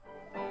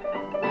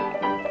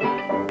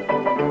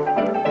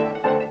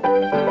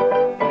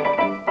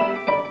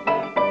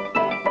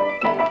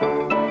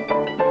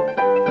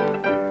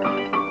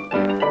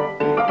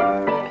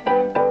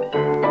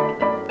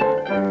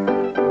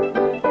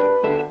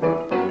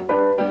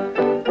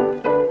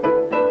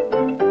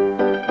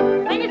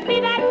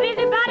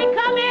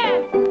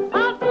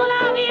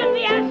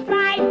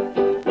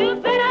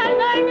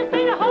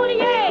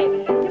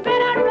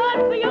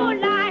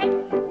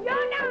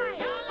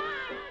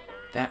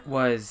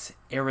is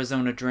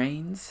Arizona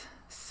Drains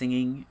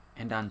singing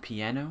and on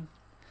piano,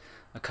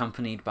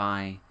 accompanied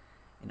by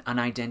an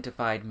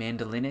unidentified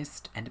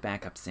mandolinist and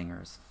backup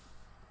singers.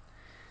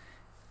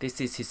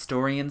 This is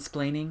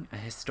Historiansplaining. A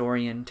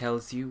historian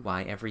tells you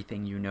why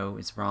everything you know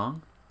is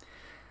wrong.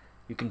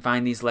 You can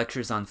find these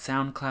lectures on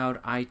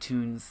SoundCloud,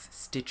 iTunes,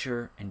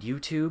 Stitcher, and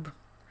YouTube.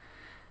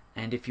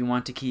 And if you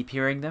want to keep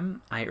hearing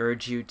them, I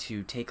urge you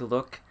to take a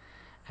look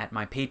at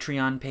my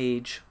Patreon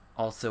page,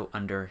 also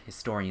under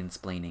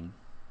Historiansplaining.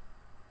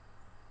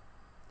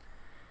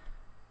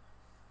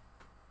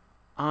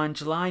 On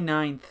July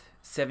 9th,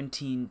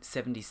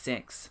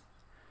 1776,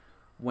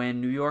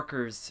 when New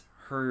Yorkers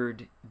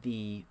heard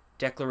the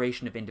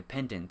Declaration of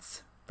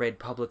Independence read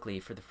publicly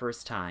for the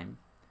first time,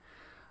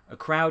 a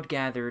crowd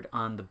gathered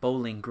on the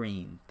Bowling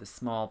Green, the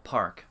small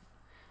park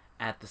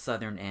at the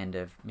southern end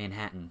of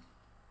Manhattan,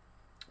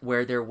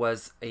 where there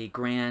was a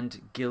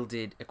grand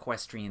gilded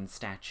equestrian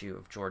statue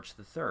of George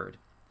III.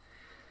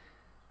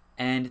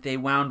 And they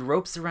wound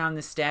ropes around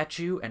the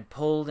statue and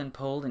pulled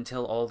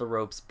until all the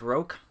ropes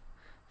broke,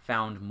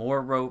 found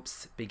more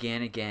ropes,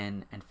 began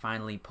again, and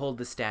finally pulled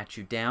the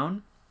statue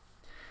down,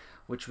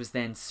 which was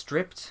then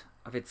stripped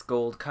of its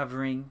gold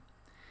covering,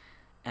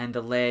 and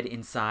the lead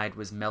inside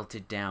was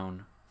melted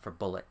down for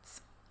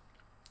bullets.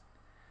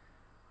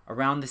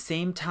 Around the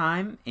same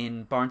time,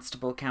 in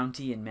Barnstable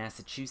County in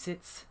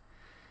Massachusetts,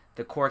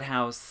 the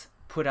courthouse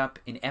put up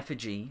an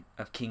effigy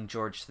of King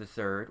George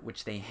III,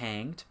 which they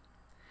hanged.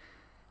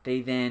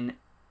 They then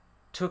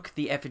took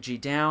the effigy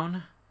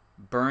down,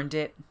 burned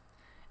it,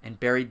 and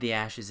buried the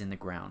ashes in the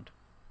ground.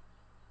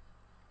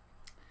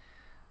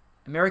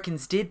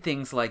 Americans did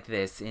things like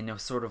this in a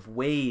sort of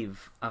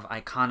wave of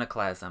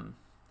iconoclasm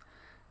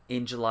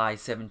in July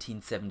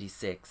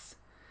 1776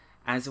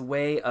 as a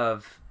way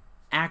of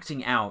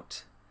acting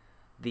out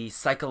the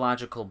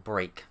psychological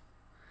break,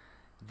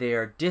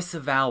 their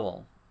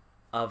disavowal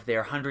of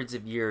their hundreds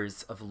of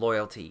years of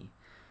loyalty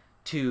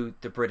to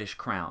the British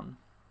Crown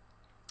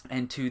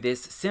and to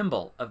this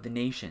symbol of the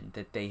nation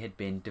that they had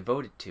been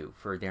devoted to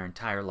for their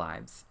entire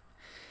lives.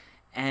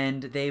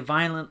 And they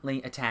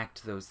violently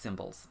attacked those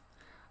symbols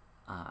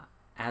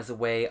as a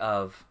way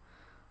of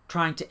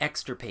trying to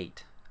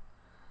extirpate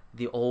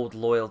the old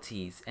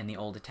loyalties and the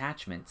old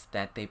attachments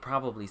that they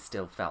probably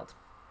still felt.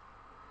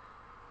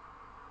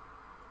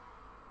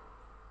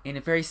 In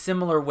a very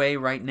similar way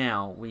right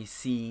now, we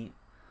see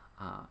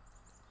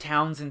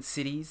towns and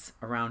cities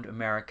around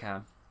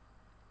America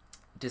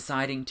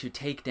deciding to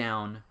take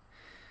down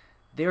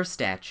their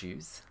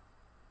statues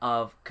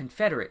of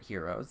Confederate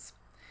heroes,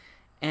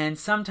 and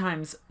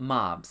sometimes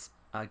mobs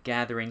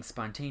gathering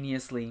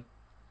spontaneously,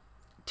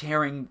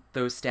 tearing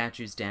those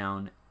statues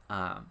down,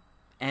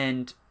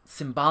 and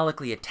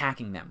symbolically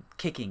attacking them,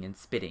 kicking and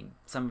spitting.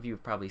 Some of you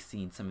have probably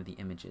seen some of the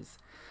images,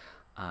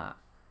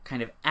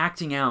 kind of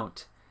acting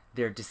out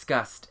their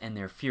disgust and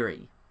their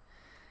fury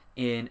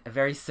in a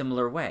very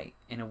similar way,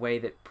 in a way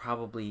that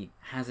probably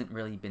hasn't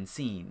really been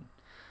seen,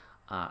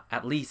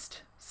 at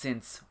least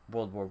since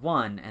World War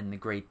I and the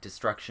great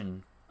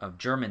destruction of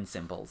German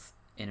symbols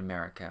in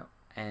America,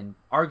 and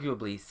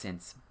arguably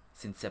since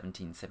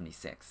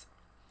 1776.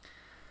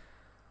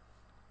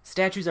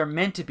 Statues are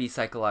meant to be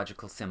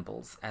psychological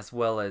symbols as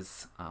well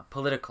as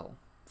political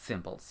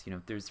symbols.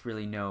 There's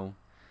really no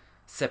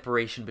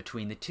separation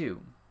between the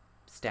two.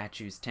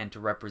 Statues tend to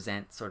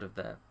represent sort of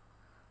the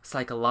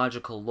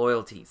psychological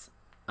loyalties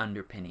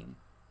underpinning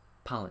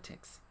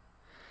politics.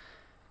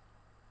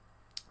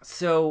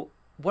 So,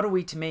 what are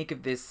we to make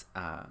of this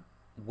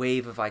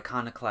wave of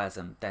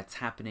iconoclasm that's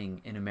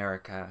happening in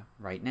America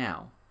right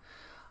now?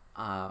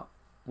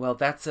 Well,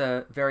 that's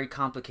a very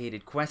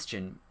complicated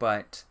question,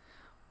 but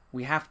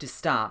we have to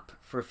stop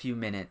for a few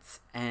minutes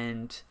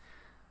and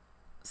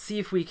see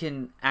if we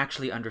can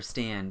actually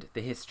understand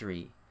the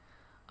history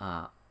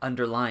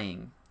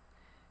underlying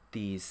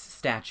these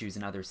statues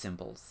and other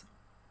symbols,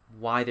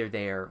 why they're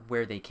there,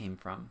 where they came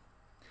from.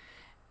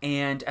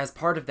 And as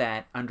part of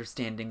that,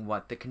 understanding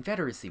what the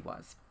Confederacy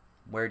was.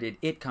 Where did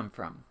it come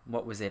from?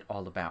 What was it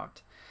all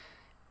about?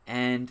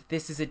 And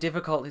this is a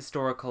difficult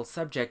historical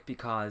subject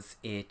because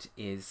it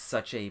is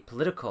such a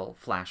political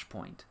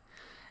flashpoint.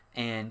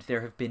 And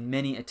there have been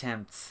many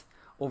attempts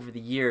over the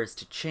years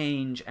to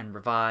change and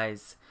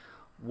revise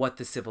what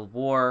the Civil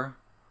War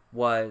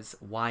was,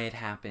 why it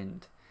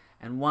happened,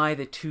 and why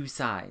the two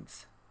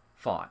sides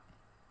fought.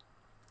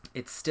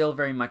 It's still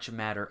very much a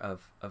matter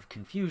of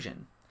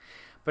confusion.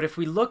 But if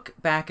we look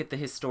back at the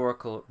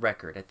historical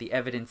record, at the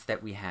evidence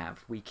that we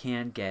have, we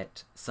can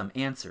get some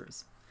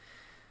answers.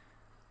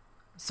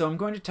 So I'm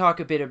going to talk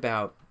a bit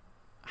about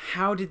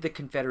how did the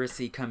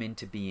Confederacy come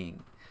into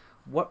being?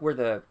 What were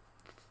the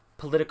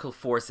political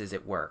forces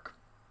at work?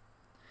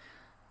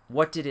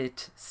 What did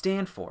it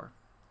stand for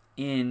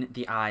in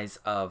the eyes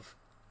of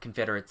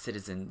Confederate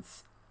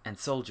citizens and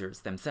soldiers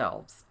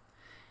themselves?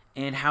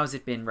 And how has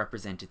it been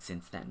represented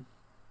since then?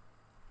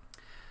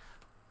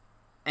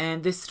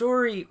 And this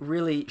story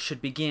really should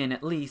begin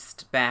at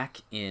least back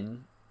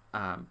in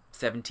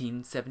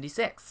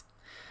 1776,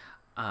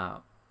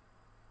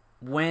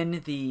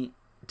 when the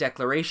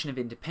Declaration of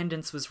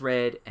Independence was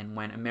read, and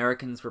when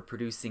Americans were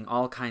producing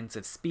all kinds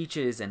of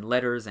speeches and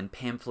letters and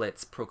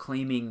pamphlets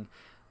proclaiming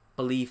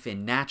belief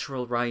in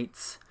natural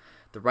rights,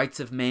 the rights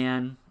of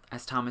man,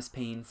 as Thomas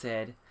Paine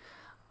said,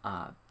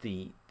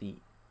 the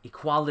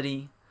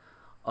equality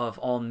of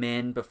all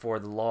men before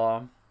the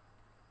law,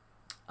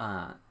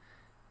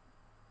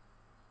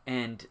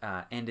 and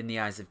in the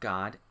eyes of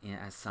God,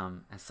 as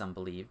some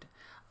believed.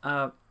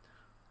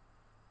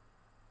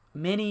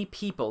 Many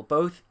people,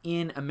 both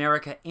in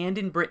America and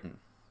in Britain,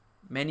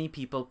 many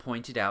people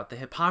pointed out the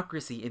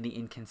hypocrisy and the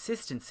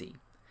inconsistency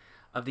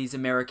of these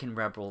American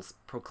rebels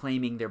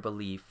proclaiming their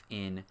belief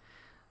in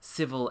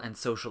civil and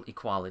social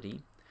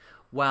equality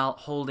while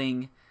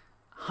holding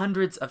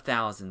hundreds of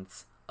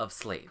thousands of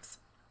slaves.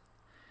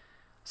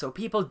 So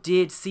people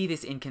did see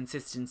this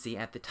inconsistency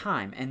at the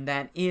time, and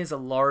that is a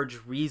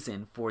large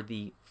reason for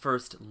the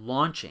first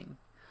launching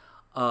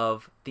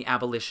of the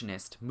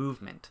abolitionist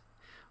movement,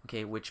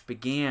 which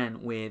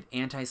began with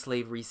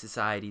anti-slavery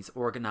societies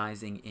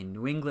organizing in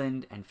New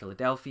England and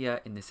Philadelphia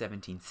in the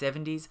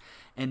 1770s,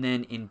 and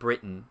then in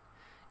Britain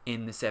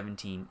in the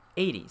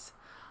 1780s.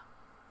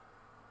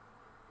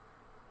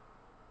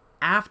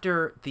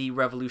 After the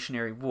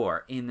Revolutionary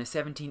War, in the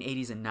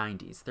 1780s and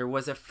 90s, there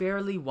was a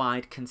fairly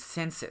wide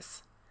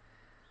consensus,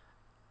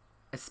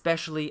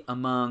 especially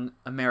among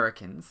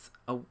Americans,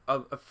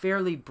 a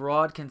fairly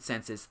broad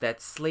consensus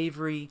that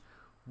slavery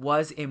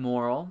was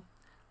immoral,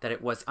 that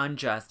it was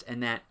unjust,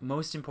 and that,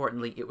 most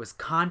importantly, it was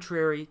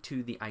contrary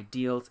to the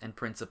ideals and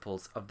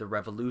principles of the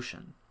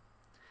Revolution.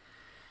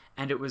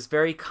 And it was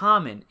very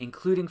common,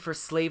 including for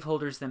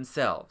slaveholders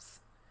themselves,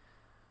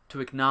 to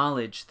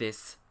acknowledge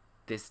this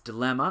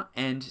dilemma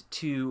and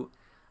to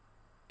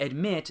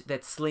admit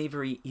that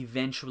slavery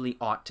eventually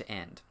ought to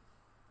end.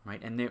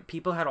 Right? And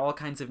people had all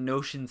kinds of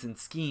notions and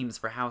schemes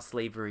for how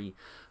slavery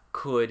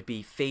could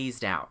be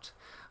phased out.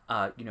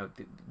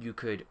 You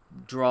could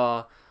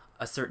draw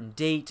a certain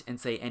date and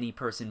say any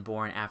person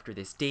born after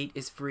this date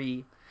is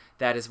free.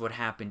 That is what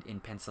happened in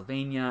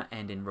Pennsylvania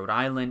and in Rhode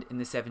Island in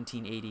the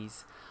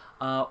 1780s.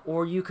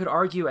 Or you could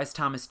argue, as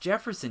Thomas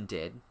Jefferson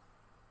did,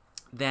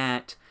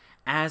 that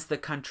as the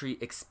country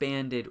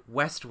expanded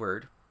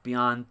westward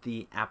beyond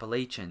the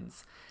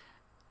Appalachians,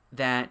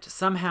 that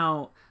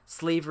somehow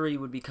slavery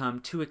would become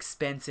too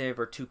expensive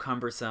or too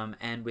cumbersome,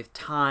 and with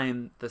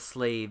time the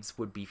slaves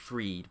would be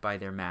freed by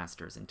their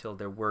masters until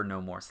there were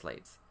no more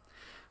slaves.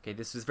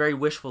 This was very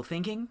wishful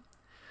thinking,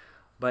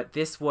 but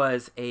this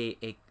was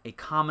a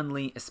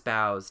commonly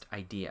espoused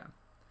idea.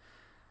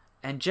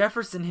 And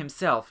Jefferson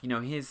himself,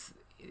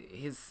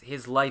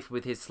 his life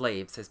with his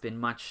slaves has been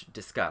much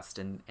discussed,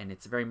 and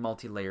it's a very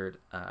multi-layered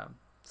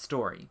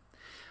story.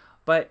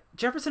 But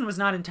Jefferson was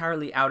not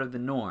entirely out of the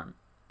norm,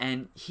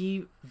 and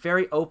he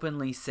very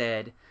openly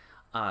said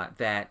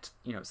that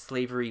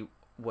slavery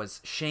was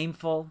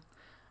shameful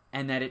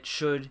and that it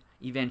should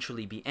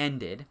eventually be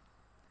ended.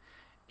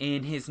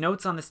 In his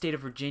notes on the state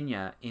of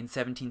Virginia in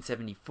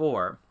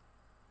 1774,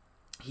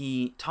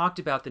 he talked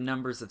about the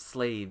numbers of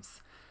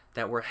slaves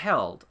that were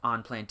held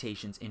on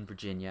plantations in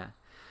Virginia.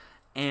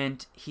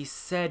 And he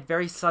said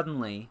very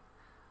suddenly,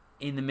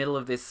 in the middle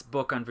of this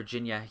book on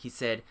Virginia, he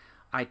said,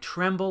 "I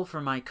tremble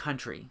for my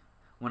country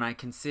when I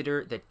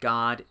consider that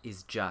God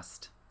is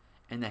just,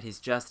 and that his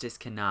justice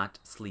cannot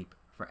sleep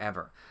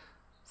forever."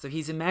 So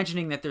he's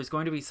imagining that there's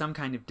going to be some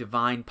kind of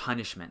divine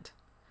punishment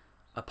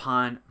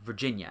upon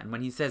Virginia. And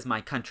when he says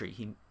my country,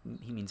 he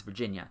means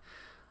Virginia.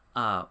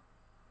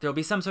 There'll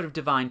be some sort of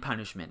divine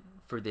punishment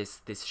for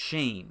this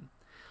shame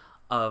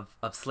of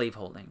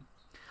slaveholding.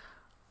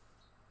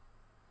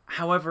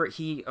 However,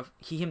 he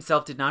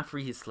himself did not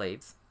free his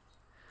slaves.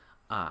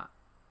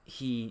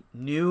 He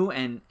knew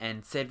and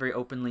said very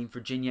openly,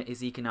 Virginia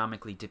is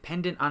economically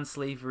dependent on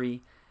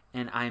slavery,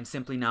 and I am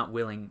simply not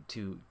willing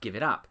to give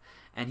it up.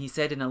 And he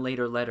said in a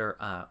later letter,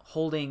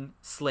 holding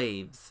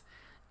slaves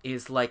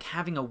is like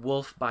having a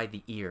wolf by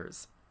the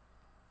ears.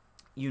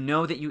 You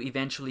know that you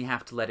eventually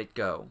have to let it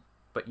go,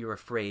 but you're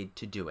afraid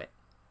to do it.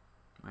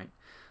 Right?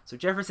 So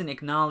Jefferson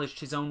acknowledged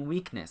his own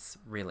weakness,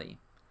 really,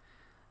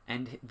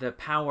 and the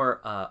power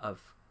of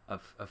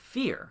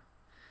fear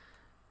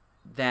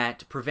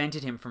that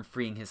prevented him from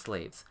freeing his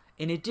slaves.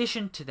 In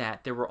addition to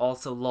that, there were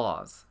also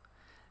laws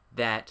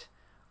that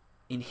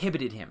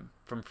inhibited him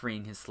from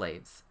freeing his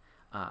slaves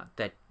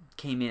that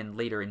came in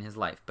later in his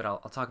life, but I'll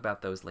talk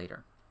about those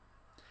later.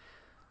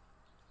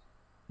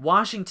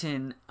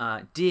 Washington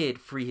did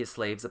free his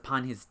slaves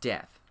upon his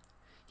death.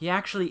 He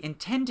actually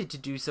intended to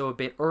do so a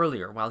bit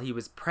earlier, while he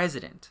was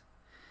president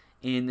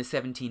in the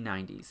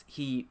 1790s.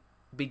 He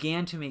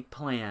began to make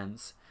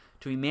plans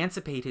to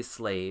emancipate his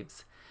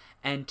slaves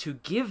and to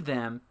give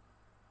them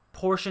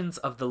portions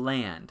of the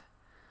land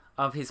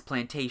of his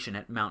plantation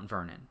at Mount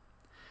Vernon.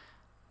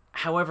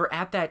 However,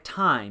 at that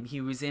time,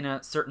 he was in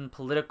a certain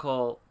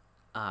political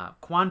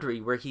quandary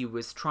where he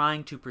was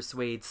trying to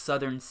persuade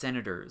Southern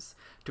senators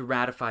to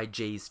ratify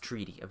Jay's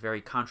Treaty, a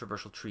very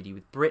controversial treaty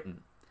with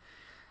Britain.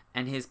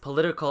 And his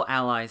political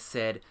allies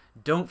said,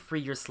 don't free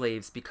your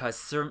slaves because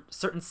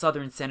certain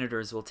Southern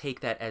senators will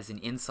take that as an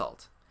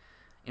insult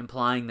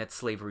implying that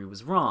slavery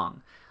was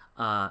wrong.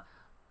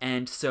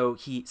 And so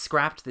he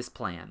scrapped this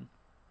plan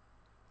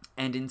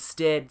and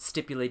instead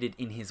stipulated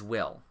in his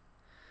will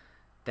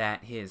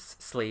that his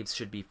slaves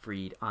should be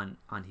freed on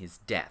his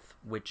death,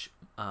 which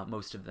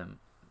most of them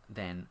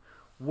then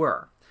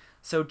were.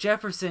 So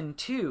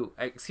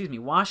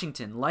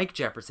Washington, like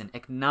Jefferson,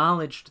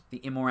 acknowledged the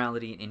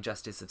immorality and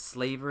injustice of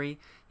slavery.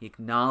 He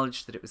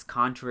acknowledged that it was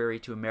contrary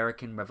to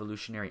American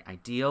revolutionary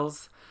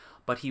ideals,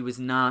 but he was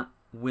not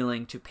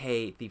willing to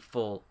pay the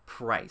full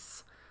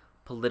price,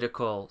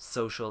 political,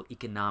 social,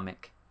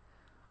 economic,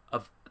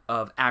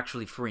 of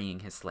actually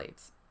freeing his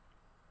slaves.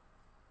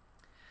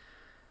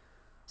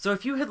 So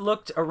if you had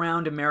looked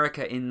around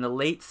America in the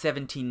late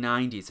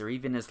 1790s, or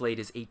even as late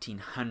as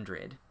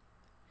 1800,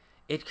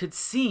 it could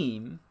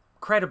seem,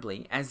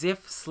 credibly, as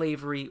if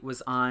slavery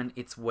was on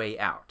its way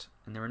out.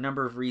 And there were a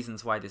number of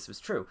reasons why this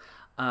was true.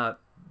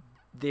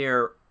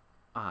 There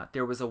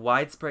was a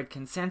widespread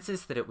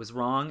consensus that it was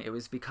wrong. It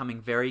was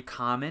becoming very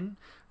common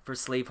for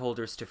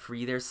slaveholders to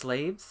free their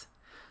slaves.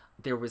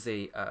 There was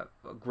a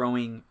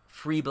growing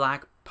free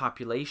black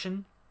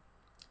population.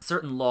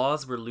 Certain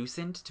laws were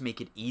loosened to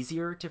make it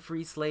easier to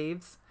free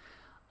slaves.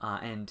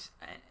 And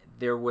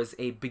there was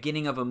a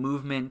beginning of a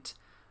movement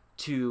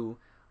to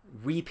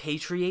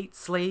repatriate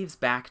slaves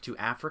back to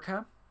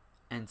Africa.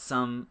 And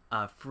some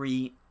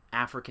free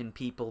African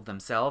people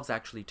themselves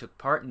actually took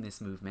part in this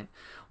movement,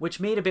 which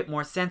made a bit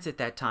more sense at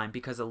that time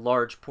because a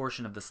large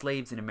portion of the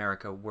slaves in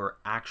America were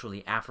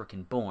actually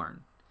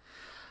African-born.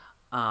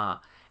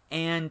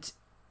 And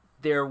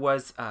there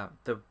was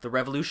the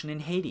revolution in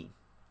Haiti,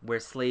 where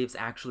slaves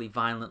actually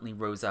violently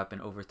rose up and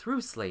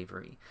overthrew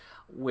slavery,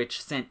 which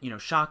sent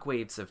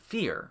shockwaves of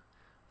fear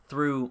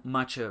through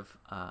much of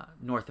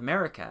North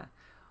America,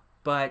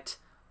 but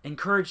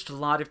encouraged a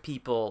lot of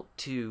people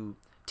to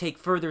take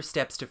further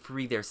steps to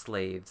free their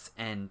slaves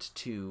and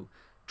to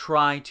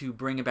try to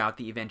bring about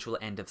the eventual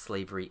end of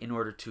slavery in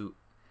order to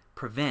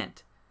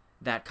prevent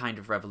that kind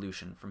of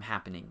revolution from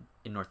happening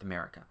in North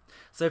America.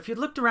 So if you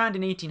looked around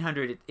in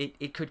 1800,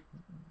 it could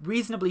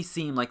reasonably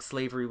seem like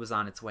slavery was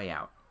on its way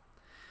out.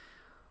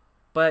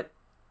 But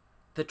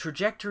the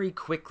trajectory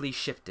quickly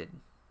shifted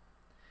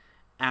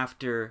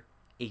after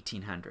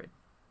 1800.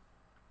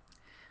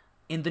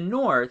 In the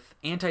North,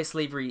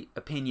 anti-slavery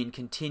opinion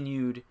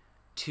continued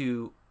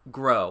to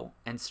grow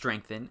and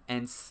strengthen,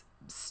 and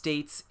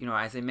states,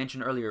 as I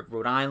mentioned earlier,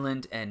 Rhode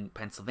Island and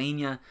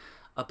Pennsylvania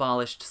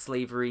abolished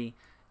slavery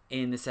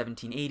in the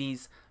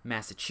 1780s,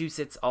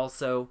 Massachusetts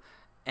also,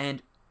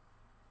 and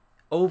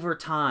over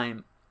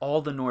time,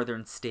 all the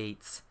northern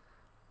states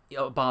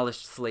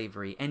abolished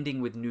slavery,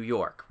 ending with New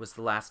York was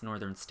the last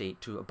northern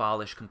state to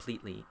abolish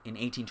completely in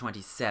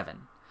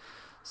 1827.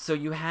 So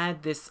you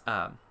had this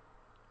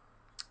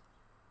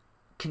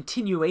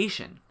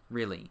continuation,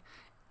 really,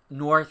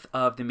 north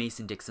of the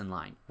Mason-Dixon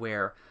line,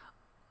 where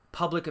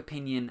public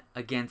opinion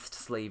against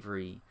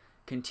slavery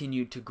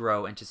continued to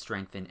grow and to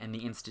strengthen, and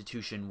the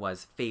institution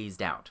was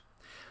phased out.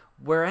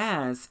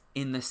 Whereas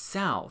in the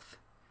South,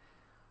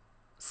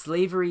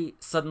 slavery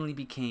suddenly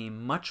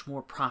became much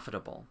more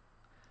profitable,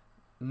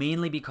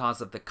 mainly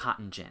because of the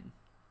cotton gin,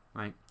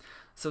 right?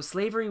 So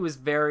slavery was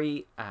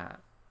very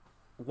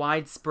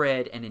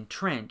widespread and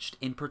entrenched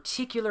in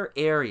particular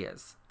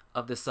areas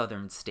of the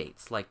southern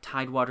states, like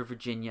Tidewater,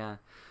 Virginia,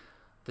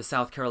 the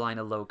South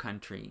Carolina Low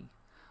Country,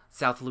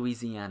 South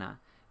Louisiana.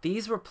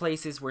 These were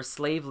places where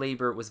slave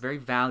labor was very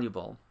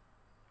valuable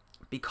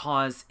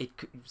because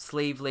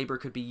slave labor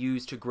could be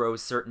used to grow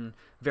certain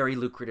very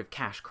lucrative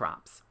cash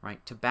crops,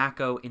 right?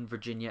 Tobacco in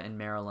Virginia and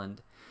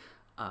Maryland,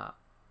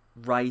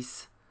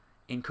 rice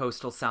in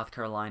coastal South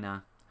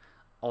Carolina,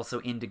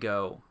 also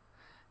indigo,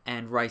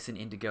 and rice and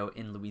indigo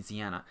in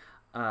Louisiana.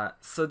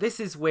 So this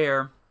is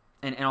where,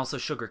 and also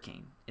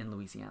sugarcane in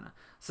Louisiana.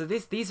 So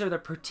these are the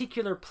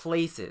particular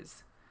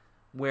places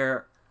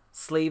where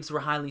slaves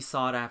were highly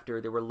sought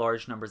after, there were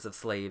large numbers of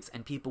slaves,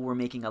 and people were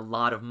making a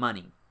lot of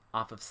money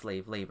off of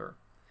slave labor.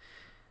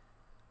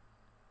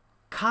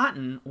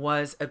 Cotton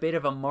was a bit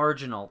of a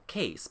marginal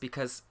case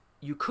because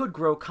you could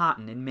grow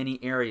cotton in many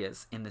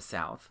areas in the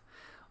South,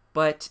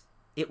 but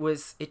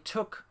it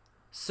took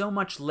so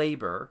much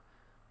labor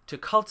to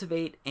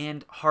cultivate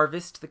and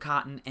harvest the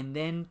cotton and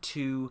then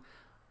to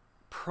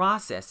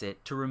process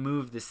it to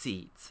remove the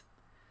seeds.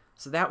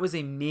 So that was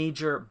a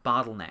major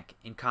bottleneck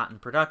in cotton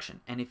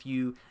production. And if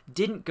you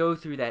didn't go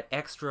through that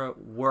extra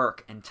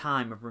work and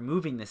time of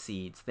removing the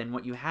seeds, then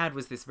what you had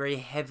was this very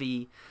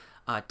heavy,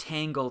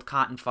 tangled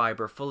cotton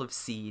fiber full of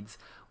seeds,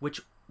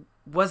 which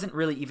wasn't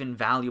really even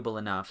valuable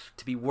enough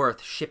to be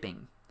worth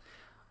shipping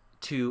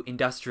to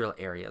industrial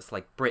areas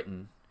like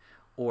Britain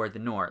or the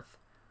North,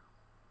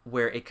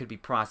 where it could be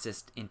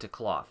processed into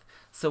cloth.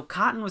 So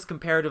cotton was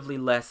comparatively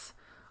less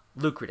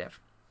lucrative.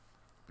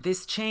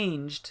 This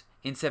changed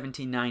in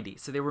 1790.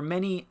 So there were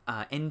many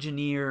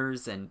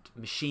engineers and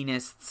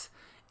machinists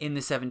in the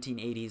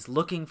 1780s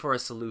looking for a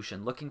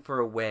solution, looking for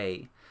a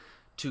way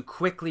to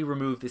quickly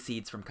remove the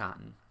seeds from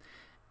cotton.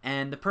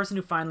 And the person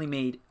who finally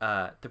made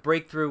the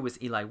breakthrough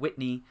was Eli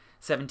Whitney.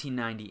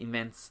 1790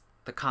 invents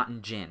the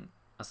cotton gin,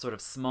 a sort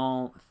of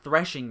small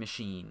threshing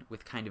machine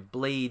with kind of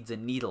blades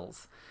and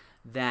needles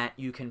that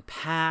you can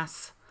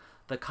pass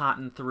the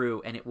cotton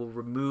through, and it will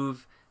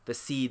remove the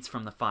seeds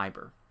from the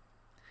fiber.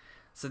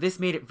 So this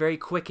made it very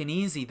quick and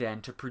easy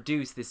then to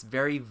produce this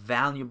very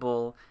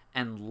valuable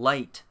and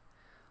light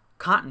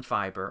cotton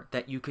fiber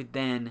that you could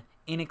then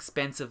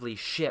inexpensively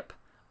ship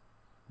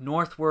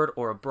northward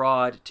or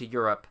abroad to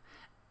Europe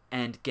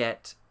and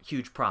get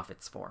huge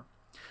profits for.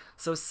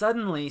 So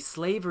suddenly,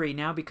 slavery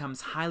now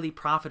becomes highly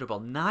profitable,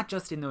 not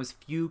just in those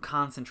few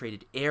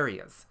concentrated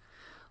areas,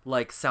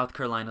 like South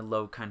Carolina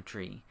Low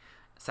Country,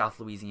 South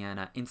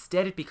Louisiana.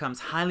 Instead, it becomes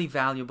highly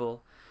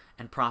valuable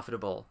and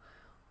profitable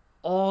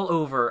all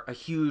over a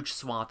huge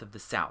swath of the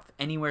South,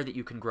 anywhere that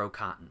you can grow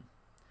cotton.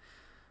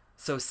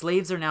 So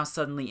slaves are now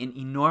suddenly in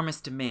enormous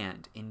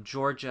demand in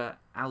Georgia,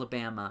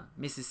 Alabama,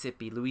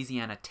 Mississippi,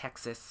 Louisiana,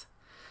 Texas,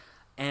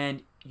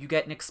 and you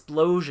get an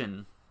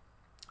explosion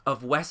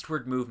of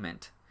westward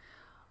movement,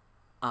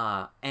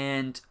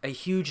 and a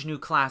huge new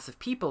class of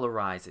people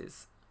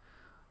arises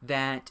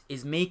that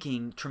is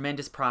making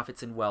tremendous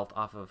profits and wealth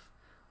off of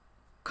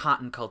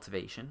cotton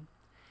cultivation.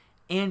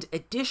 And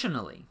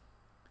additionally,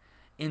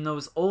 in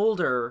those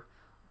older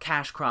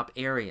cash crop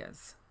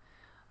areas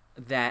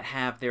that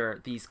have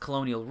these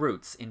colonial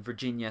roots in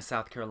Virginia,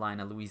 South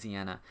Carolina,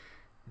 Louisiana,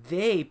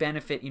 they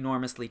benefit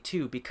enormously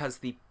too, because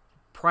the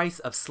price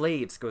of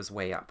slaves goes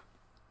way up.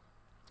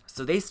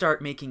 So they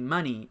start making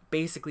money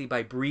basically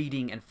by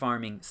breeding and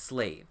farming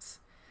slaves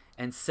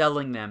and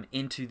selling them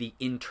into the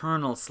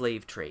internal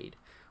slave trade,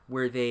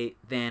 where they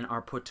then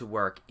are put to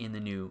work in the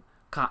new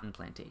cotton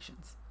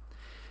plantations.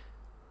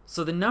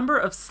 So the number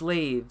of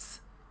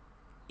slaves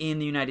in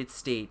the United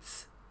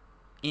States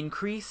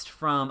increased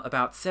from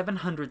about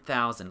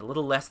 700,000, a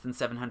little less than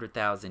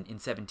 700,000 in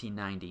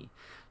 1790,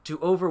 to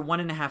over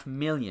 1.5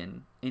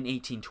 million in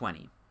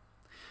 1820.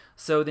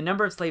 So the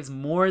number of slaves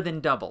more than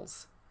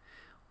doubles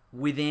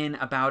within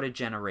about a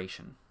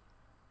generation.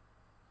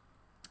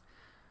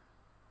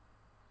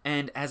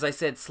 And as I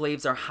said,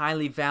 slaves are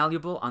highly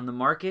valuable on the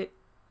market.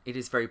 It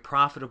is very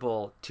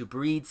profitable to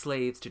breed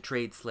slaves, to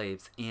trade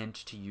slaves, and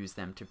to use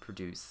them to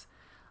produce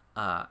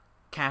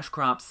cash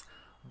crops.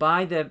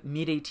 By the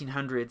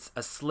mid-1800s,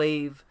 a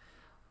slave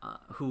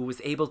who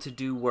was able to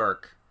do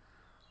work,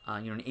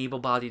 an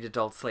able-bodied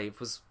adult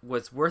slave,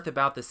 was worth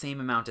about the same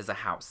amount as a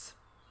house.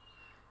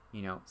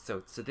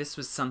 So this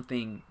was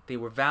something, they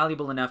were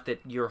valuable enough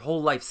that your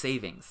whole life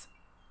savings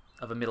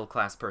of a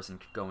middle-class person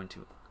could go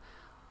into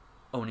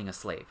owning a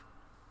slave.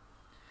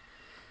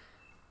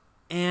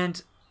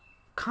 And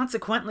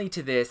consequently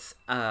to this,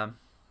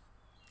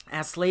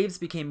 as slaves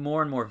became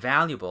more and more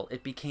valuable,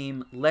 it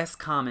became less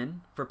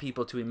common for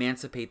people to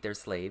emancipate their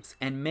slaves,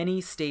 and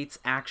many states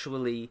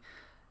actually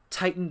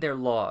tightened their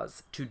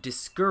laws to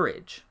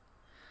discourage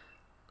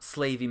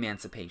slave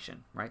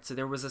emancipation, right? So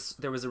there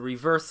was a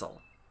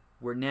reversal,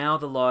 where now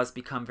the laws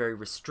become very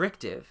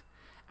restrictive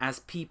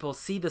as people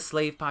see the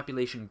slave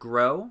population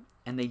grow,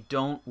 and they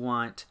don't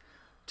want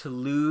to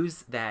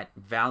lose that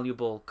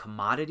valuable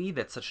commodity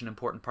that's such an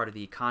important part of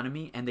the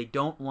economy, and they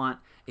don't want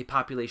a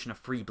population of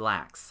free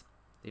blacks.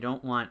 They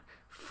don't want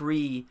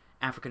free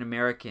African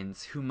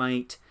Americans who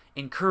might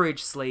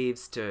encourage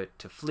slaves to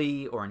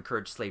flee or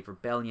encourage slave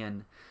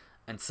rebellion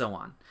and so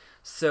on.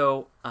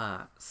 So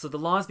the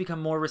laws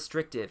become more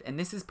restrictive, and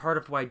this is part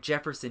of why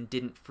Jefferson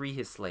didn't free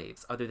his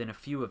slaves, other than a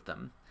few of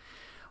them,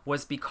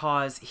 was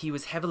because he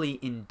was heavily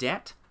in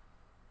debt,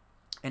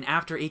 and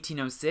after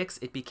 1806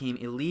 it became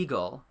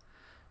illegal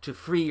to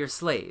free your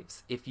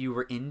slaves if you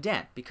were in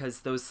debt,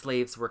 because those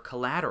slaves were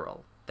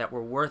collateral that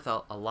were worth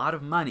a lot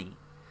of money,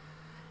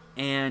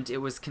 and it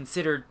was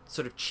considered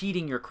sort of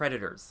cheating your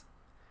creditors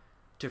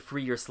to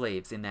free your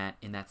slaves in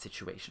that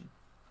situation.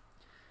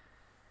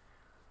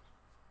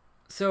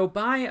 So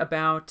by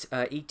about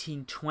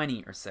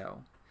 1820 or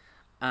so,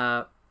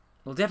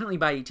 definitely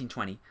by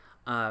 1820,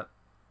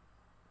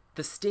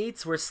 the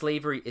states where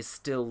slavery is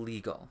still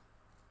legal,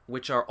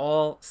 which are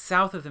all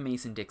south of the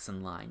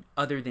Mason-Dixon line,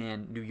 other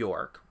than New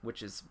York,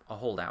 which is a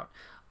holdout,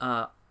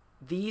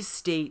 these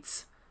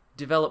states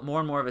develop more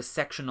and more of a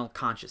sectional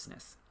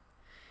consciousness.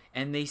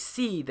 And they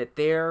see that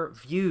their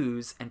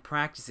views and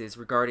practices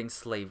regarding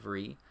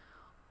slavery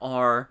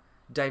are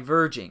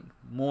diverging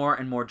more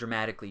and more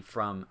dramatically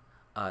from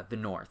the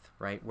North,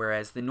 right?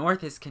 Whereas the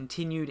North has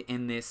continued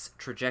in this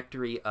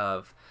trajectory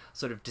of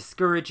sort of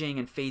discouraging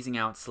and phasing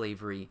out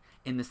slavery,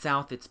 in the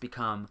South it's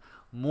become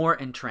more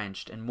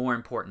entrenched and more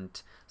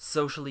important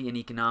socially and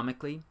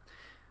economically.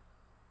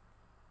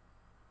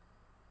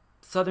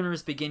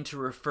 Southerners begin to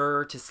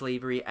refer to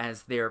slavery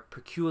as their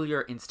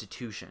peculiar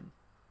institution.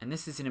 And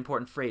this is an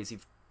important phrase.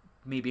 You've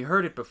maybe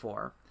heard it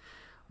before,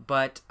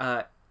 but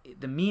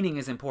the meaning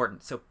is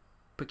important. So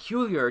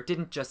peculiar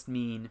didn't just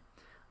mean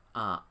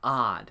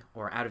odd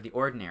or out of the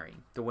ordinary,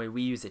 the way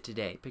we use it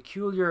today.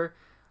 Peculiar,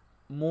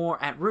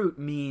 more at root,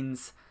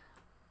 means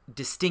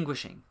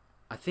distinguishing,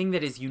 a thing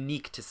that is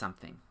unique to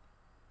something,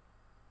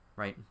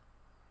 right?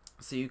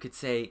 So you could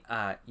say,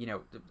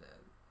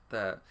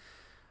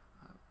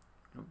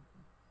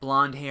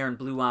 blonde hair and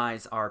blue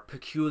eyes are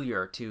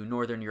peculiar to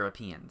Northern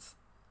Europeans,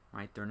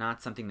 right? They're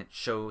not something that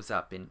shows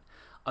up in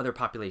other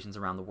populations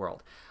around the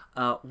world.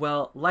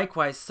 Well,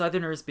 likewise,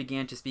 Southerners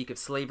began to speak of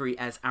slavery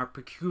as our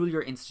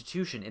peculiar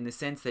institution, in the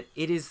sense that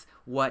it is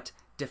what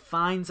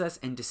defines us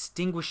and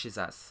distinguishes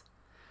us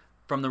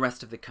from the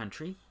rest of the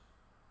country.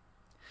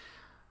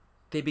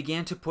 They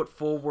began to put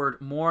forward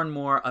more and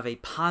more of a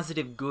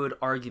positive good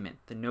argument,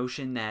 the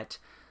notion that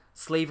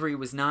slavery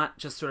was not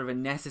just sort of a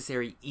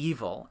necessary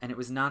evil, and it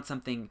was not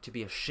something to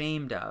be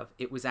ashamed of.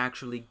 It was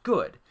actually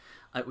good.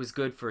 It was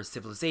good for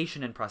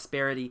civilization and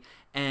prosperity,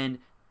 and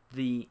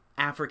the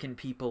African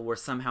people were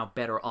somehow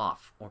better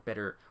off or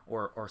better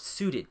or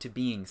suited to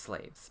being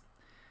slaves.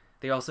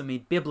 They also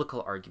made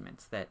biblical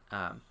arguments that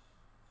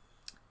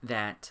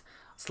that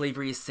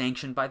slavery is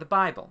sanctioned by the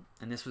Bible,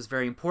 and this was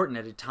very important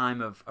at a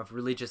time of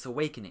religious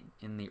awakening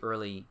in the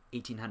early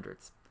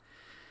 1800s.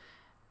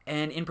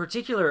 And in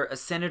particular,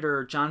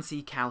 Senator John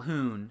C.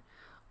 Calhoun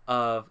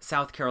of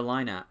South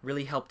Carolina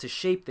really helped to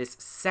shape this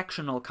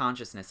sectional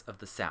consciousness of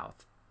the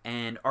South,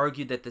 and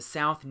argued that the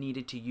South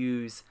needed to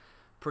use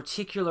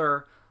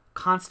particular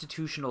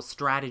constitutional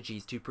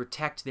strategies to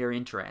protect their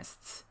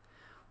interests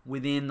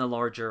within the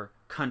larger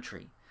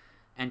country.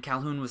 And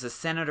Calhoun was a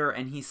senator,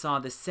 and he saw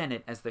the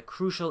Senate as the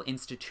crucial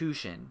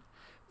institution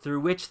through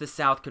which the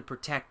South could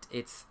protect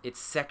its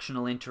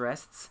sectional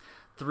interests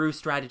through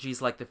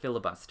strategies like the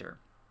filibuster.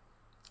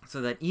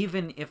 So that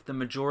even if the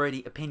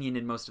majority opinion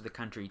in most of the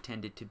country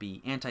tended to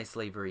be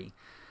anti-slavery,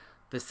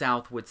 the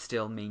South would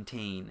still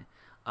maintain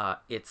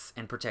its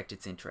and protect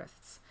its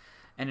interests.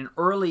 And an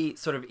early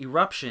sort of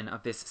eruption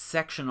of this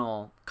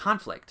sectional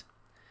conflict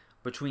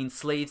between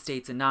slave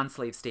states and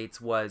non-slave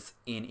states was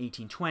in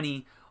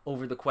 1820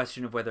 over the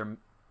question of whether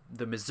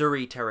the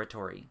Missouri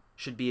Territory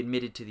should be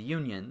admitted to the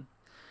Union,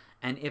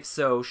 and if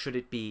so, should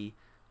it be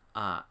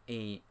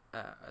a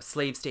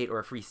slave state or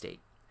a free state.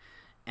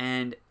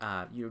 And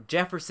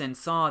Jefferson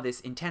saw this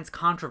intense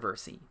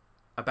controversy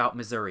about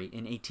Missouri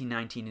in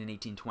 1819 and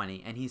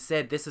 1820, and he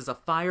said, this is a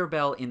fire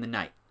bell in the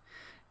night.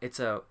 It's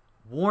a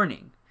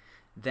warning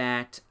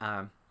that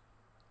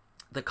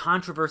the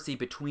controversy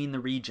between the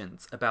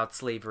regions about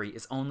slavery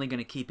is only going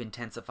to keep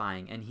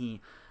intensifying, and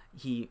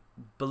he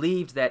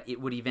believed that it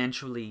would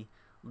eventually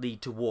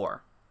lead to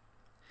war.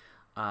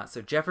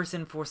 So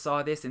Jefferson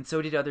foresaw this, and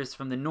so did others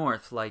from the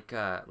North, like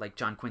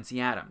John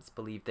Quincy Adams,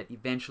 believed that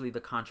eventually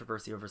the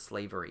controversy over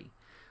slavery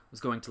was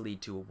going to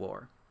lead to a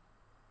war.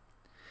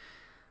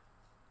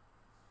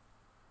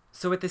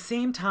 So at the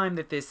same time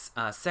that this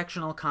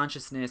sectional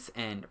consciousness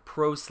and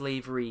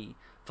pro-slavery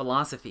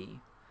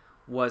philosophy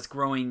was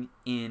growing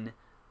in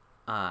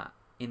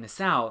the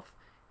South,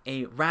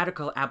 a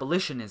radical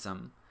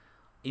abolitionism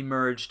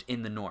emerged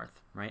in the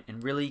North, right,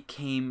 and really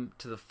came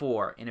to the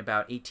fore in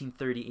about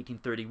 1830,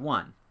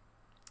 1831.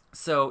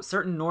 So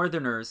certain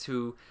Northerners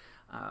who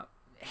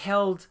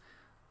held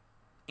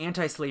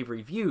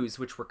anti-slavery views,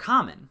 which were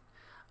common,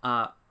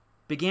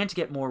 began to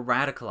get more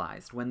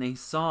radicalized when they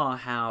saw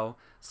how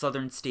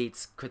Southern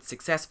states could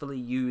successfully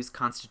use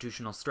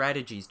constitutional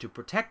strategies to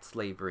protect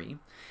slavery,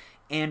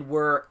 and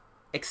were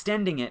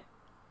extending it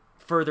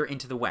further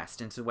into the West,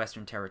 into the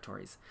Western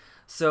territories.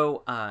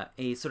 So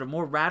a sort of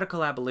more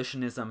radical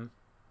abolitionism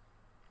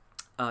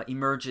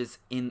emerges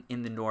in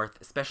the North,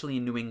 especially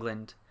in New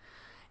England,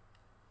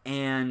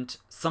 and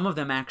some of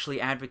them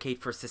actually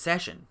advocate for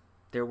secession.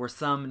 There were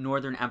some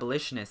Northern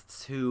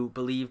abolitionists who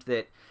believed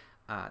that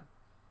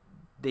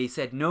they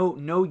said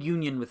no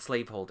union with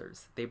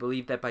slaveholders. They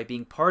believed that by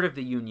being part of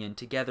the Union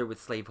together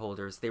with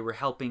slaveholders, they were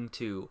helping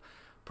to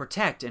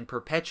protect and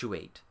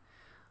perpetuate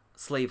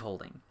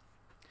slaveholding.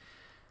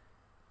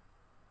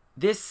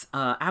 This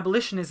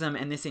abolitionism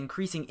and this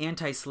increasing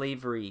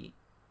anti-slavery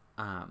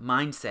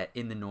mindset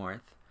in the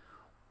North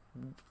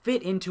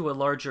fit into a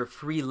larger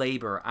free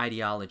labor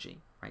ideology,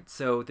 right?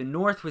 So the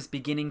North was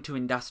beginning to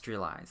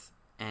industrialize,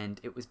 and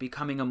it was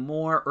becoming a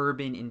more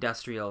urban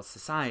industrial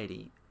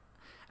society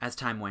as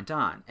time went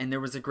on. And there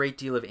was a great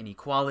deal of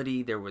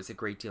inequality, there was a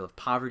great deal of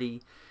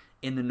poverty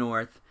in the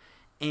North,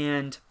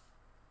 and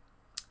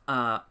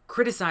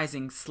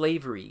criticizing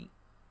slavery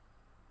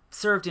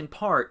served in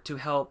part to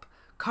help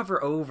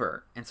cover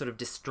over and sort of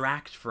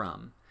distract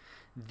from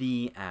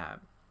the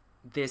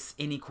this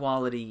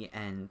inequality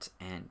and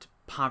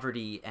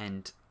poverty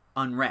and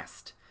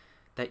unrest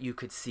that you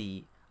could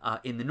see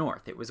in the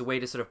North. It was a way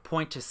to sort of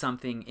point to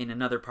something in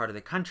another part of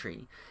the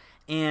country.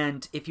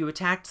 And if you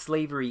attacked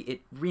slavery,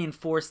 it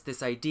reinforced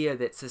this idea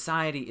that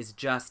society is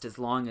just as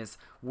long as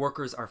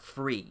workers are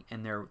free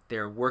and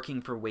they're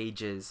working for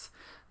wages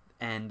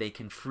and they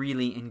can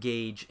freely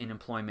engage in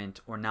employment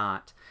or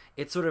not.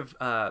 It sort of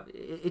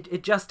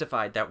it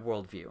justified that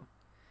worldview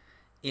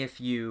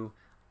if you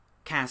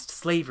cast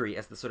slavery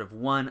as the sort of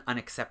one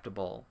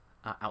unacceptable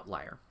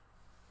outlier.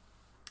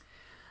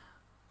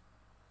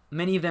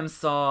 Many of them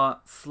saw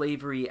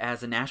slavery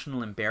as a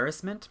national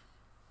embarrassment.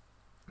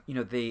 You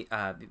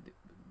know,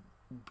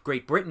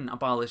 Great Britain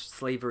abolished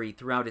slavery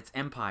throughout its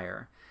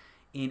empire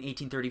in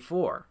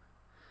 1834.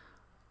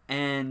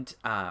 And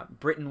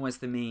Britain was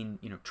the main,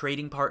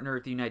 trading partner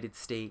of the United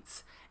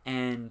States,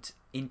 and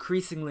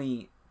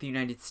increasingly the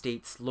United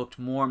States looked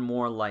more and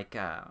more like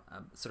a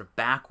sort of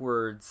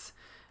backwards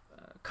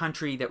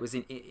country that was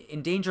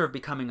in danger of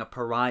becoming a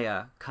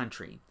pariah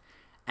country,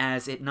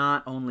 as it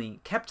not only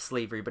kept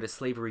slavery, but as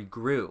slavery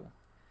grew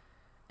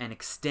and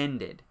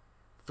extended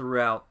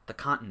throughout the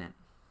continent.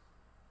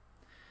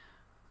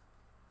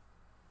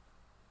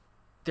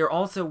 There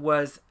also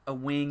was a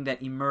wing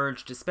that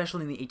emerged,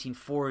 especially in the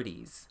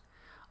 1840s,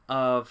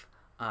 of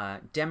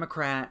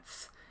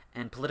Democrats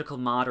and political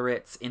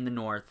moderates in the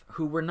North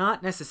who were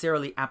not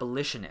necessarily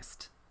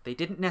abolitionist. They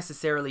didn't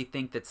necessarily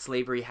think that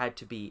slavery had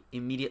to be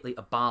immediately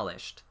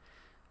abolished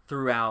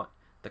throughout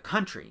the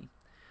country,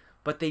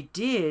 but they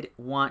did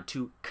want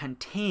to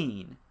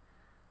contain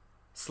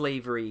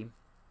slavery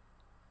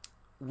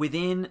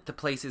within the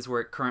places where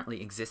it currently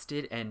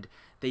existed, and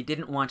they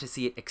didn't want to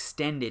see it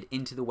extended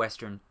into the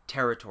Western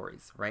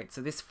territories, right?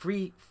 So this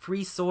free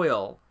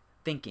soil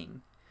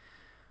thinking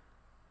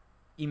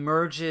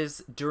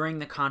emerges during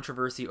the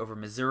controversy over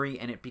Missouri,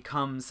 and it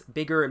becomes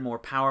bigger and more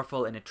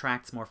powerful and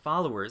attracts more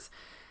followers.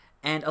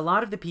 And a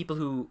lot of the people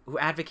who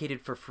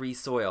advocated for free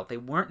soil, they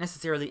weren't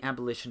necessarily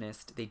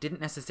abolitionist, they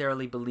didn't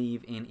necessarily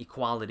believe in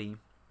equality,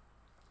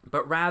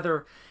 but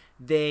rather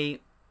they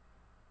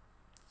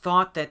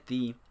thought that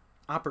the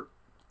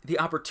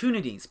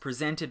opportunities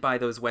presented by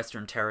those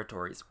Western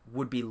territories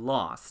would be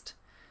lost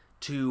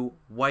to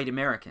white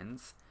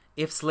Americans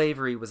if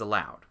slavery was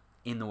allowed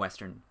in the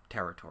Western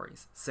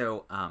territories.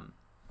 So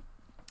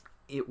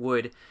it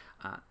would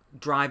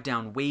drive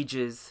down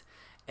wages,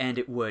 and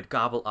it would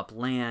gobble up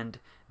land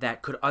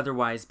that could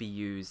otherwise be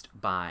used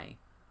by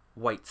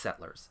white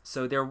settlers.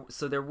 So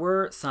there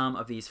were some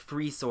of these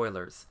free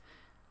soilers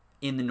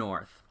in the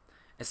North,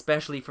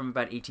 especially from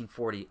about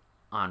 1840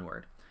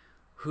 onward,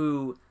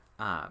 who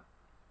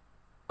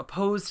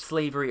opposed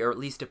slavery, or at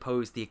least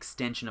opposed the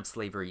extension of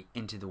slavery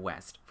into the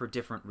West for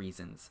different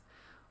reasons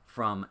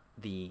from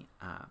the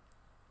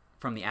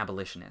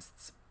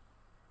abolitionists.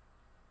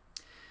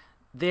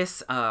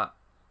 This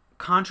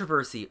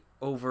controversy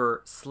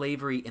over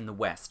slavery in the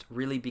West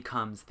really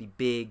becomes the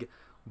big,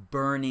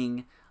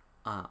 burning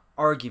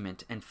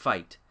argument and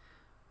fight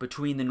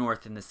between the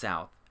North and the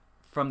South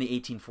from the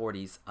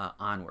 1840s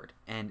onward.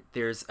 And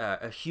there's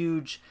a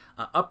huge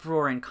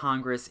uproar in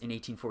Congress in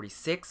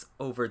 1846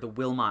 over the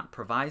Wilmot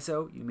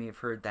Proviso. You may have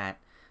heard that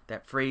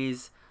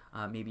phrase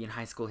maybe in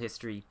high school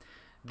history.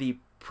 The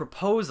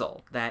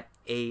proposal that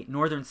a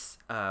Northern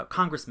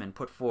congressman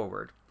put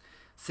forward,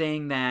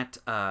 saying that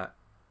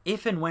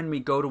if and when we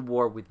go to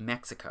war with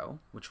Mexico,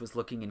 which was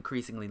looking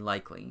increasingly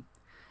likely,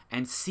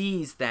 and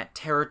seize that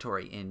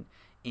territory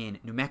in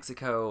New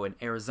Mexico and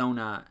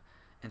Arizona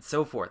and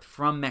so forth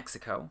from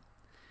Mexico,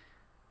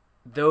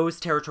 those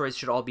territories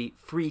should all be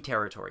free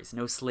territories,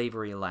 no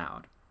slavery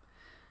allowed.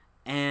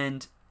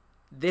 And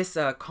this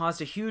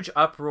caused a huge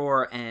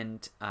uproar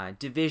and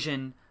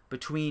division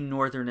between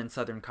Northern and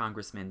Southern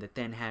congressmen that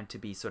then had to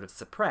be sort of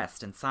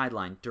suppressed and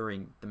sidelined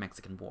during the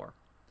Mexican War.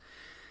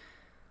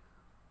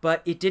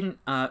 But it didn't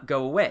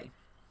go away.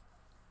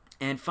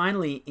 And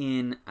finally,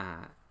 in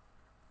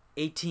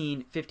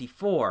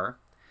 1854,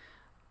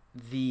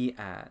 the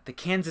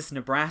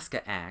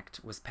Kansas-Nebraska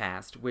Act was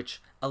passed,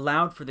 which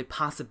allowed for the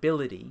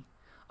possibility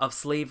of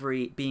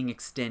slavery being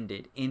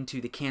extended into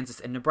the Kansas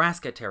and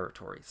Nebraska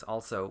territories,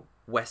 also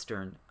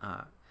Western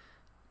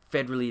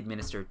federally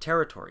administered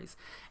territories.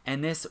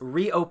 And this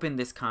reopened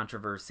this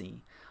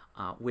controversy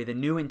with a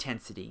new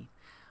intensity.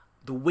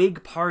 The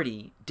Whig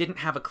Party didn't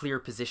have a clear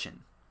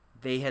position.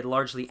 They had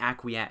largely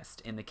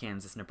acquiesced in the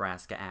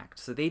Kansas-Nebraska Act.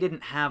 So they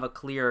didn't have a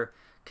clear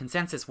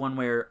consensus one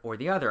way or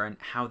the other on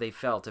how they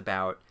felt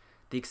about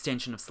the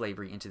extension of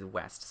slavery into the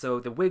West. So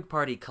the Whig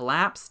Party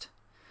collapsed,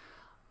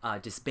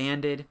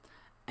 disbanded,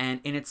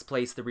 and in its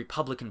place the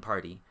Republican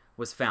Party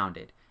was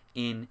founded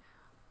in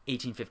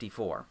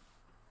 1854.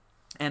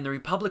 And the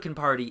Republican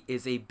Party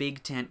is a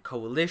big tent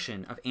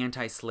coalition of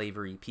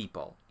anti-slavery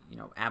people,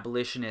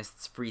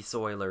 abolitionists, free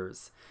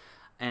soilers,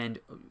 and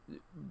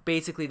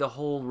basically the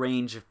whole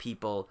range of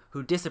people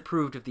who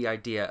disapproved of the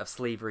idea of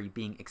slavery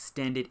being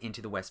extended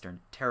into the Western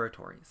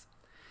territories.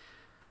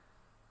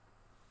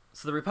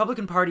 So the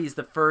Republican Party is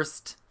the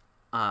first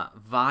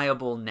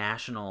viable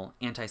national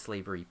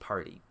anti-slavery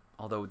party,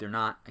 although they're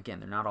not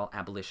all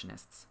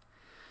abolitionists.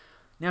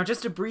 Now,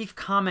 just a brief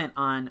comment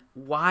on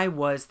why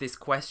was this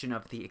question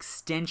of the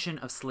extension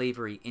of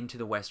slavery into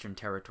the Western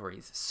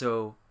territories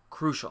so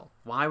crucial?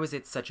 Why was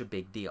it such a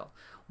big deal?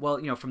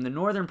 Well, from the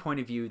Northern point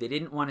of view, they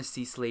didn't want to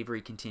see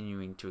slavery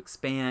continuing to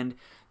expand.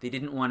 They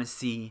didn't want to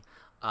see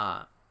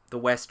the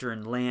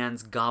Western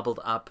lands gobbled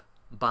up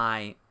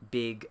by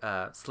big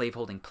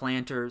slaveholding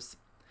planters.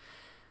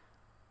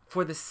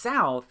 For the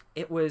South,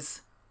 it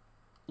was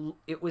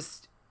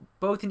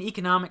both an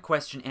economic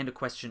question and a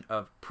question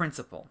of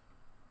principle.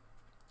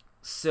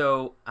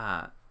 So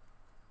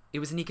it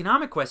was an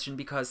economic question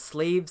because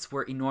slaves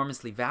were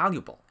enormously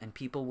valuable and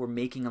people were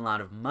making a lot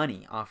of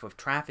money off of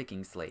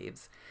trafficking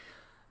slaves.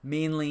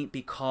 mainly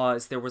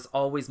because there was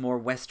always more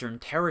Western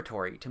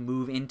territory to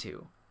move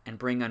into and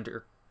bring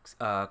under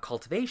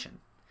cultivation.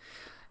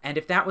 And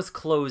if that was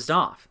closed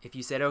off, if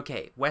you said,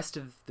 okay, west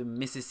of the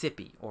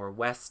Mississippi or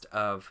west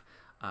of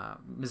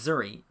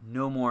Missouri,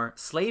 no more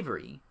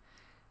slavery,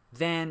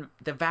 then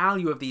the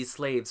value of these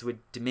slaves would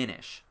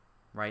diminish,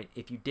 right?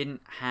 If you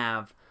didn't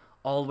have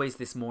always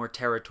this more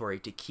territory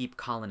to keep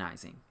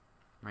colonizing,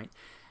 right?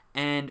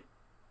 And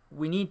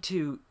we need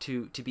to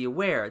be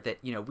aware that,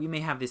 we may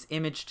have this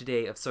image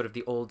today of sort of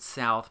the old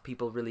South,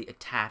 people really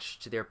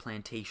attached to their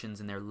plantations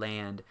and their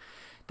land.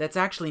 That's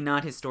actually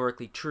not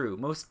historically true.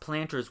 Most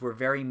planters were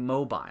very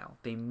mobile.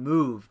 They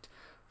moved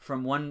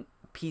from one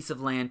piece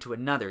of land to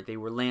another. They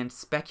were land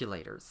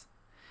speculators.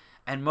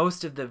 And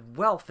most of the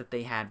wealth that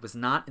they had was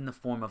not in the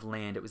form of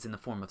land, it was in the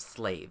form of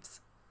slaves,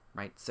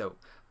 right? So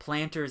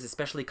planters,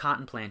 especially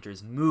cotton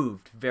planters,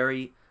 moved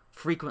very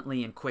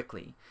frequently and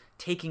quickly,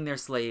 taking their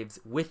slaves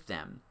with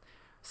them,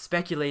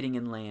 speculating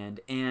in land,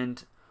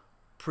 and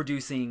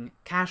producing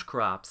cash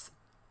crops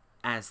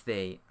as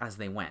they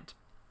went.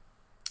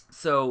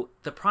 So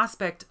the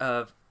prospect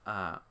of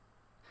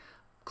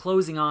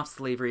closing off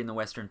slavery in the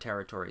Western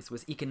territories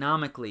was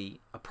economically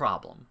a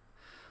problem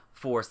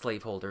for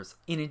slaveholders.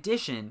 In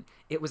addition,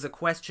 it was a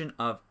question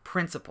of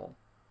principle.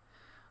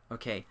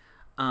 Okay,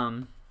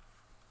 let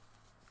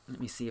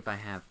me see if I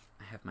have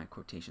my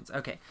quotations.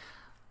 Okay,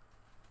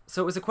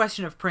 so it was a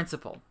question of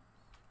principle,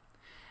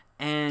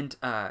 and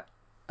a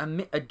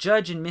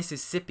judge in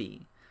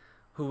Mississippi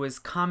who was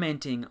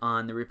commenting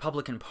on the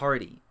Republican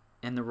Party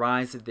and the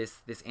rise of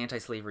this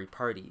anti-slavery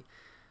party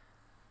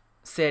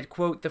said,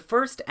 quote, "The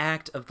first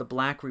act of the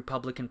Black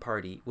Republican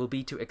Party will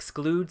be to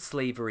exclude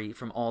slavery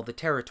from all the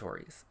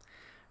territories,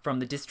 from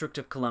the District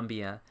of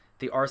Columbia,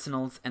 the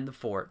arsenals, and the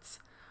forts,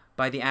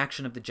 by the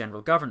action of the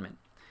general government.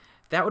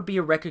 That would be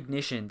a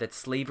recognition that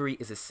slavery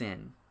is a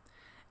sin,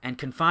 and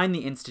confine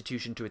the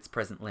institution to its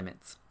present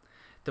limits.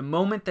 The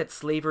moment that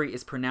slavery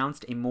is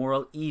pronounced a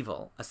moral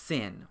evil, a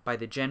sin, by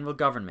the general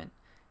government,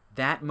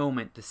 that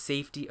moment the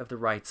safety of the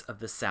rights of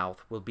the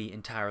South will be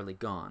entirely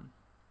gone."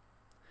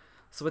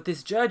 So what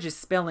this judge is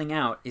spelling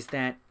out is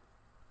that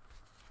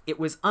it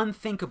was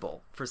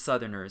unthinkable for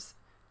Southerners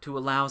to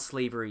allow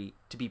slavery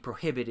to be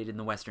prohibited in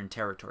the Western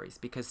territories,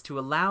 because to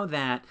allow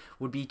that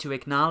would be to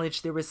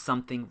acknowledge there was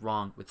something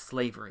wrong with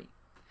slavery.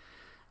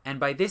 And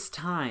by this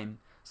time,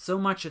 so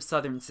much of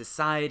Southern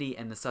society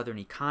and the Southern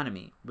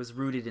economy was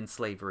rooted in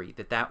slavery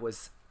that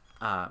was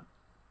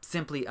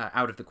simply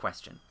out of the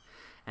question.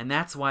 And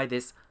that's why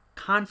this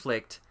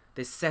conflict,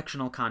 this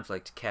sectional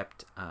conflict,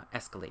 kept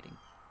escalating.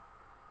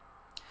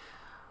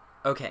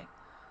 Okay,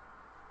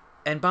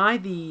 and by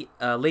the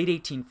late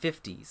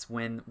 1850s,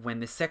 when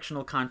the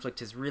sectional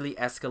conflict has really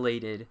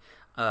escalated,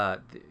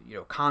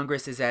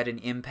 Congress is at an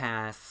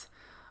impasse.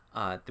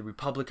 The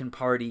Republican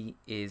Party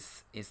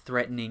is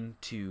threatening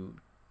to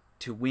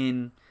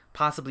win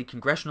possibly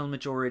congressional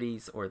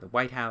majorities or the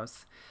White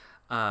House.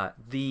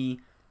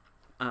 The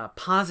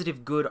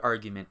positive good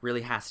argument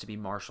really has to be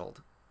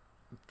marshaled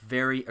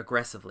very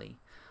aggressively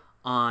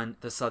on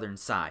the Southern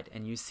side,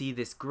 and you see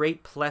this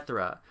great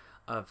plethora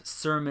of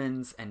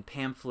sermons and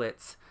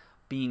pamphlets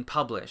being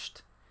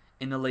published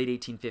in the late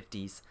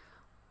 1850s,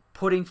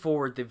 putting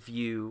forward the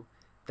view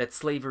that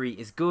slavery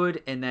is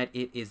good and that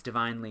it is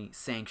divinely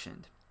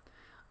sanctioned.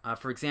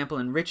 For example,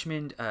 in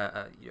Richmond,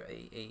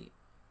 a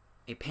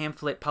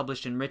pamphlet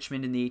published in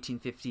Richmond in the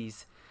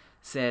 1850s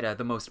said,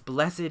 "The most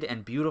blessed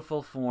and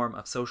beautiful form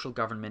of social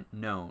government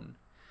known,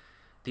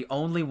 the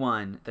only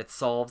one that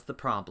solves the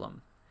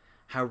problem,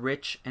 how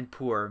rich and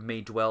poor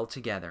may dwell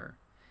together,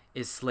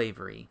 is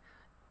slavery,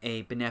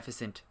 a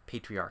beneficent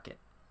patriarchate."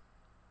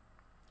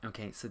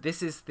 Okay, so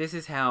this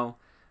is how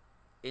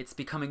it's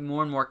becoming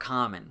more and more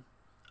common,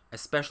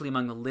 especially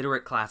among the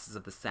literate classes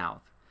of the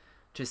South,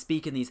 to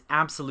speak in these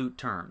absolute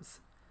terms,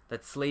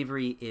 that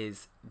slavery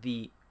is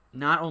the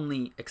not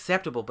only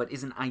acceptable, but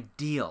is an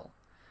ideal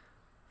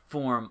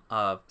form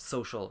of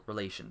social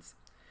relations.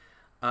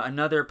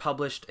 Another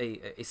published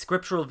a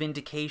scriptural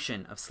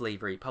vindication of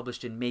slavery,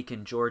 published in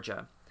Macon,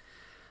 Georgia,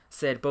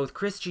 said, "Both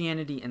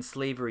Christianity and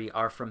slavery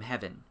are from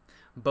heaven.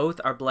 Both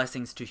are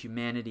blessings to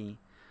humanity.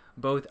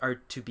 Both are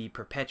to be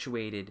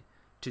perpetuated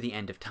to the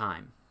end of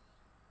time."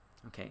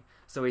 Okay,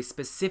 so a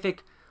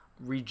specific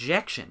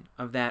rejection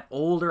of that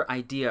older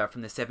idea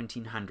from the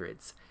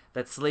 1700s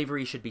that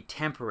slavery should be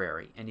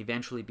temporary and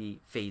eventually be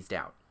phased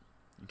out.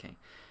 Okay,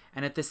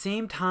 and at the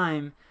same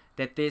time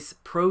that this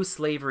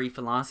pro-slavery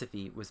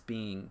philosophy was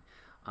being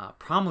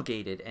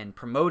promulgated and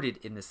promoted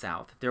in the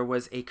South, there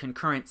was a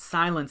concurrent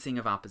silencing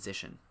of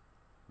opposition.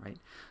 Right?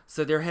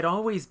 So there had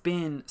always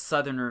been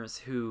Southerners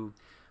who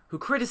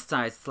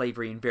criticized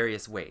slavery in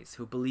various ways,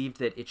 who believed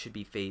that it should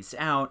be phased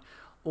out,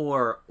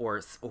 or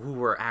who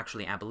were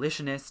actually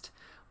abolitionist.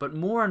 But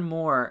more and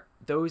more,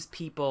 those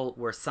people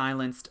were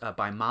silenced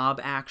by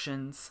mob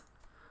actions,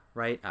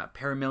 right?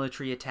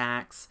 Paramilitary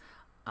attacks,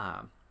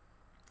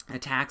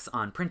 attacks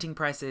on printing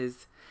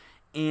presses,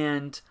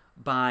 and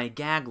by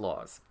gag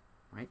laws.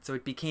 right? So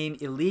it became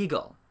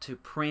illegal to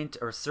print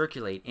or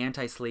circulate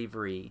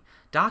anti-slavery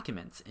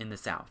documents in the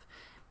South.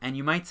 And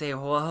you might say,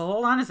 well,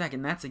 hold on a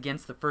second, that's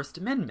against the First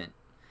Amendment.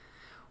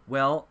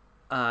 Well,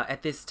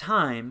 at this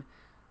time,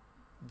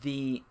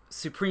 the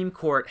Supreme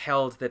Court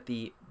held that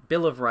the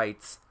Bill of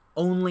Rights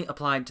only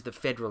applied to the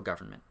federal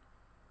government,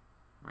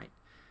 right?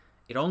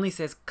 It only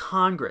says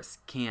Congress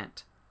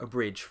can't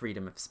abridge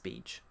freedom of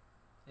speech.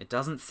 It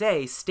doesn't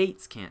say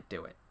states can't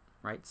do it,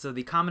 right? So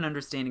the common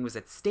understanding was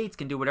that states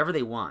can do whatever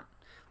they want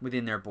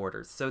within their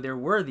borders. So there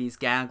were these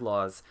gag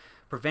laws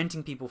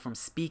preventing people from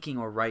speaking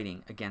or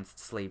writing against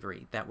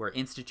slavery that were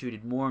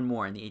instituted more and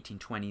more in the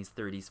 1820s,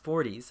 30s,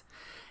 40s.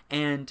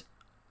 And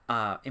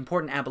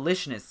important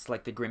abolitionists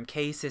like the Grim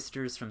K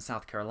sisters from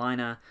South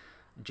Carolina,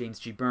 James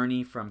G.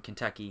 Birney from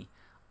Kentucky,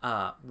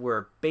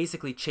 were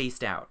basically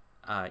chased out.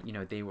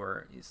 They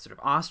were sort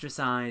of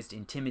ostracized,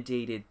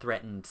 intimidated,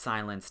 threatened,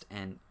 silenced,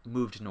 and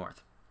moved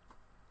north.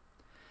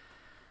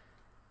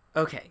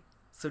 Okay,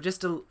 so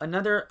just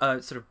another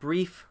sort of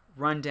brief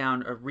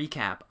rundown, a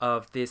recap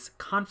of this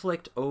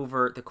conflict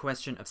over the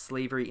question of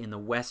slavery in the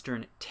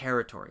Western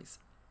territories.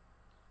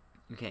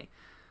 Okay,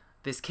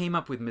 this came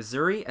up with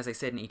Missouri, as I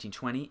said, in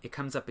 1820. It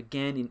comes up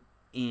again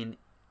in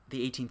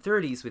the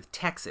 1830s with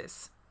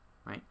Texas,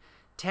 right?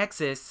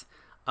 Texas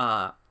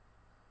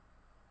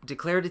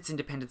declared its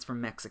independence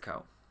from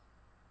Mexico,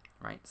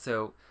 right?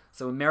 So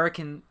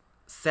American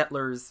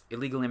settlers,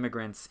 illegal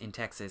immigrants in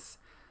Texas,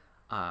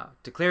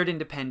 declared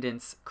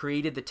independence,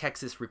 created the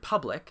Texas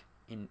Republic,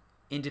 an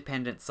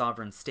independent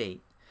sovereign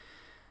state,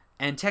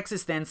 and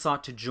Texas then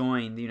sought to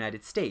join the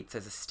United States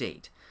as a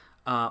state.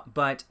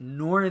 But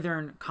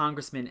northern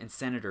congressmen and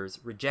senators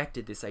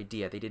rejected this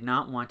idea. They did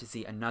not want to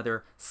see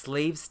another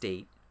slave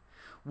state,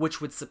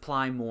 which would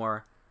supply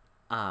more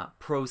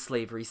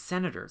pro-slavery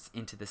senators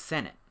into the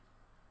Senate.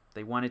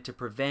 They wanted to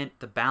prevent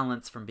the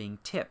balance from being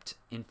tipped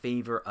in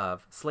favor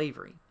of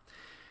slavery.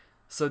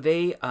 So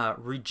they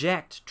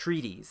reject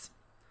treaties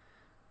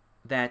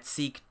that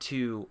seek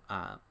to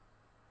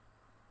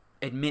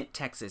admit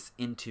Texas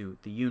into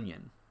the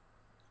Union.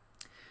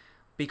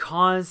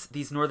 Because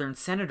these northern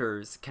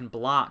senators can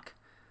block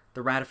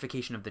the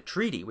ratification of the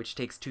treaty, which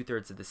takes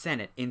 2/3 of the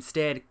Senate,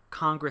 instead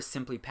Congress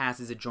simply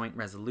passes a joint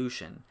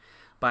resolution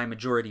by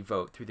majority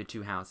vote through the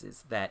two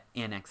houses that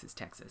annexes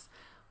Texas.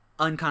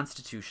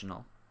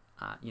 Unconstitutional.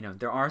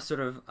 There are sort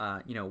of,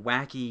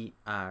 wacky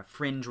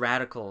fringe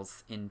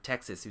radicals in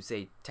Texas who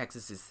say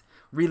Texas is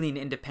really an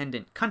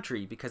independent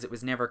country because it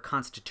was never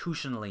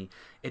constitutionally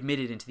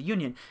admitted into the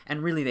Union,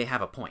 and really they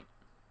have a point.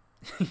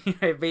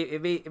 it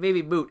may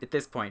be moot at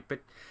this point, but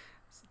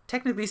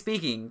technically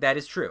speaking, that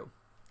is true.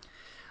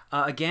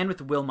 Again, with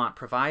the Wilmot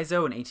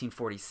Proviso in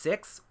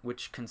 1846,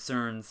 which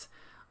concerns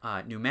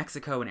New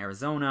Mexico and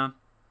Arizona,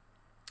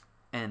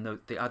 and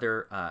the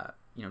other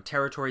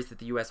territories that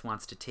the U.S.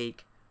 wants to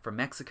take from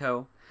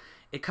Mexico.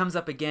 It comes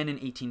up again in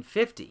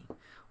 1850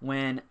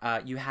 when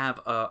you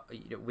have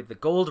with the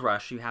gold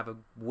rush, you have a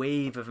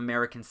wave of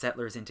American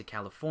settlers into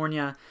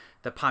California.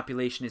 The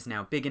population is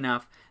now big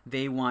enough.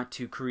 They want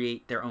to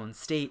create their own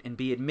state and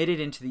be admitted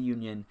into the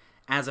Union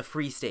as a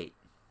free state,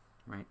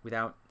 right,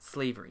 without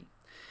slavery.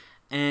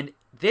 And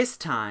this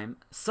time,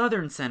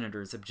 Southern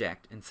senators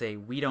object and say,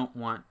 we don't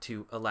want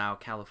to allow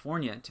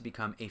California to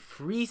become a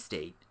free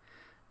state,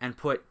 and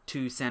put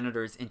 2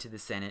 senators into the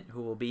Senate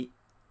who will be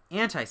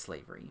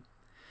anti-slavery.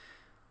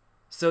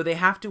 So they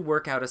have to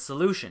work out a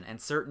solution,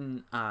 and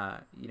certain,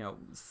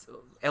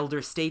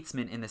 elder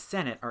statesmen in the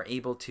Senate are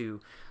able to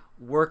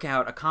work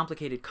out a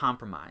complicated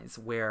compromise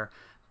where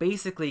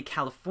basically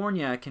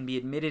California can be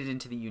admitted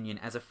into the Union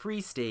as a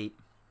free state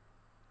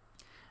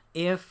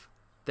if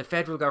the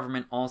federal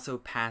government also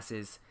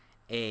passes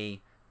a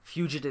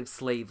fugitive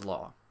slave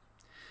law,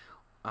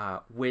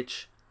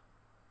 which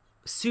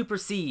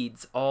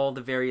supersedes all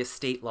the various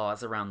state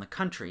laws around the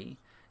country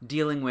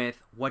dealing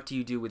with what do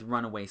you do with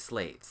runaway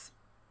slaves.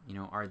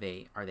 Are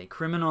they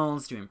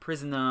criminals? Do you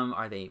imprison them?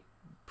 Are they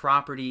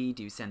property?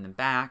 Do you send them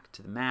back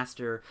to the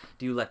master?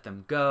 Do you let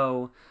them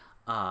go?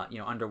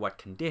 Under what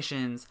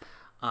conditions?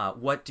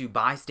 What do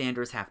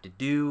bystanders have to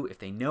do if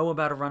they know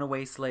about a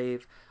runaway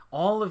slave?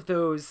 All of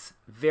those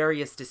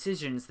various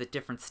decisions that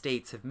different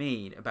states have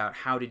made about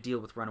how to deal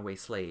with runaway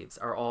slaves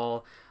are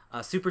all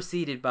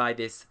superseded by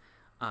this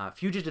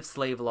fugitive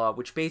slave law,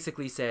 which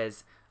basically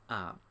says,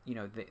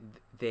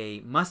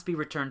 they must be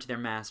returned to their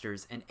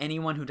masters, and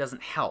anyone who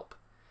doesn't help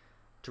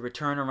to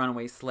return a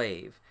runaway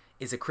slave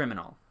is a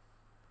criminal.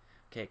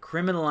 Okay, it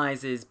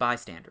criminalizes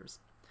bystanders.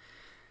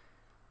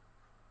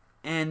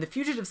 And the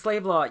fugitive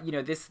slave law,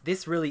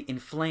 this really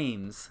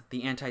inflames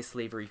the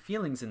anti-slavery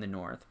feelings in the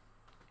North,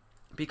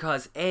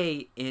 because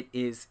A, it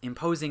is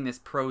imposing this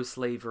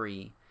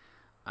pro-slavery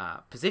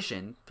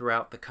position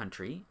throughout the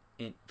country.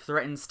 It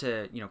threatens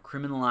to,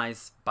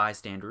 criminalize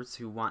bystanders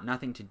who want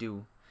nothing to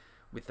do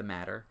with the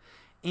matter.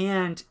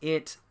 And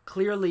it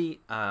clearly,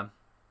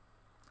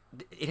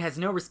 it has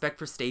no respect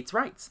for states'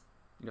 rights.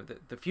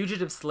 The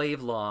fugitive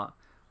slave law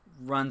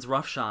runs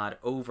roughshod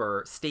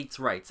over states'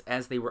 rights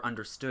as they were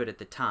understood at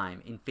the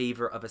time in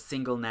favor of a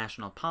single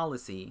national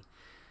policy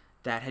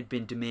that had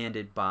been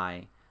demanded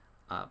by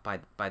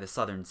the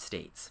southern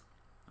states.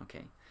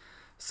 Okay,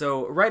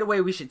 so right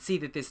away we should see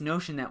that this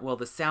notion that, well,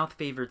 the South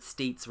favored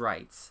states'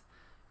 rights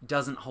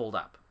doesn't hold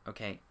up.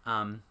 Okay,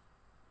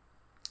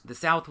 the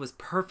South was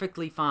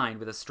perfectly fine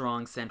with a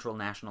strong central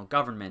national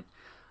government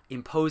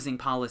imposing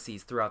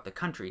policies throughout the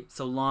country,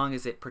 so long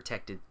as it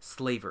protected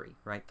slavery,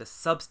 right? The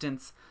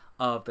substance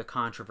of the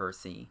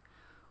controversy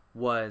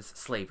was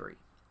slavery.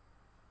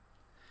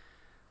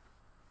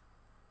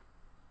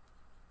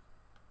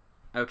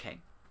 Okay.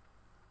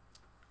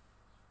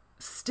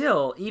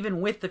 Still,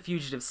 even with the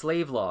fugitive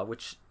slave law,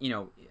 which,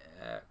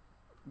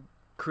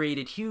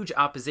 created huge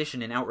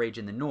opposition and outrage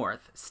in the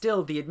North,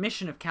 still the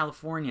admission of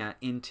California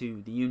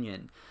into the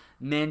Union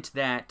meant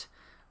that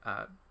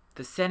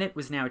the Senate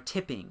was now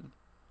tipping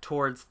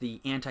towards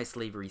the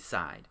anti-slavery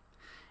side.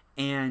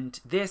 And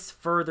this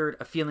furthered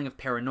a feeling of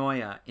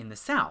paranoia in the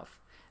South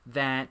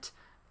that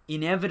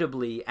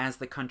inevitably, as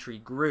the country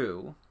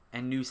grew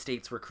and new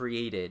states were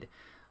created,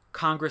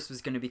 Congress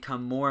was going to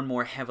become more and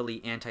more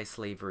heavily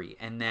anti-slavery,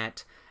 and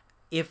that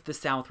if the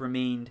South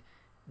remained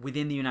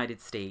within the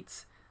United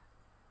States,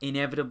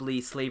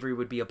 inevitably slavery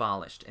would be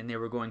abolished, and they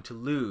were going to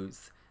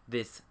lose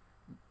this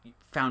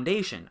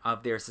foundation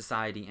of their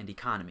society and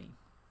economy.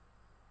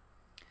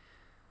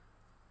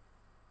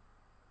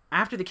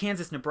 After the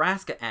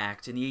Kansas-Nebraska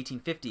Act in the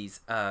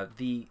 1850s,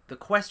 the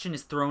question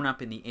is thrown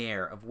up in the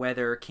air of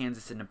whether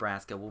Kansas and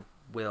Nebraska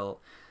will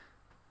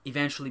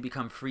eventually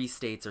become free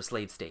states or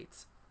slave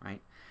states,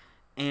 right?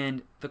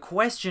 And the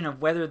question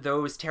of whether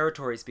those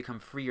territories become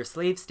free or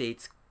slave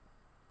states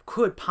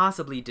could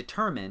possibly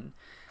determine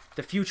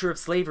the future of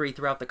slavery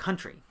throughout the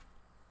country,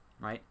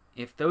 right?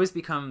 If those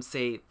become,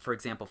 say, for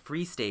example,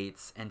 free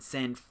states and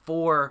send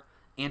 4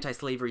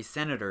 anti-slavery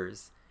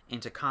senators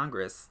into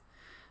Congress,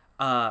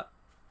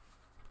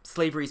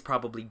 slavery is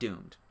probably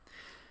doomed.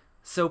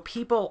 So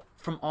people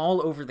from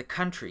all over the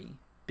country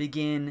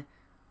begin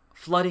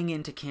flooding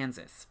into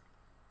Kansas,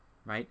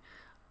 right?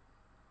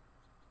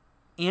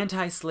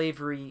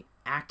 Anti-slavery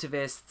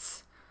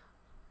activists,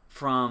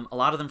 from a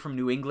lot of them from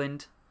New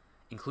England,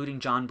 including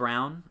John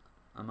Brown,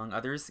 among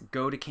others,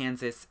 go to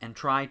Kansas and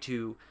try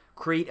to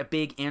create a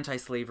big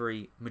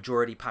anti-slavery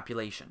majority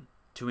population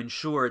to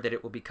ensure that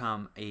it will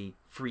become a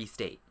free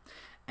state.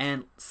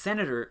 And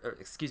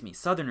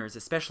Southerners,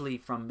 especially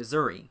from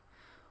Missouri,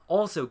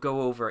 also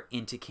go over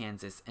into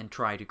Kansas and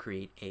try to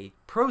create a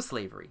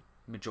pro-slavery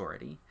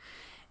majority.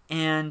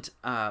 And,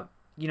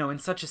 in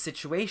such a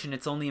situation,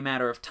 it's only a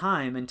matter of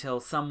time until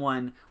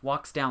someone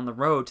walks down the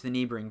road to the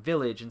neighboring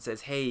village and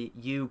says, hey,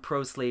 you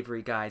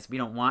pro-slavery guys, we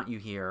don't want you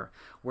here.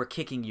 We're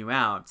kicking you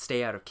out.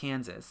 Stay out of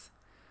Kansas.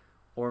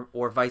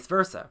 Or vice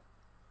versa.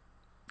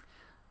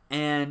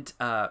 And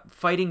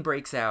fighting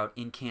breaks out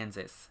in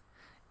Kansas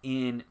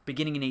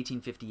beginning in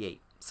 1858.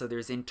 So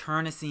there's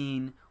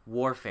internecine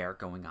warfare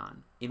going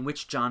on, in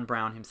which John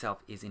Brown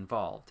himself is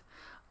involved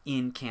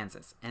in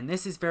Kansas. And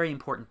this is very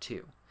important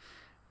too,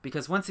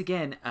 because once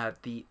again,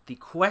 the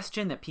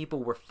question that people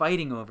were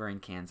fighting over in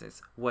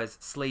Kansas was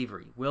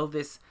slavery. Will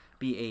this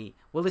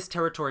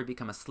territory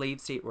become a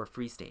slave state or a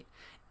free state?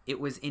 It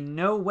was in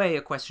no way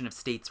a question of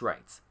states'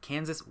 rights.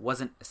 Kansas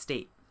wasn't a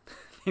state.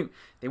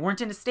 They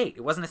weren't in a state.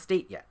 It wasn't a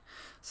state yet.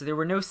 So there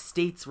were no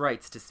states'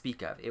 rights to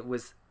speak of. It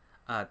was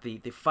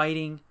the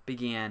fighting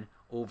began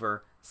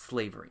over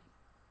slavery.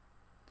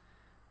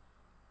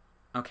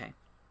 Okay.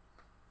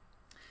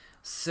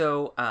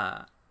 So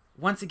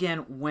once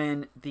again,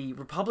 when the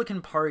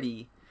Republican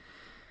Party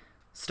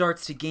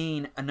starts to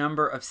gain a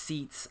number of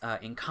seats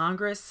in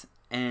Congress,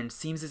 and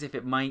seems as if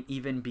it might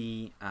even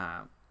be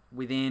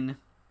within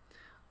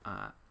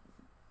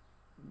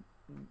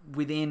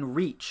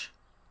reach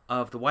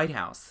of the White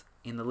House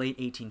in the late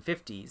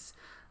 1850s,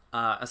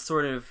 a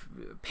sort of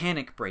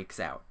panic breaks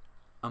out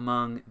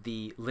among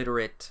the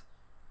literate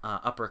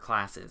upper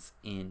classes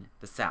in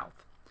the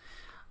South.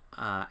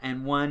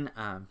 And one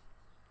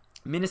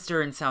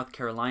minister in South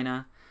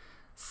Carolina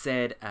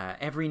said,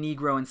 every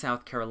Negro in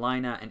South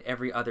Carolina and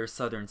every other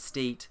southern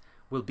state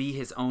will be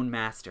his own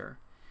master.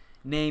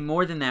 Nay,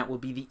 more than that, will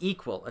be the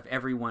equal of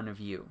every one of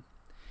you.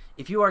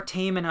 If you are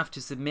tame enough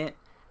to submit,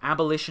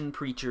 abolition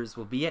preachers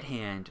will be at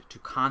hand to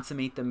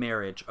consummate the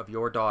marriage of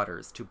your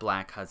daughters to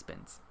black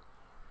husbands.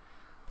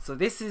 So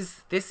this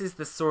is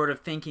the sort of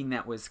thinking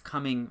that was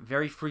coming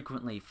very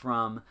frequently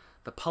from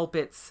the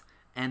pulpits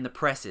and the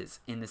presses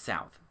in the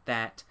South,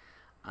 that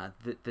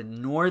the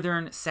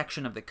northern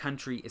section of the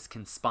country is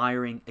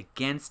conspiring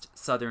against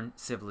Southern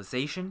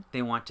civilization.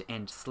 They want to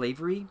end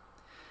slavery,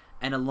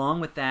 and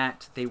along with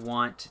that, they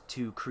want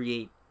to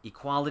create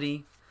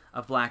equality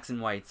of blacks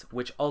and whites,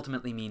 which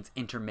ultimately means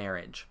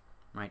intermarriage.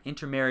 Right?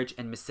 Intermarriage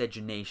and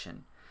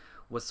miscegenation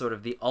was sort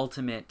of the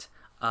ultimate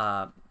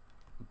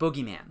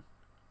boogeyman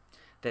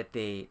that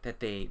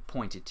they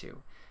pointed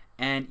to.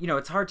 And,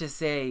 it's hard to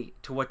say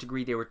to what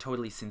degree they were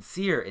totally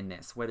sincere in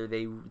this, whether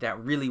that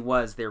really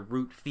was their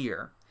root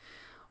fear,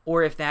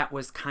 or if that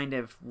was kind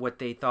of what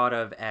they thought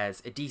of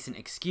as a decent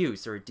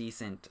excuse or a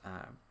decent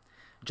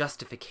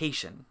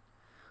justification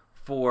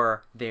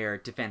for their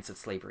defense of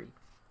slavery.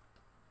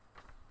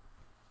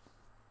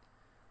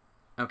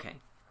 Okay.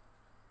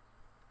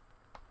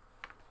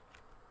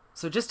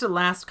 So just a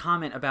last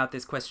comment about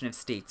this question of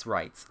states'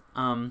 rights.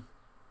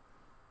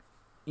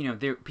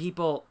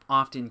 People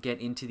often get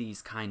into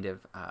these kind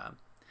of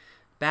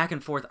back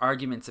and forth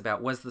arguments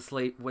about was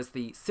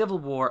the Civil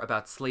War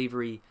about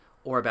slavery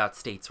or about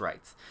states'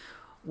 rights.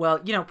 Well,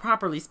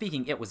 properly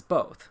speaking, it was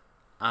both.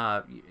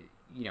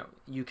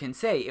 You can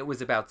say it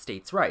was about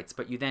states' rights,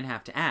 but you then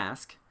have to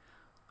ask,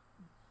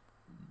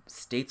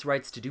 states'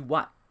 rights to do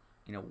what?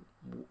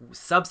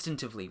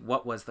 Substantively,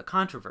 what was the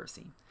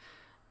controversy?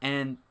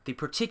 And the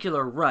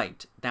particular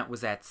right that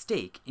was at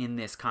stake in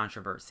this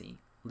controversy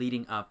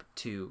leading up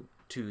to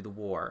the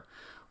war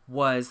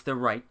was the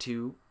right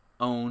to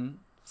own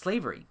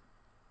slaves,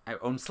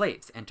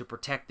 and to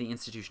protect the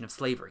institution of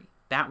slavery.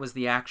 That was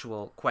the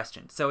actual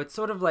question. So it's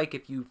sort of like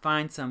if you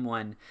find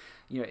someone,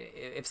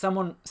 if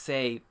someone,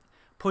 say,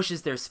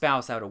 pushes their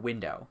spouse out a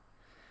window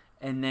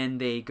and then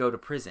they go to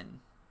prison,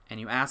 and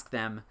you ask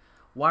them,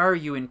 why are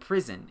you in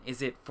prison?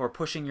 Is it for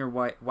pushing your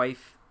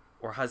wife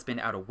or husband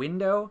out a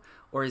window,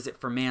 or is it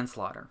for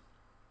manslaughter?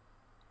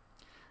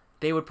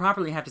 They would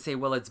properly have to say,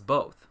 well, it's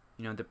both.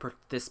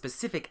 The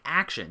specific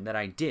action that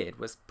I did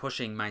was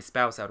pushing my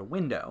spouse out a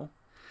window,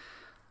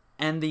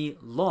 and the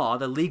law,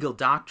 the legal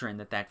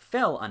doctrine that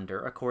fell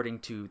under, according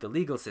to the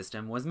legal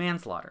system, was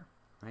manslaughter.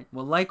 Right?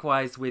 Well,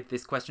 likewise with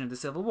this question of the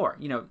Civil War.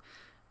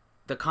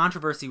 The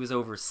controversy was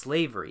over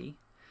slavery,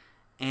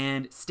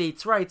 and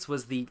states' rights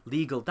was the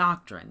legal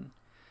doctrine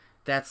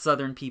that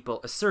Southern people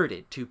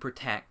asserted to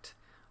protect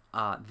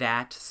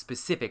that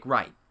specific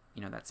right,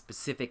 that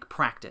specific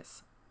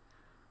practice,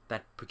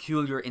 that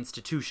peculiar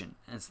institution,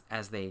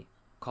 as they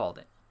called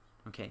it.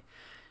 Okay,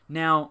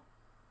 now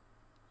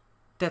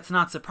that's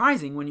not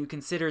surprising when you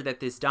consider that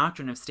this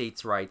doctrine of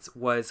states' rights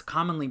was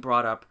commonly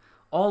brought up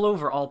all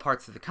over all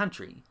parts of the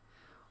country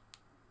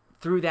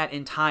through that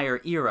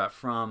entire era,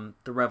 from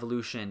the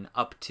Revolution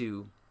up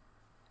to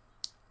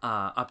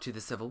the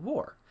Civil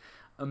War.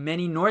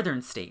 Many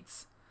northern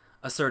states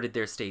asserted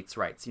their states'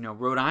 rights.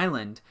 Rhode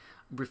Island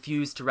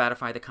refused to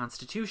ratify the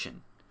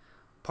Constitution,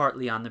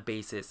 partly on the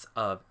basis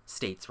of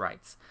states'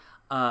 rights.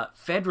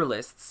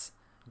 Federalists,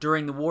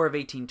 during the War of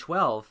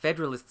 1812,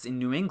 Federalists in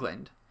New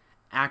England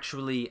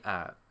actually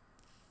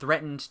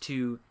threatened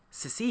to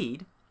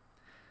secede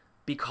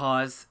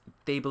because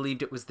they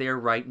believed it was their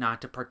right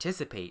not to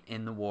participate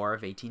in the War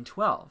of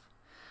 1812.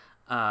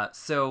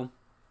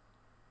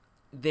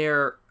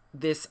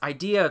 This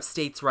idea of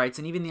states' rights,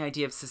 and even the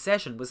idea of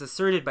secession, was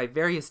asserted by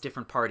various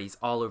different parties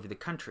all over the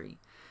country.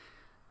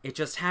 It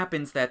just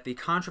happens that the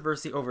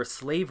controversy over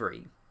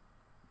slavery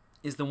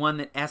is the one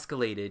that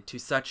escalated to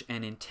such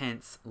an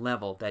intense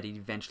level that it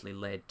eventually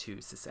led to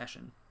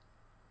secession.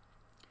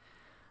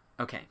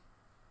 Okay.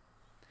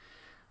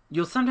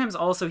 You'll sometimes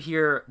also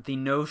hear the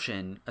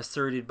notion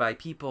asserted by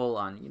people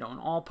on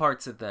all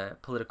parts of the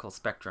political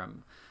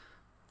spectrum,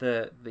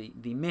 the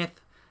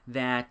myth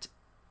that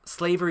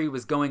slavery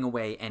was going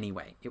away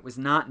anyway. It was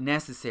not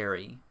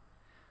necessary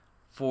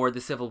for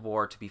the Civil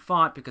War to be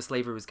fought because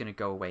slavery was going to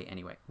go away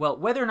anyway. Well,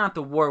 whether or not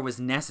the war was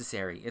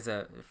necessary is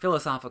a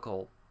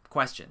philosophical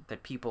question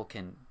that people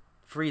can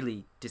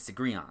freely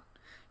disagree on.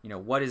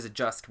 What is a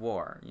just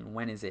war?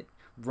 When is it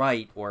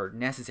right or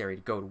necessary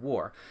to go to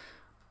war?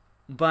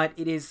 But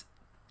it is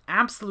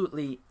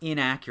absolutely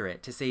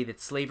inaccurate to say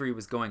that slavery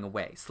was going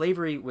away.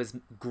 Slavery was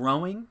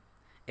growing.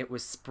 It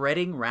was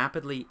spreading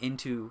rapidly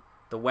into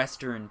the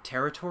Western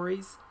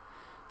territories.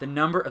 The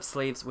number of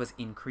slaves was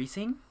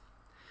increasing.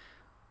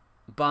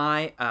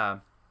 By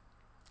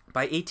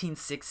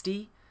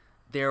 1860,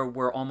 there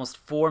were almost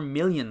 4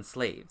 million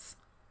slaves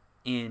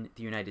in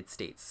the United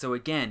States. So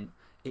again,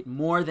 it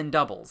more than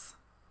doubles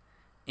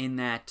in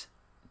that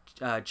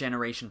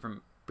generation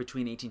from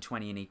between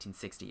 1820 and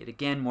 1860. It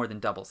again more than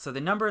doubles. So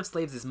the number of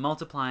slaves is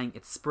multiplying.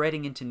 It's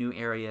spreading into new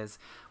areas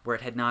where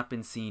it had not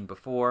been seen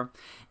before.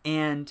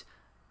 And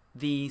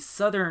the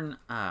Southern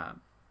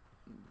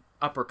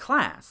upper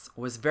class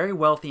was very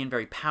wealthy and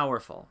very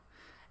powerful,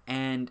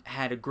 and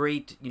had a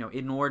great,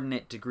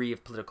 inordinate degree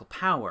of political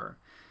power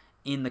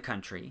in the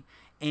country.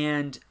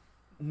 And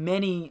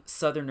many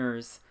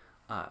Southerners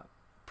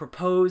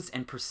proposed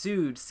and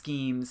pursued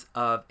schemes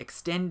of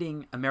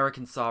extending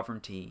American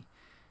sovereignty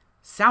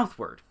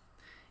southward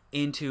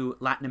into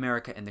Latin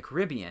America and the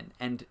Caribbean,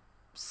 and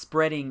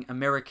spreading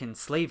American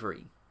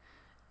slavery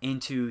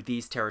into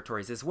these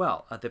territories as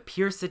well. The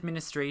Pierce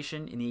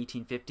administration in the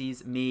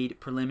 1850s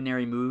made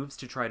preliminary moves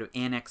to try to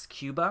annex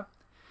Cuba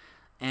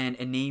and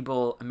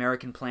enable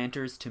American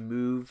planters to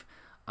move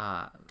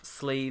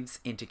slaves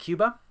into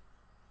Cuba.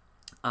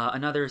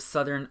 Another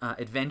Southern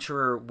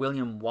adventurer,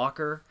 William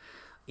Walker,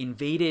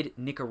 invaded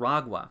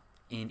Nicaragua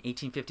in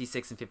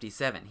 1856 and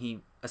 57. He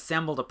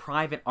assembled a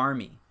private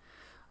army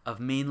of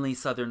mainly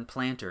Southern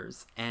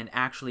planters, and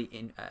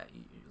actually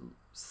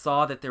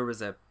saw that there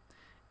was an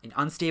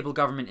unstable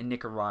government in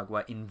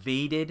Nicaragua,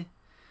 invaded,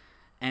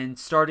 and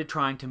started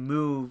trying to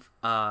move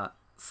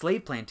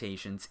slave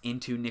plantations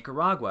into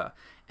Nicaragua,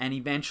 and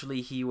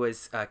eventually he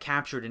was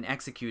captured and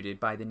executed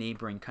by the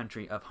neighboring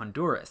country of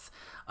Honduras.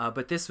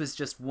 But this was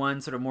just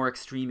one sort of more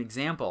extreme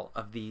example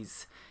of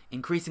these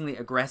increasingly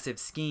aggressive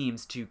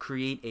schemes to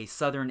create a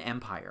southern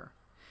empire.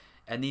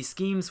 And these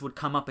schemes would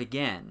come up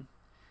again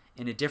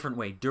in a different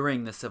way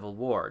during the Civil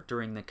War,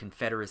 during the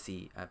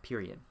Confederacy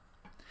period.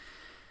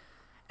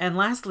 And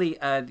lastly,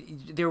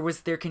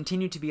 there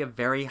continued to be a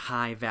very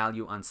high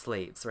value on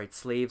slaves, right?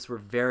 Slaves were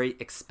very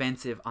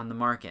expensive on the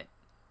market.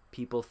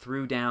 People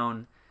threw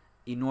down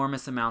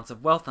enormous amounts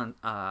of wealth on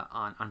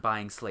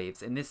buying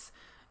slaves. And this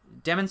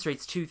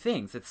demonstrates two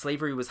things: that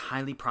slavery was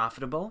highly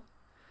profitable,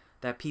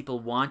 that people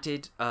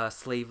wanted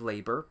slave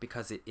labor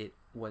because it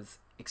was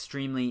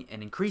extremely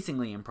and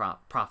increasingly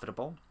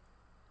profitable.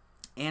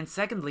 And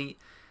secondly,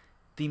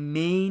 the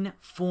main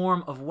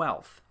form of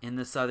wealth in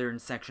the southern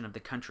section of the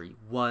country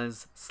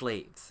was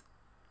slaves,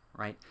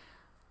 right?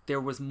 There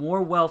was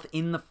more wealth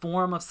in the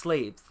form of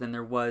slaves than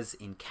there was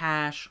in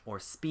cash or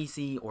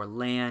specie or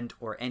land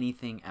or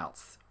anything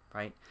else,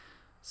 right?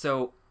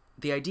 So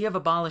the idea of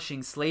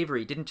abolishing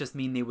slavery didn't just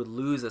mean they would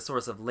lose a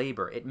source of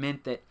labor. It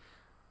meant that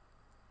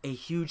a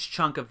huge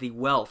chunk of the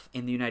wealth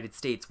in the United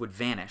States would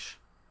vanish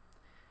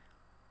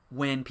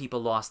when people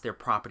lost their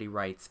property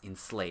rights in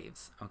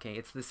slaves. Okay,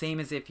 it's the same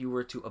as if you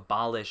were to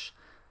abolish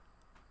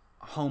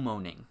home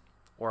owning,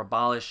 or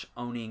abolish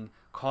owning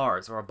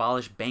cars, or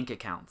abolish bank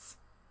accounts.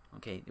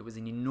 Okay, it was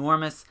an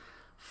enormous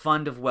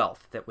fund of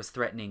wealth that was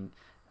threatening,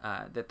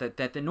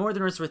 that the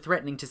Northerners were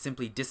threatening to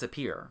simply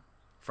disappear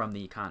from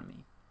the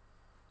economy.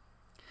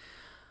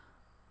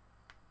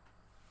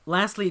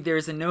 Lastly,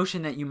 there's a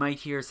notion that you might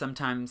hear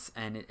sometimes,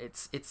 and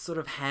it's sort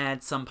of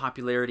had some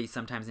popularity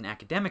sometimes in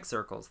academic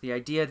circles, the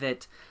idea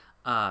that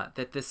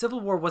the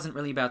Civil War wasn't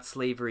really about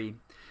slavery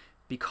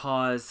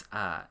because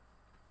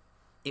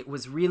it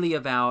was really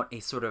about a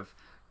sort of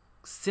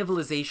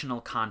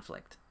civilizational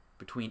conflict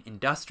between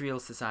industrial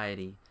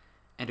society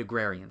and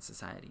agrarian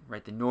society,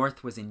 right? The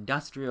North was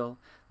industrial,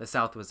 the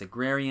South was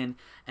agrarian,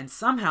 and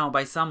somehow,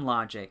 by some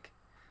logic,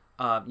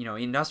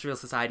 industrial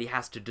society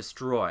has to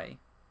destroy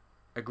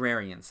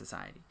agrarian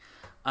society.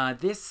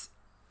 This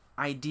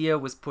idea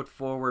was put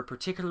forward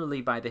particularly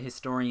by the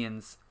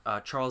historians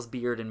Charles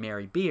Beard and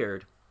Mary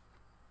Beard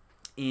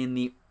in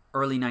the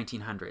early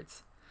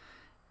 1900s.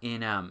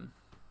 I'm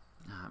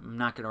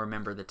not going to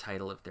remember the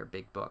title of their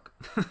big book.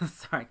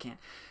 Sorry, I can't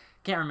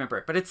remember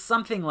it. But it's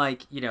something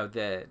like,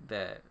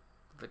 the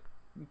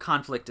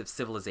conflict of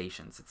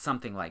civilizations. It's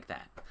something like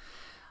that.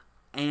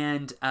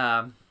 And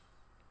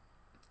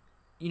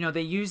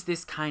they use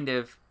this kind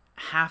of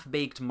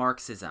half-baked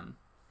Marxism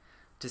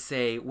to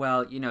say,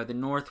 well, the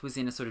North was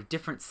in a sort of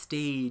different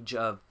stage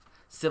of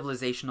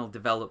civilizational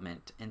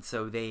development, and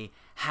so they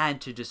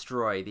had to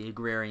destroy the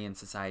agrarian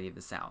society of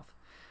the South.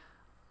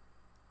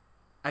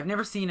 I've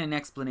never seen an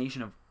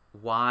explanation of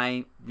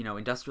why,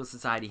 industrial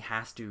society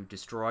has to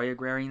destroy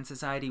agrarian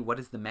society. What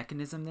is the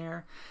mechanism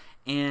there?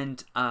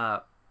 And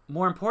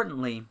more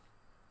importantly,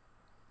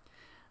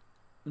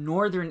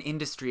 Northern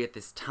industry at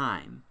this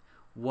time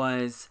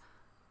was,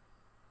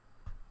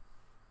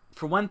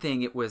 for one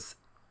thing, it was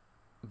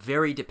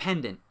very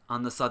dependent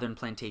on the Southern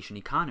plantation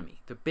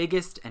economy. The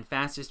biggest and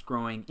fastest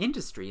growing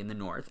industry in the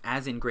North,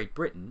 as in Great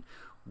Britain,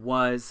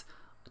 was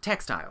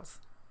textiles,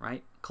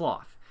 right?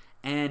 Cloth.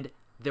 And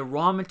the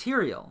raw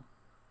material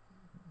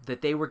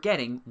that they were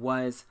getting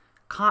was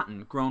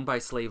cotton grown by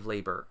slave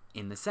labor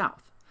in the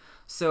South.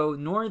 So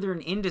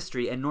Northern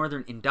industry and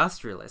Northern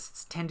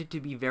industrialists tended to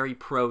be very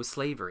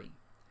pro-slavery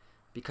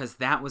because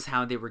that was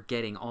how they were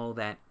getting all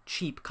that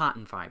cheap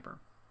cotton fiber,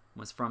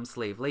 was from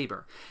slave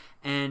labor.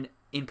 And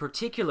in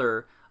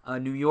particular,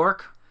 New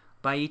York,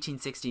 by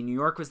 1860, New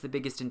York was the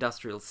biggest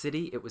industrial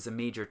city. It was a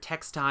major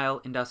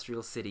textile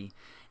industrial city,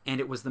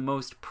 and it was the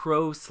most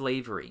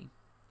pro-slavery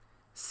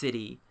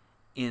city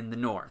in the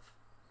North,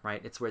 right?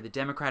 It's where the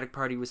Democratic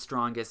Party was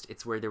strongest.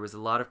 It's where there was a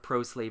lot of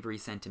pro-slavery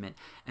sentiment.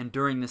 And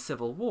during the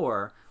Civil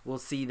War, we'll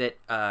see that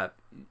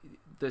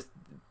the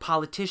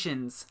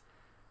politicians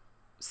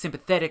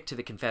sympathetic to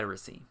the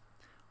Confederacy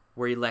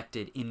were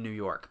elected in New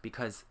York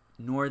because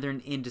Northern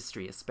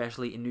industry,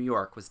 especially in New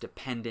York, was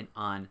dependent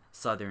on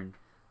Southern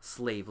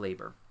slave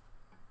labor.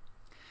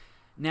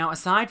 Now,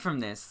 aside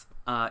from this,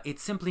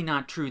 it's simply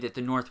not true that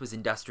the North was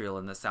industrial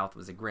and the South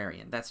was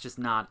agrarian. That's just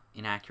not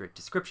an accurate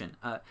description.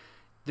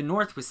 The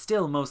North was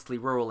still mostly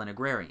rural and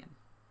agrarian,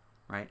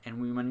 right?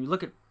 And when we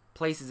look at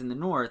places in the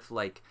North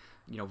like,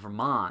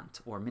 Vermont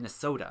or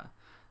Minnesota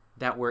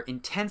that were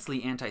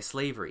intensely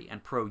anti-slavery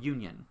and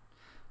pro-union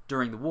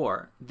during the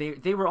war,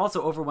 they were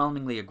also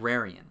overwhelmingly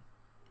agrarian.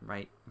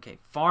 Right? Okay,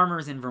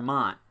 farmers in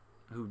Vermont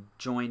who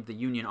joined the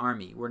Union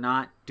Army were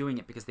not doing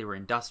it because they were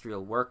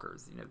industrial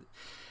workers.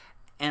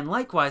 And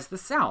likewise, the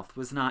South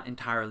was not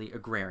entirely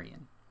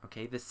agrarian.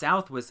 Okay, the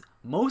South was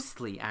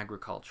mostly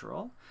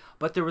agricultural,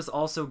 but there was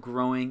also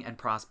growing and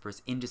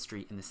prosperous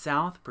industry in the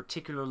South,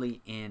 particularly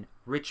in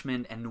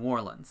Richmond and New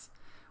Orleans,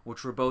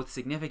 which were both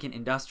significant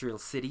industrial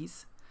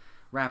cities,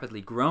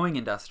 rapidly growing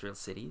industrial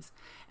cities,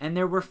 and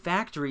there were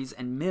factories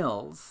and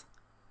mills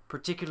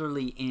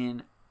particularly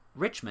in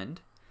Richmond,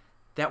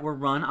 that were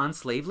run on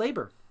slave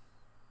labor.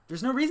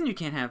 There's no reason you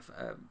can't have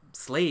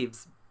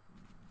slaves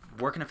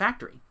work in a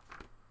factory.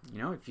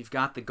 If you've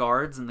got the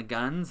guards and the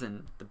guns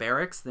and the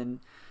barracks,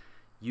 then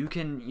you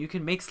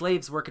can make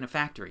slaves work in a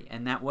factory,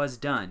 and that was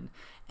done.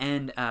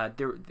 And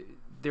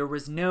there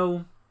was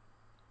no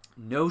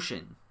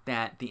notion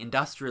that the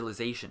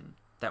industrialization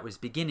that was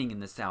beginning in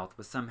the South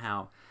was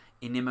somehow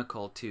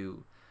inimical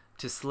to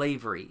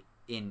slavery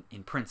in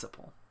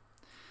principle.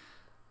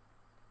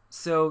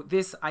 So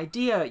this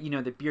idea,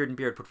 that Beard and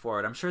Beard put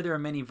forward, I'm sure there are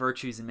many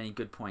virtues and many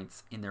good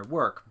points in their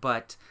work,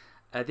 but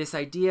this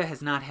idea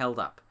has not held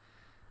up.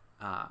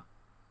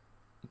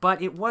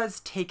 But it was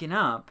taken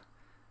up,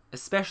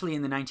 especially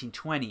in the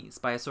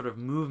 1920s, by a sort of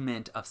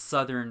movement of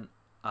Southern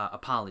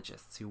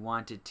apologists who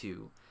wanted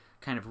to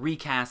kind of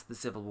recast the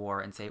Civil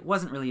War and say it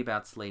wasn't really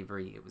about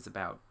slavery, it was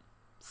about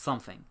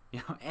something,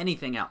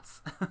 anything else.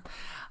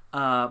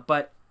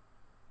 But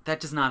that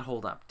does not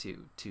hold up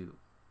to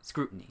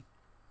scrutiny.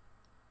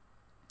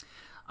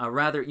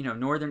 Rather,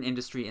 Northern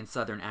industry and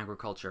Southern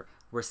agriculture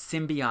were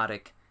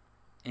symbiotic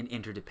and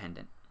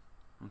interdependent.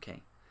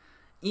 Okay.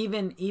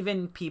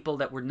 Even people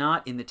that were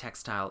not in the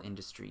textile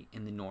industry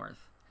in the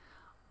North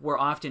were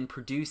often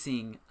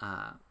producing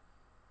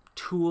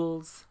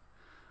tools,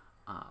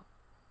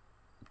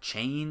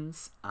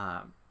 chains,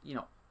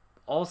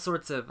 all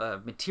sorts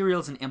of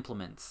materials and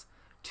implements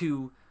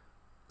to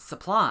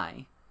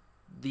supply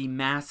the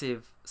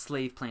massive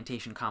slave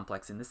plantation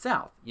complex in the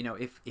South.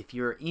 If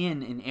you're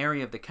in an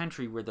area of the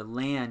country where the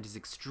land is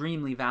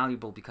extremely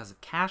valuable because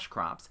of cash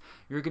crops,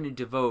 you're going to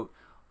devote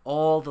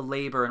all the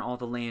labor and all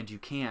the land you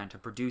can to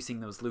producing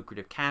those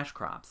lucrative cash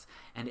crops,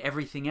 and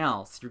everything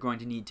else you're going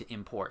to need to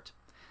import.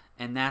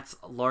 And that's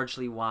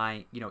largely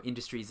why,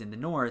 industries in the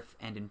North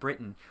and in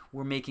Britain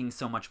were making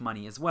so much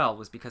money as well,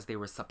 was because they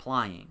were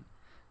supplying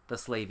the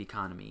slave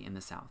economy in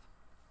the South.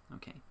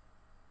 Okay.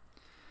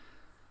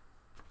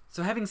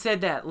 So having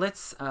said that,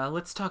 let's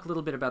talk a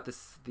little bit about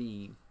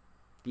the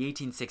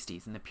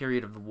 1860s and the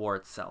period of the war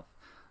itself.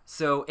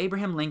 So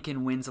Abraham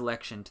Lincoln wins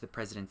election to the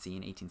presidency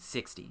in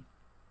 1860.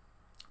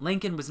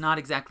 Lincoln was not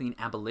exactly an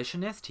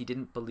abolitionist. He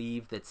didn't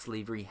believe that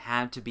slavery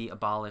had to be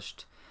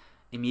abolished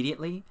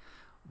immediately,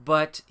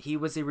 but he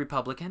was a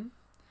Republican.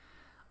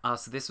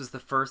 So this was the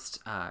first,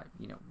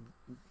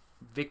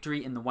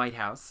 victory in the White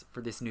House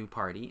for this new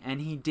party,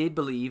 and he did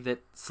believe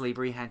that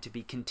slavery had to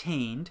be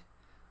contained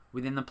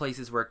within the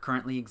places where it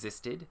currently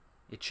existed.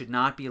 It should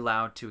not be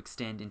allowed to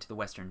extend into the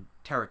Western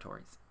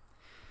territories.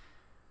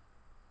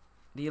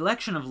 The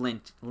election of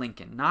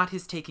Lincoln, not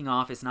his taking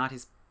office, not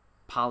his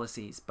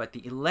policies, but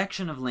the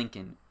election of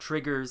Lincoln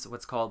triggers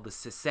what's called the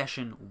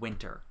Secession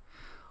Winter,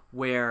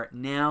 where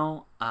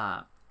now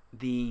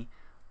the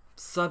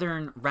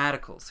Southern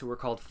radicals, who were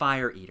called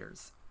fire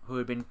eaters, who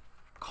had been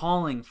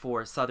calling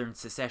for Southern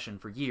secession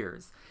for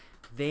years,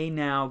 they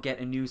now get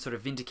a new sort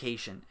of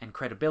vindication and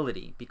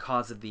credibility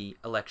because of the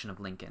election of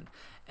Lincoln.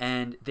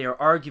 And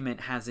their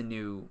argument has a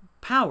new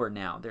power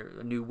now,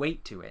 a new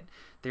weight to it.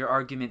 Their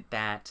argument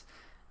that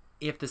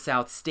if the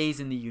South stays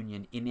in the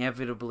Union,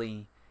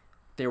 inevitably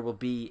there will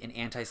be an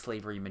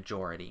anti-slavery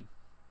majority,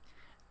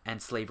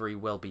 and slavery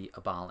will be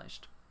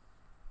abolished.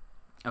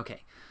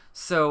 Okay,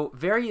 so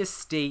various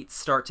states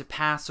start to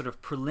pass sort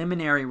of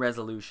preliminary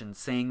resolutions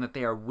saying that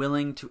they are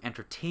willing to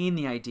entertain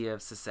the idea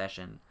of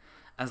secession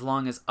as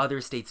long as other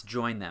states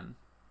join them,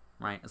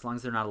 right? As long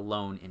as they're not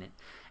alone in it.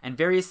 And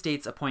various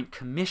states appoint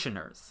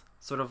commissioners,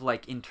 sort of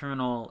like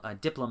internal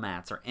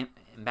diplomats or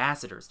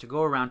ambassadors, to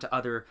go around to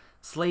other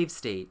slave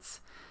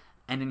states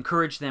and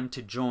encourage them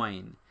to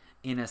join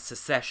in a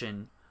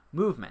secession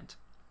movement.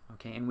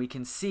 Okay, and we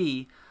can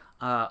see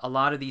a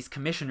lot of these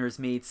commissioners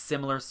made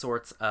similar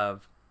sorts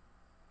of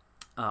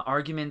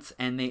arguments,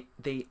 and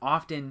they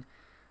often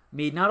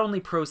made not only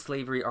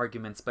pro-slavery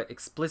arguments, but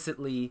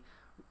explicitly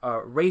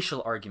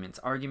racial arguments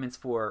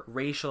for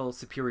racial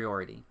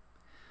superiority.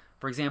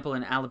 For example,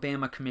 an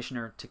Alabama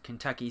commissioner to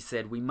Kentucky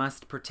said, "We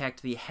must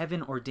protect the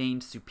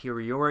heaven-ordained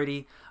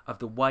superiority of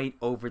the white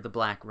over the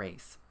black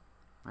race."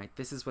 Right?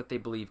 This is what they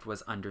believed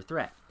was under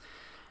threat.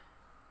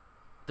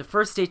 The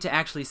first state to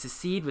actually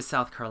secede was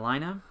South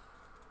Carolina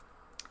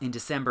in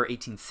December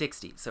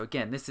 1860. So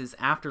again, this is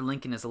after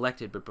Lincoln is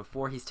elected, but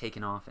before he's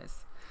taken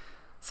office.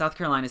 South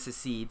Carolina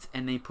secedes,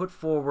 and they put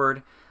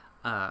forward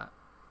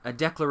a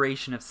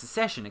declaration of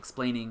secession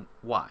explaining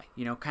why,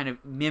 kind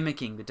of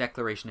mimicking the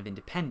Declaration of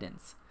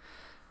Independence.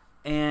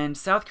 And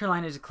South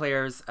Carolina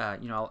declares,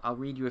 I'll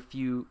read you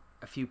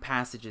a few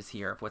passages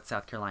here of what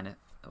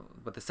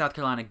the South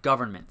Carolina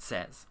government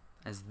says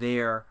as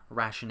their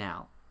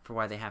rationale for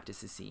why they have to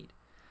secede.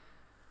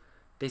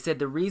 They said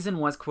the reason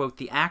was, quote,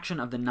 "the action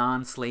of the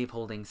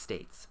non-slaveholding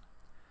states.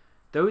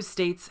 Those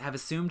states have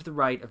assumed the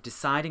right of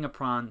deciding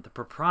upon the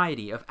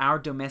propriety of our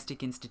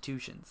domestic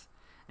institutions,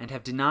 and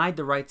have denied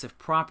the rights of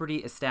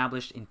property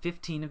established in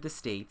 15 of the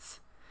states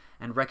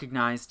and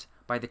recognized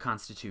by the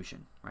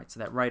Constitution." Right, so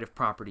that right of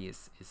property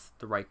is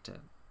the right to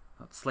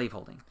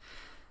slaveholding.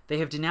 They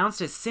have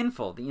denounced as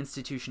sinful the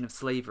institution of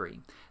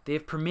slavery. They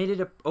have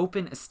permitted an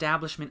open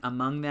establishment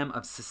among them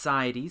of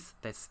societies,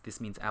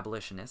 this means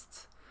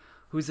abolitionists,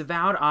 whose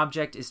avowed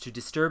object is to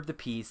disturb the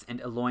peace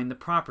and elloign the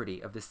property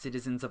of the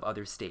citizens of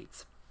other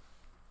states.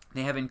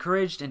 They have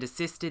encouraged and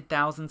assisted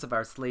thousands of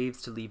our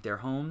slaves to leave their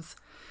homes,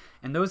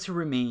 and those who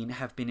remain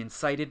have been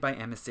incited by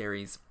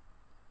emissaries,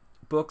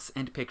 books,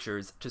 and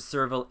pictures to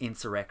servile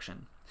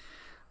insurrection.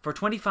 For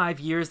 25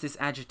 years, this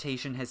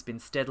agitation has been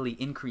steadily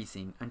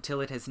increasing until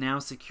it has now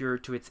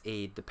secured to its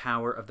aid the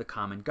power of the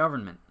common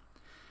government,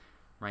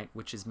 right,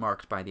 which is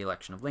marked by the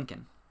election of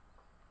Lincoln.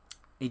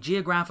 A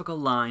geographical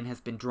line has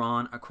been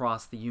drawn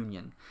across the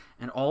Union,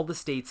 and all the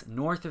states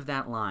north of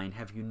that line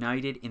have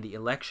united in the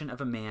election of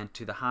a man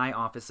to the high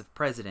office of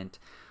president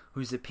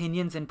whose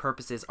opinions and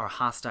purposes are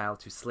hostile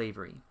to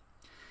slavery.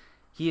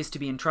 He is to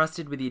be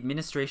entrusted with the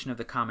administration of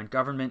the common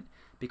government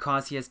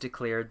because he has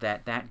declared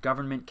that that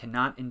government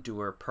cannot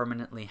endure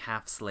permanently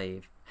half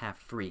slave, half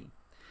free,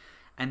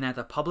 and that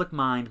the public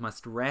mind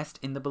must rest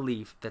in the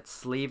belief that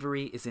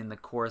slavery is in the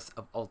course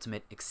of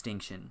ultimate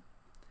extinction.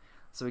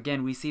 So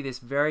again, we see this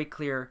very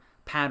clear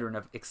pattern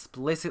of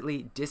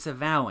explicitly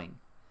disavowing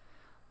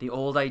the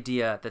old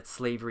idea that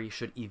slavery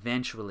should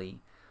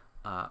eventually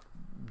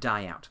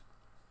die out.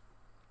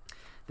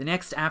 The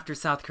next after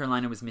South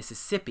Carolina was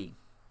Mississippi.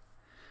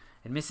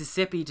 And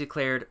Mississippi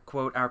declared,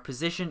 quote, "Our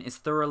position is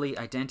thoroughly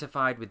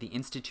identified with the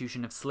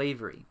institution of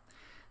slavery,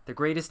 the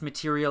greatest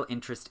material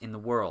interest in the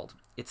world.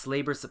 Its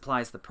labor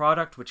supplies the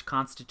product which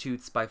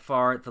constitutes by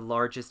far the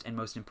largest and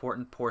most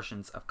important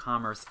portions of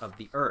commerce of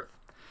the earth.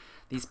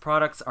 These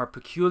products are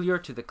peculiar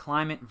to the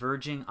climate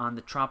verging on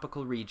the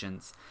tropical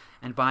regions,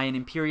 and by an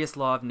imperious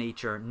law of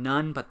nature,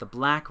 none but the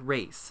black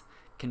race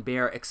can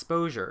bear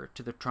exposure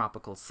to the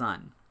tropical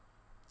sun."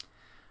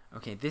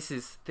 Okay, this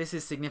is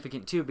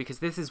significant too, because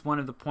this is one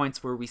of the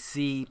points where we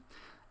see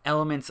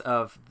elements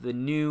of the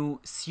new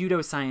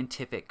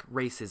pseudoscientific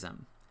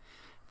racism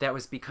that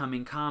was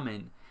becoming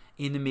common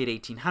in the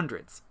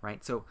mid-1800s,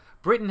 right? So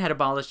Britain had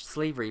abolished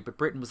slavery, but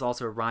Britain was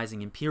also a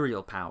rising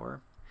imperial power.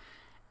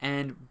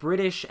 And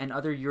British and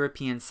other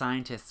European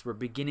scientists were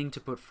beginning to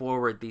put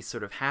forward these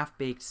sort of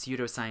half-baked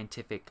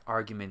pseudoscientific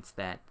arguments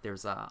that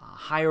there's a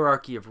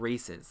hierarchy of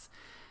races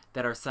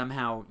that are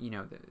somehow,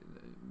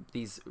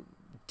 these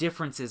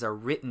differences are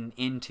written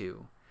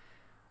into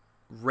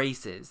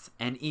races,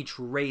 and each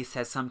race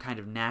has some kind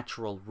of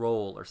natural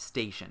role or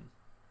station,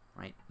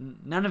 right?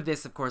 None of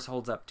this, of course,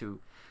 holds up to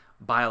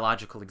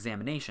biological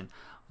examination.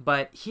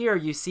 But here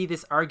you see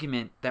this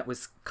argument that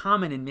was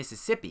common in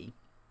Mississippi,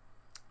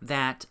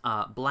 that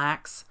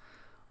blacks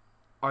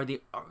are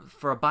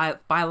for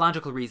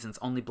biological reasons,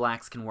 only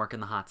blacks can work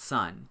in the hot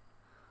sun,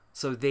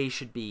 so they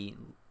should be,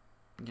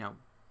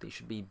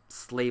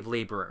 slave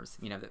laborers.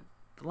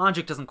 The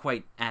logic doesn't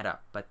quite add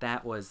up, but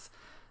that was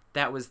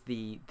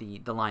the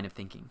line of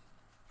thinking.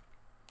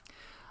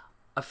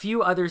 A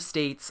few other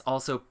states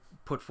also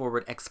put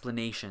forward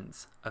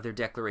explanations of their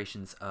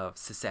declarations of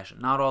secession.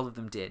 Not all of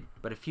them did,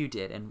 but a few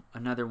did, and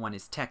another one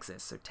is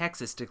Texas. So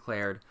Texas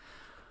declared,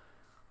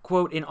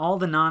 quote, "In all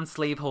the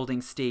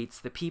non-slaveholding states,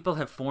 the people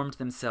have formed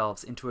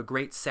themselves into a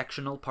great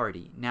sectional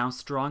party, now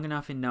strong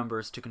enough in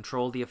numbers to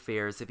control the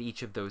affairs of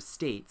each of those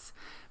states,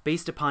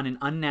 based upon an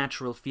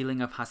unnatural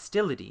feeling of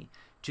hostility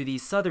to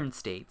these southern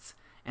states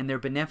and their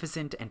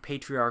beneficent and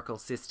patriarchal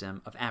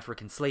system of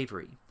African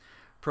slavery,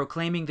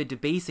 proclaiming the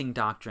debasing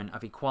doctrine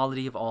of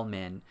equality of all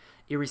men,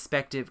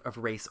 irrespective of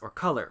race or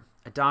color,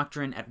 a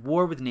doctrine at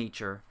war with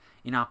nature,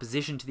 in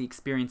opposition to the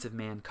experience of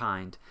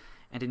mankind,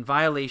 and in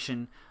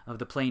violation of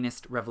the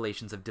plainest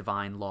revelations of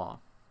divine law."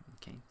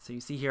 Okay, so you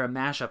see here a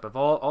mashup of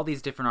all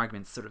these different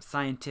arguments, sort of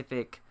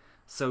scientific,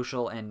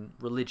 social, and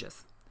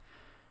religious.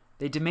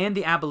 They demand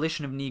the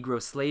abolition of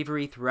Negro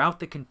slavery throughout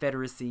the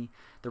Confederacy,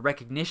 the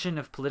recognition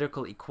of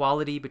political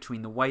equality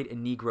between the white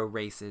and Negro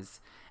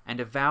races, and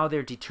avow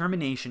their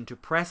determination to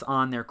press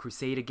on their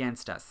crusade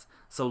against us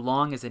so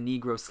long as a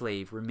Negro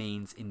slave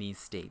remains in these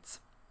states.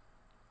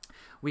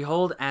 We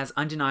hold as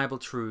undeniable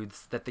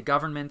truths that the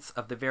governments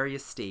of the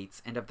various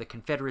states and of the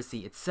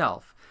Confederacy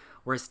itself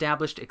were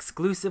established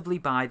exclusively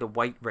by the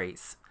white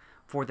race,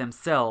 for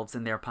themselves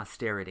and their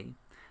posterity,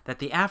 that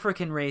the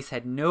African race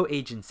had no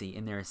agency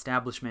in their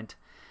establishment,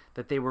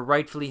 that they were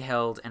rightfully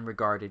held and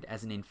regarded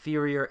as an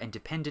inferior and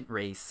dependent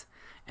race,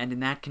 and in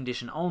that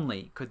condition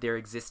only could their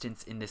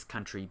existence in this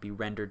country be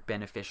rendered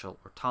beneficial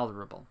or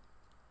tolerable.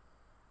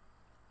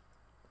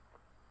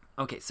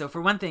 Okay, so for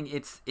one thing,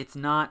 it's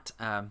not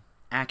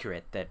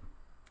accurate that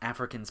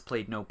Africans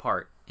played no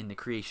part in the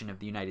creation of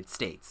the United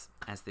States,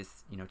 as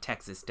this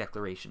Texas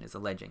Declaration is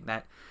alleging.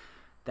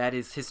 That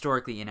is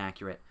historically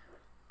inaccurate.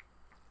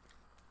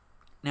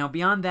 Now,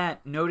 beyond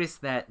that, notice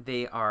that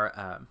they're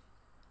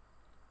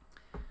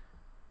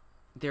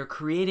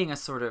creating a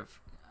sort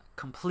of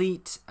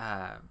complete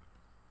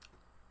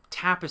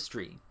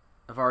tapestry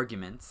of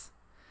arguments,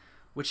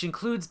 which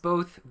includes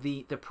both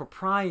the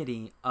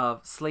propriety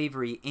of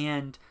slavery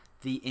and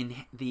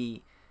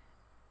the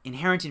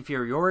inherent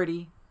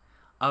inferiority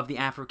of the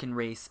African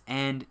race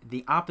and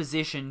the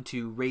opposition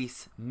to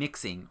race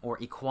mixing or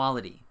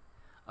equality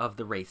of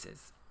the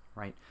races,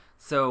 right?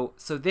 So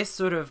this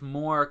sort of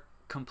more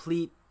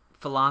complete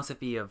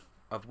philosophy of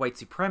white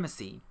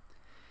supremacy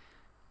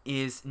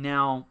is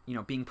now,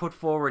 being put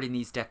forward in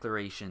these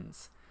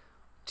declarations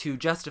to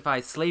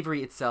justify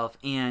slavery itself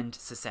and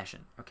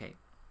secession. Okay.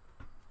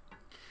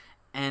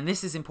 And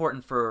this is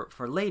important for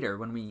later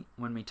when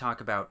we talk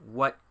about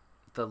what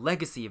the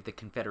legacy of the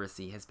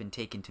Confederacy has been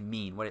taken to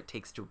mean, what it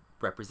takes to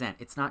represent.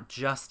 It's not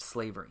just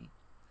slavery.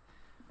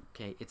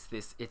 Okay, it's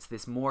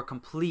this more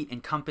complete,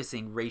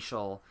 encompassing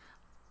racial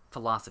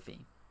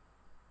philosophy.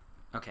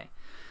 Okay.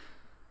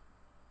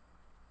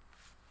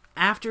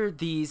 After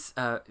these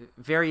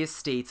various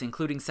states,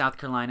 including South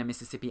Carolina,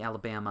 Mississippi,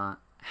 Alabama,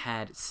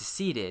 had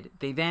seceded,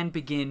 they then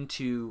begin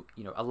to,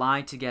 ally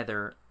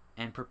together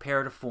and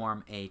prepare to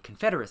form a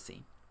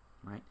confederacy,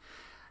 right?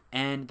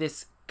 And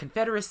this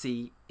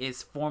confederacy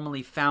is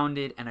formally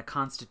founded and a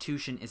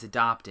constitution is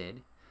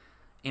adopted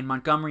in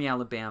Montgomery,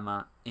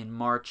 Alabama in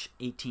March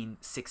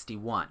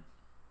 1861.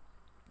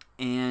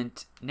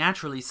 And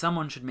naturally,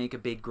 someone should make a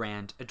big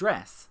grand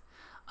address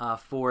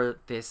for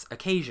this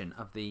occasion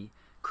of the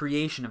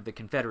creation of the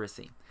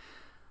Confederacy.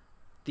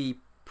 The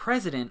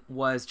president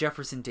was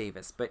Jefferson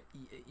Davis, but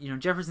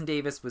Jefferson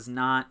Davis was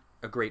not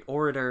a great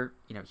orator.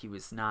 He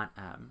was not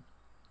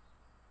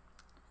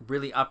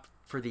really up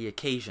for the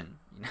occasion.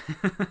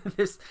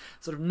 There's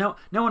sort of no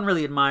one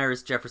really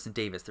admires Jefferson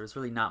Davis. There was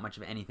really not much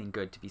of anything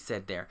good to be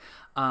said there.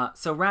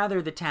 So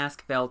rather, the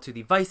task fell to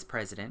the vice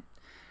president,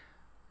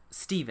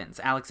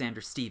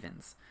 Alexander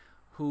Stephens,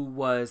 who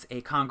was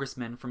a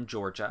congressman from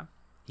Georgia.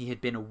 He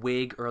had been a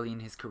Whig early in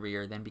his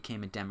career, then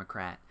became a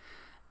Democrat,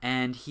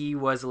 and he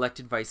was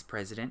elected vice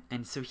president.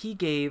 And so he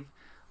gave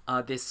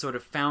this sort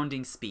of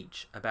founding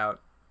speech about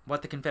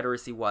what the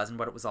Confederacy was and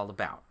what it was all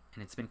about.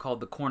 And it's been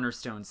called the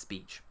Cornerstone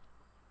Speech.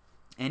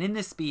 And in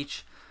this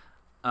speech,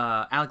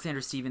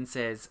 Alexander Stephens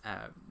says,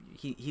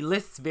 he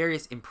lists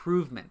various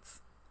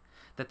improvements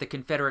that the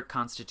Confederate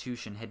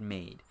Constitution had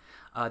made.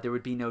 There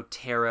would be no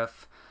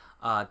tariff.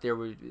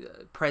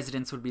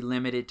 Presidents would be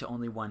limited to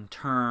only one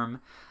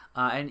term.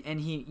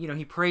 And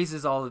he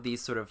praises all of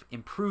these sort of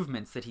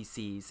improvements that he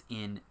sees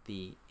in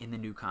the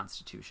new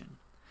Constitution.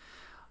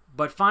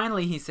 But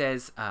finally, he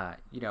says,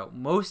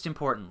 most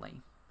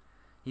importantly,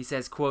 he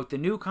says, quote, "The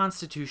new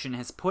Constitution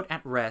has put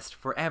at rest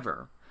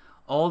forever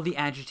all the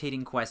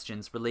agitating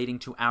questions relating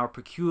to our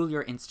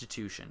peculiar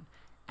institution,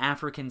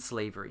 African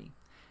slavery.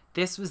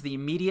 This was the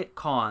immediate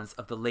cause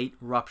of the late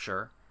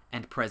rupture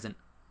and present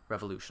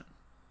revolution."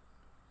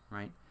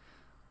 Right?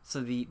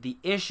 So the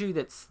issue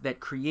that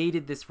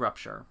created this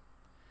rupture,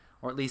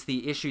 or at least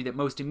the issue that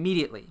most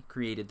immediately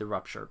created the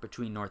rupture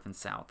between North and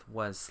South,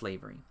 was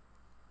slavery,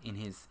 in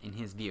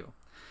his view.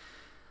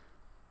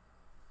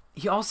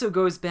 He also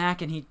goes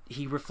back and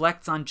he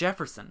reflects on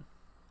Jefferson.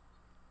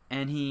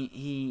 And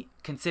he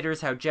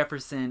considers how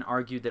Jefferson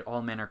argued that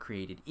all men are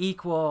created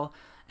equal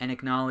and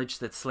acknowledged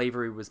that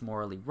slavery was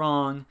morally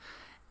wrong.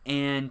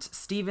 And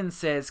Stephens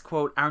says,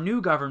 quote, "Our new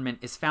government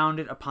is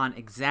founded upon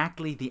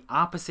exactly the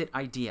opposite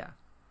idea.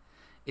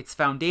 Its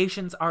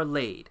foundations are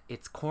laid,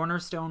 its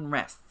cornerstone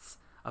rests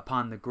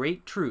upon the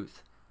great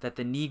truth that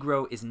the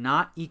Negro is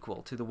not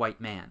equal to the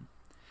white man,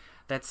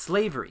 that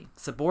slavery,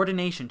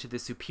 subordination to the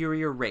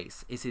superior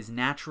race, is his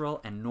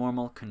natural and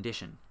normal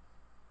condition.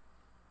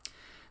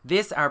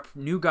 This, our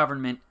new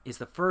government, is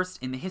the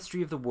first in the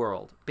history of the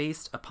world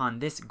based upon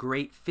this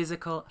great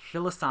physical,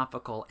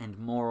 philosophical, and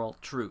moral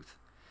truth.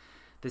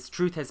 This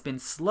truth has been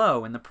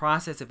slow in the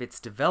process of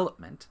its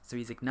development," so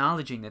he's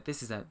acknowledging that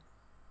this is a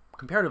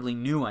comparatively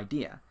new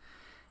idea.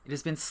 "It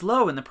has been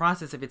slow in the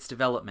process of its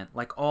development,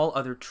 like all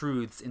other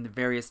truths in the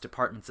various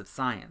departments of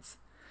science.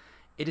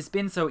 It has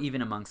been so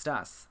even amongst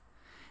us.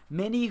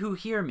 Many who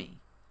hear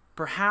me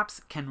perhaps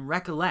can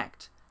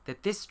recollect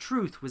that this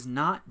truth was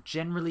not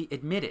generally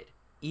admitted,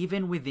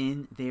 even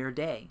within their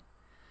day.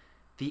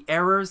 The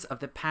errors of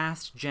the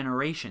past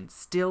generation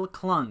still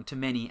clung to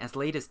many as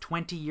late as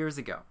 20 years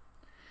ago.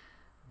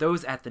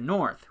 Those at the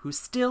North who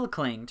still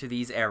cling to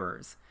these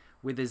errors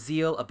with a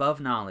zeal above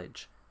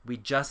knowledge we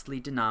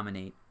justly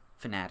denominate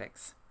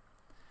fanatics."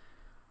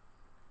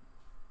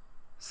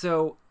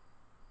 So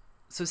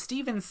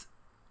Stephens,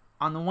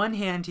 on the one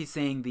hand, he's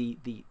saying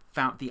the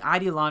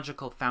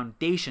ideological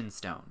foundation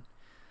stone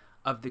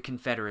of the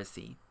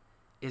Confederacy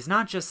is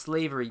not just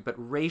slavery, but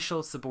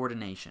racial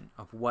subordination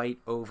of white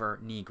over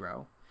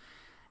Negro.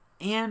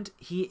 And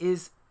he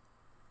is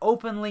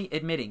openly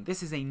admitting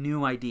this is a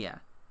new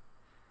idea.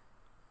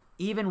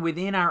 Even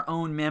within our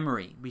own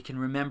memory, we can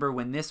remember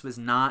when this was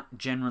not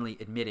generally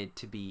admitted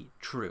to be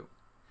true.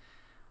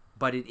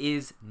 But it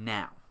is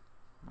now.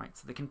 Right?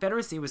 So the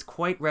Confederacy was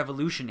quite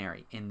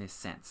revolutionary in this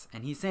sense.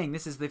 And he's saying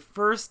this is the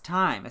first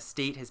time a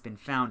state has been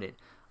founded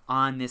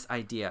on this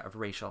idea of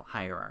racial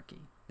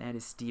hierarchy. That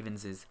is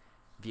Stephens's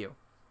view.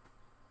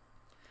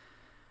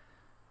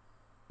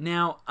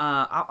 Now,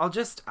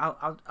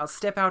 I'll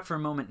step out for a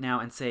moment now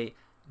and say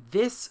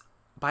this,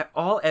 by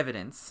all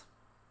evidence,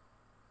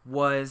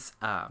 was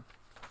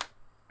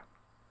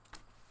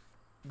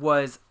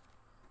was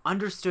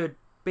understood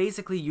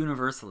basically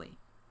universally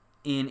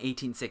in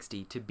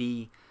 1860 to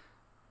be,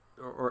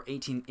 or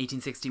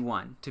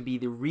 1861, to be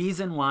the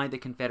reason why the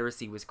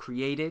Confederacy was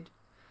created,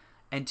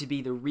 and to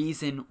be the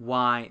reason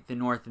why the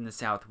North and the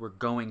South were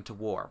going to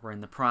war, were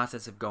in the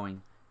process of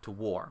going to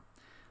war.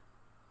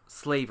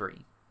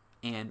 Slavery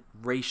and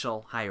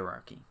racial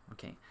hierarchy.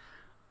 Okay.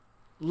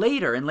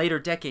 Later, in later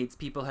decades,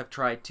 people have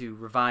tried to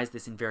revise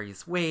this in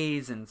various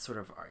ways and sort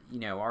of,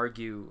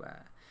 argue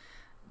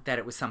that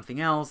it was something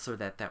else, or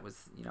that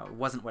was, it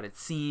wasn't what it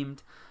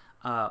seemed.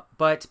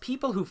 But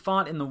people who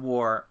fought in the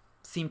war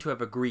seem to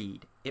have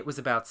agreed it was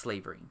about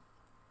slavery.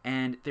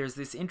 And there's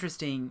this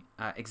interesting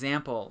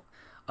example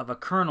of a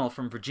colonel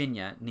from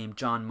Virginia named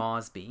John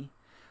Mosby,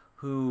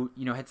 who,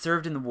 had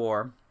served in the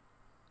war.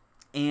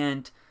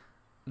 And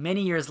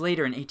many years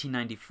later, in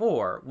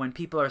 1894, when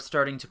people are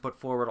starting to put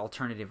forward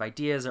alternative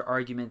ideas or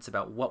arguments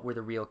about what were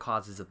the real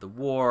causes of the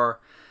war,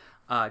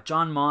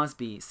 John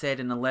Mosby said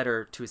in a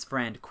letter to his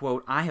friend,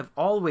 quote, "I have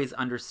always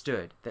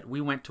understood that we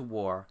went to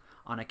war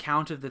on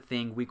account of the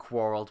thing we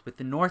quarreled with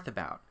the North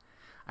about.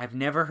 I've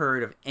never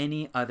heard of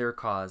any other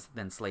cause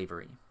than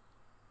slavery."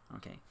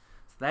 Okay,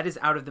 so that is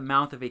out of the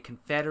mouth of a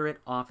Confederate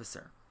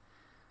officer.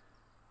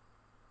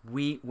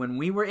 When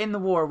we were in the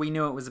war, we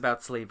knew it was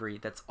about slavery.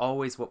 That's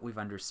always what we've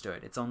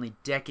understood. It's only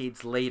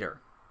decades later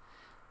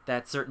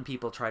that certain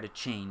people try to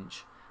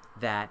change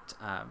that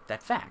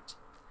fact.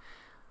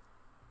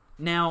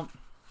 Now,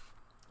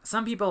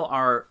 some people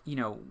are,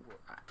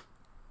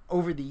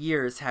 over the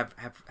years have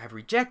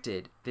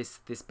rejected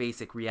this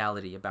basic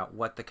reality about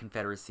what the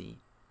Confederacy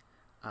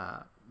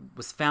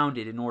was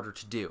founded in order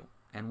to do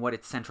and what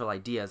its central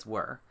ideas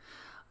were.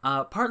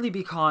 Partly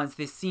because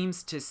it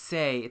seems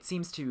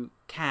to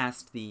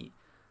cast the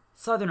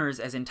Southerners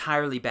as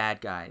entirely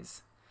bad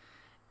guys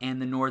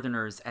and the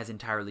Northerners as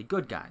entirely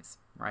good guys,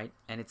 right?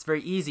 And it's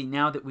very easy,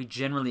 now that we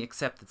generally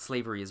accept that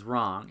slavery is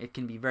wrong, it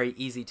can be very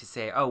easy to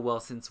say, oh, well,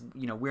 since,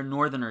 we're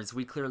Northerners,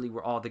 we clearly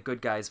were all the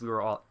good guys, we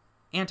were all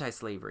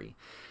anti-slavery,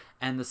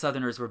 and the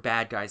Southerners were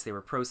bad guys, they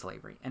were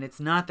pro-slavery. And it's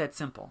not that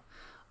simple.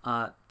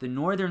 The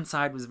Northern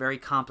side was very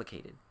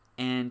complicated,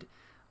 and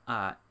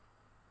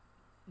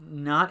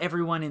not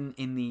everyone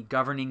in the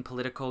governing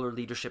political or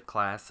leadership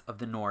class of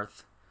the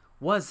North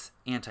was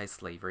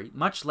anti-slavery,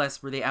 much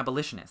less were they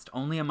abolitionist.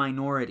 Only a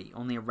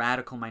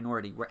radical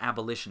minority were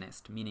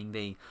abolitionist, meaning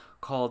they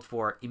called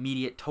for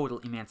immediate total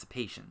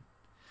emancipation.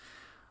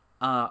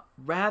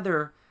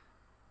 Rather,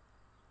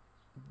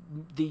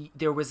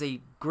 there was a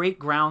great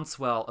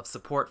groundswell of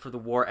support for the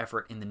war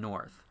effort in the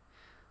North,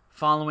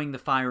 following the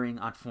firing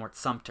on Fort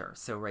Sumter.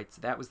 So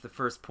that was the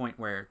first point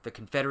where the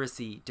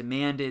Confederacy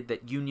demanded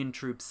that Union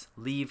troops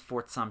leave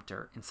Fort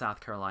Sumter in South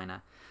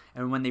Carolina.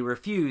 And when they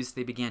refused,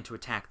 they began to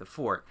attack the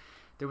fort.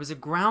 There was a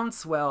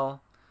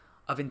groundswell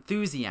of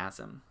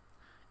enthusiasm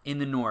in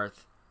the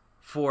North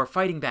for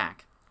fighting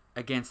back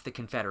against the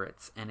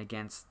Confederates and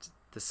against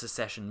the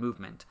secession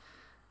movement.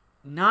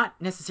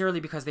 Not necessarily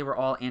because they were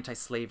all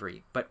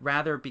anti-slavery, but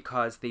rather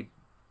because they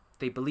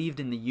believed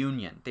in the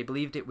Union. They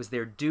believed it was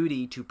their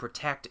duty to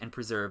protect and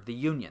preserve the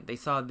Union. They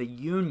saw the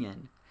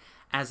Union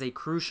as a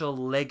crucial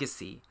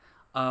legacy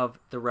of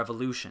the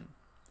Revolution.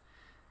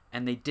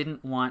 And they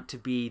didn't want to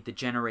be the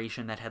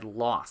generation that had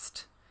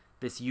lost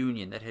this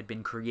Union that had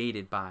been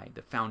created by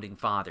the Founding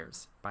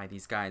Fathers, by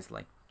these guys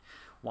like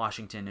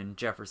Washington and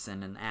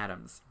Jefferson and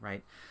Adams,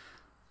 right?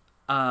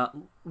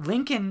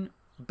 Lincoln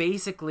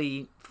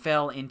basically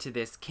fell into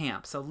this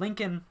camp. So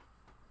Lincoln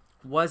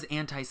was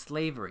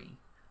anti-slavery,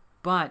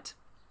 but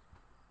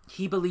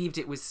he believed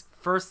it was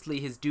firstly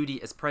his duty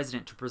as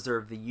president to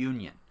preserve the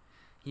Union.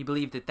 He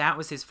believed that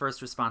was his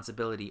first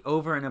responsibility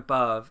over and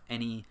above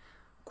any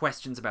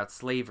questions about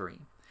slavery.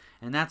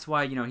 And that's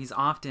why, he's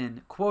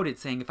often quoted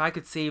saying, if I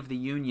could save the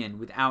Union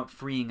without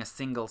freeing a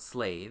single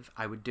slave,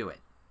 I would do it,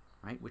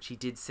 right? Which he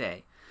did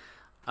say.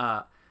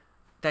 That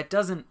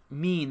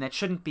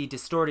shouldn't be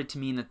distorted to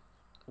mean that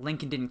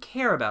Lincoln didn't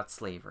care about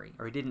slavery,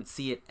 or he didn't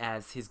see it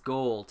as his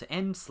goal to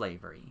end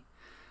slavery,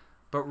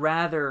 but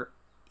rather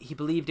he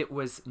believed it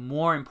was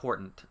more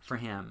important for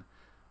him,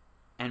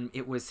 and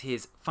it was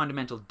his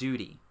fundamental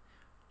duty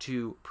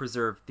to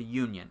preserve the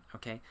Union,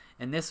 okay?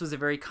 And this was a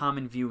very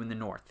common view in the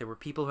North. There were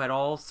people who had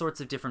all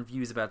sorts of different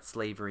views about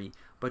slavery,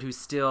 but who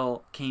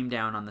still came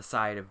down on the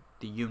side of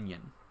the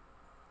Union.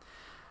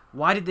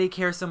 Why did they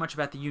care so much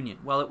about the Union?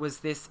 Well, it was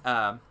this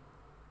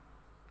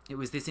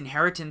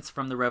inheritance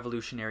from the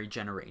Revolutionary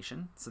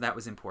generation, so that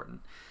was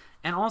important.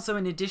 And also,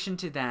 in addition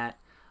to that,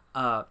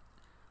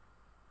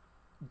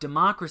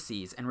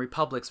 democracies and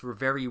republics were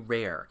very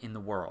rare in the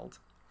world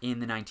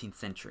in the 19th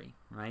century,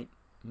 right?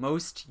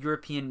 Most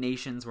European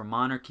nations were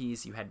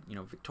monarchies. You had,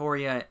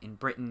 Victoria in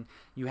Britain.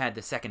 You had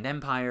the Second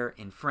Empire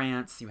in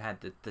France. You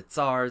had the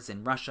Tsars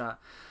in Russia.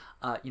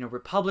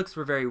 Republics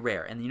were very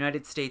rare. And the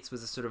United States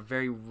was a sort of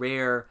very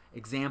rare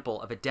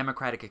example of a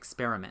democratic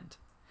experiment.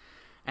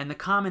 And the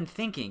common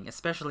thinking,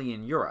 especially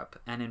in Europe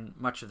and in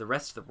much of the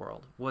rest of the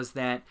world, was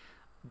that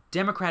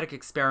democratic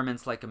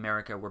experiments like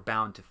America were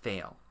bound to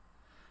fail.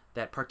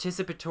 that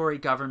participatory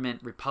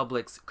government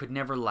republics could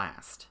never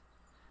last.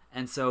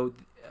 And so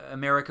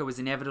America was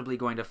inevitably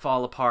going to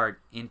fall apart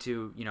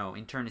into,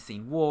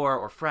 internecine war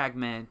or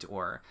fragment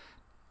or,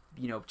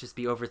 just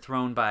be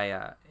overthrown by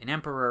an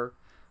emperor.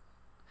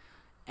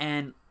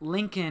 And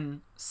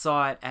Lincoln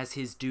saw it as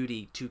his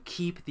duty to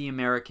keep the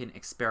American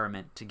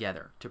experiment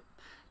together,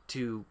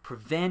 to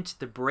prevent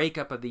the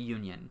breakup of the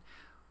Union,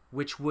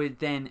 which would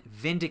then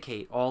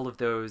vindicate all of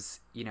those,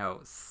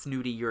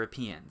 snooty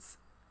Europeans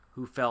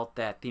who felt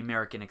that the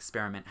American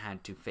experiment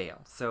had to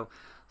fail. So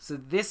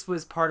this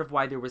was part of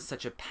why there was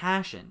such a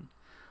passion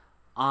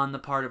on the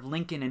part of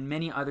Lincoln and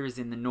many others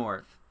in the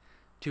North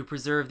to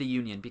preserve the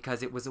Union,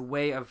 because it was a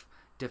way of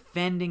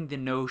defending the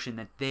notion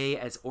that they,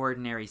 as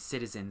ordinary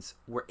citizens,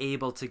 were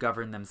able to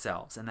govern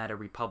themselves and that a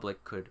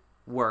republic could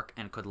work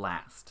and could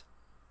last.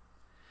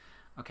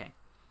 Okay.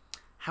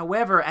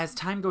 However, as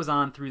time goes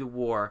on through the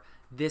war,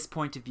 this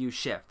point of view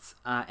shifts,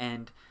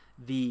 and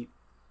the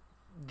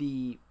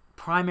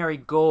primary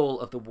goal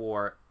of the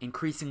war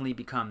increasingly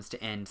becomes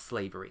to end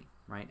slavery,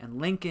 right? And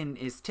Lincoln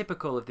is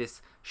typical of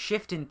this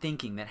shift in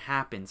thinking that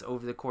happens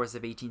over the course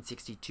of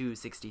 1862,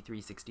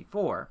 63,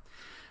 64,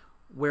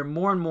 where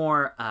more and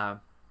more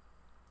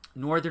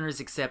Northerners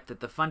accept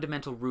that the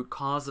fundamental root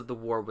cause of the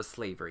war was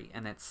slavery,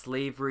 and that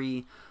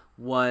slavery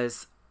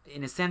was,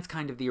 in a sense,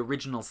 kind of the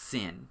original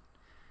sin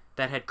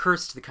that had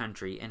cursed the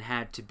country and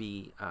had to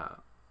be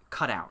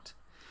cut out.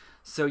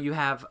 So you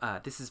have,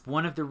 this is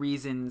one of the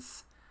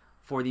reasons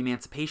for the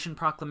Emancipation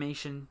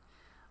Proclamation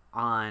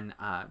on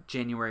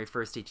January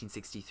 1st,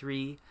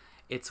 1863.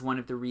 It's one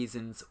of the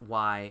reasons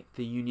why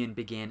the Union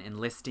began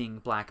enlisting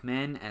black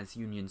men as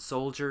Union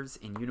soldiers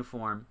in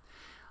uniform,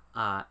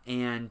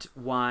 and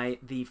why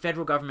the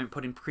federal government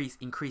put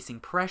increasing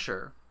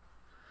pressure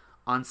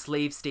on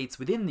slave states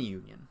within the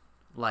Union,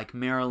 like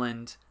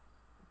Maryland,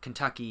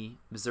 Kentucky,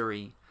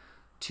 Missouri,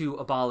 to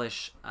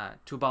abolish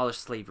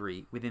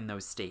slavery within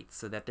those states,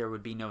 so that there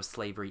would be no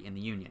slavery in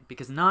the Union,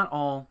 because not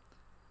all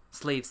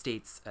slave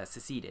states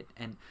seceded.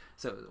 And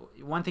so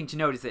one thing to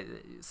note is that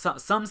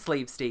some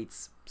slave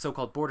states,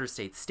 so-called border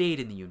states, stayed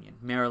in the Union: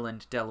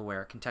 Maryland,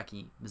 Delaware,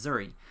 Kentucky,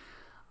 Missouri.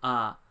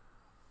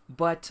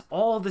 But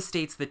all the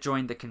states that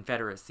joined the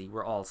Confederacy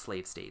were all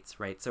slave states,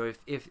 right? So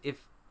if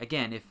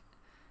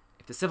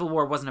the Civil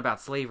War wasn't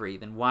about slavery,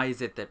 then why is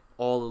it that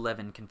all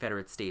 11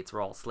 Confederate states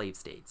were all slave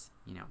states?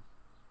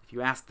 If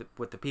you ask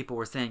what the people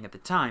were saying at the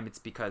time, it's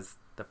because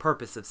the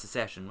purpose of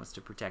secession was to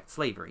protect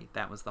slavery.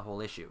 That was the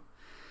whole issue.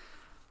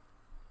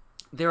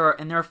 There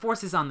are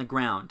forces on the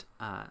ground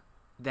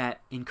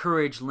that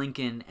encourage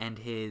Lincoln and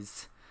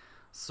his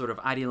sort of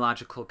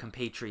ideological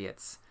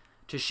compatriots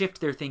to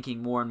shift their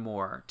thinking more and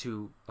more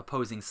to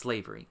opposing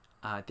slavery.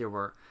 There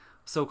were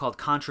so-called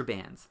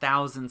contrabands,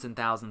 thousands and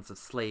thousands of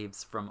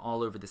slaves from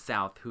all over the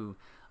South who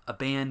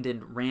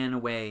ran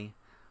away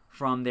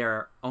from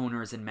their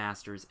owners and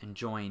masters and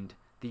joined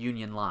the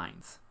Union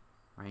lines,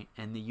 right?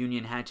 And the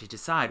Union had to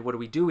decide, what do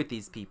we do with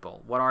these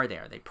people? What are they?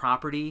 Are they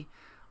property?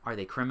 Are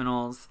they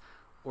criminals?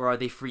 Or are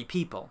they free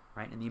people,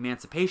 right? And the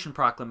Emancipation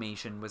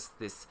Proclamation was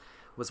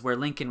where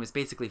Lincoln was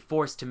basically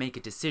forced to make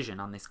a decision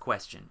on this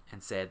question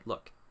and said,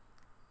 look,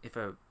 if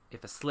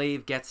a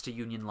slave gets to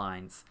Union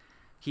lines,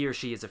 he or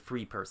she is a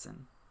free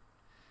person.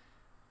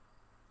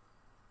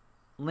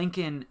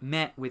 Lincoln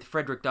met with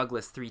Frederick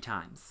Douglass 3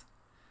 times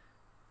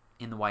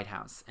in the White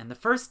House. And the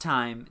first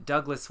time,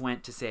 Douglass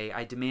went to say,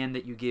 I demand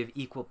that you give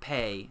equal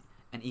pay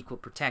and equal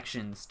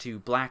protections to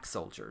black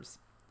soldiers.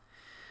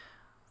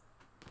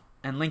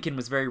 And Lincoln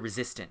was very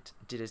resistant,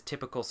 did his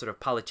typical sort of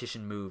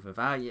politician move of,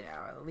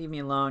 leave me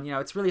alone,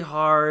 it's really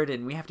hard,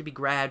 and we have to be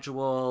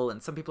gradual,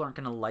 and some people aren't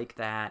going to like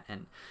that,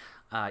 and,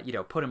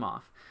 put him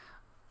off.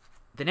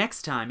 The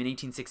next time, in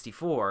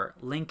 1864,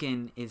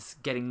 Lincoln is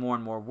getting more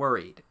and more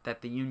worried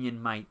that the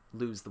Union might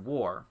lose the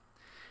war,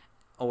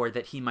 or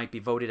that he might be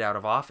voted out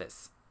of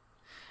office.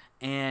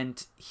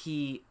 And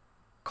he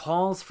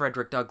calls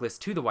Frederick Douglass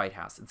to the White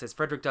House and says,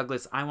 Frederick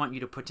Douglass, I want you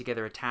to put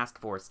together a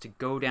task force to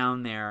go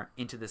down there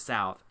into the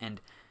South and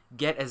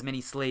get as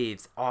many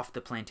slaves off the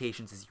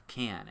plantations as you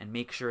can and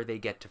make sure they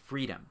get to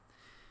freedom.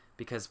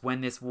 Because when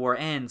this war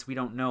ends, we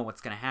don't know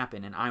what's going to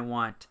happen, and I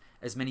want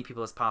as many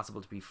people as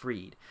possible to be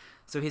freed.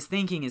 So his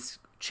thinking is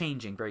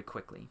changing very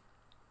quickly,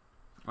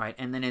 right?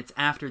 And then it's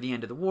after the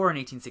end of the war in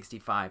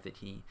 1865 that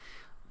he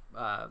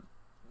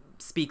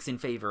speaks in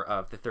favor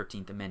of the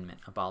 13th Amendment,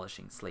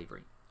 abolishing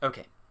slavery.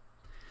 Okay.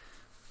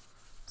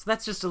 So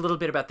that's just a little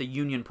bit about the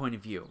Union point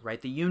of view,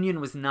 right? The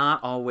Union was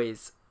not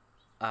always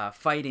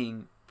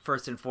fighting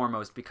first and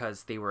foremost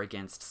because they were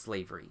against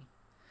slavery.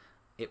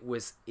 It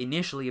was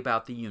initially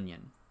about the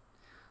Union.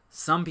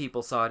 Some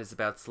people saw it as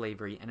about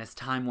slavery, and as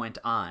time went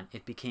on,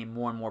 it became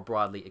more and more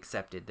broadly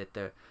accepted that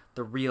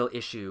the real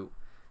issue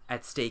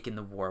at stake in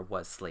the war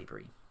was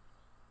slavery.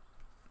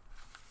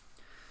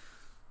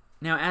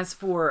 Now, as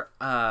for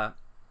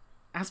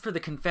the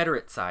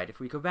Confederate side,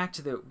 if we go back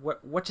to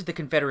what did the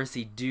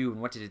Confederacy do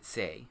and what did it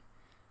say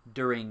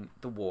during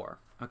the war?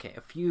 Okay,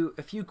 a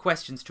few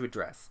questions to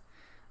address.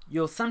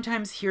 You'll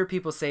sometimes hear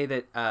people say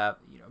that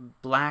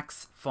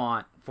blacks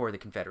fought for the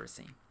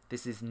Confederacy.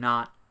 This is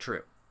not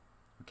true.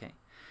 Okay.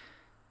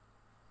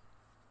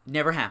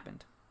 Never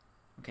happened.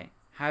 Okay.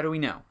 How do we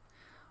know?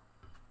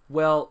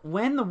 Well,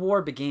 when the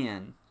war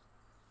began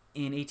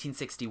in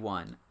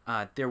 1861,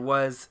 there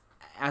was,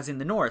 as in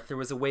the North, there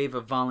was a wave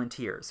of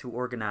volunteers who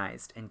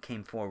organized and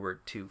came forward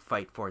to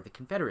fight for the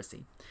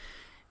Confederacy.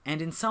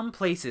 And in some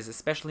places,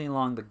 especially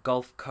along the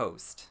Gulf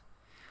Coast,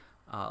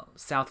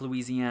 South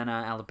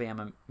Louisiana,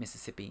 Alabama,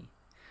 Mississippi,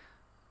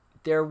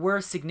 there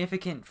were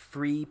significant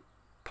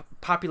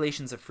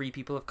populations of free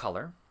people of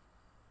color,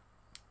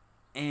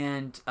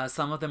 and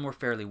some of them were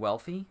fairly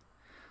wealthy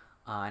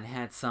and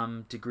had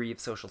some degree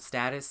of social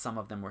status. Some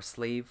of them were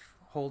slave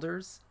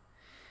holders,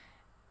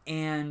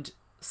 and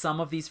some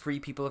of these free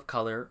people of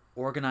color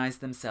organized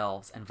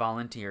themselves and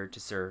volunteered to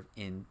serve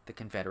in the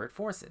Confederate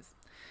forces.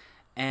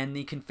 And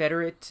the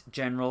Confederate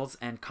generals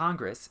and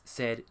Congress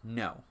said,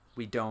 no,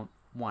 we don't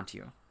want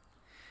you.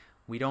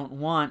 We don't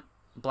want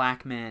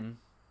black men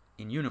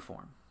in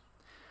uniform.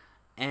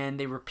 And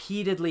they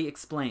repeatedly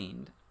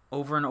explained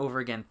over and over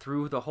again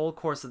through the whole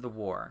course of the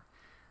war,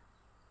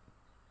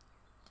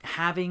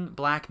 having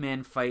black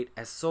men fight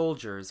as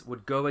soldiers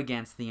would go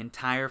against the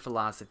entire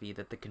philosophy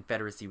that the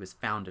Confederacy was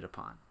founded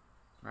upon,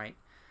 right?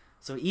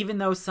 So even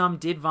though some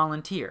did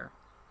volunteer,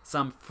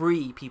 some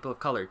free people of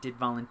color did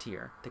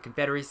volunteer, the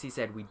Confederacy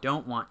said, we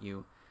don't want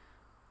you.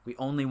 We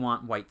only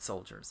want white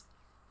soldiers.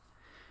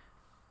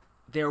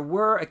 There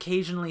were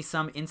occasionally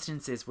some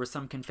instances where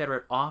some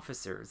Confederate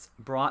officers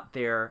brought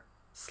their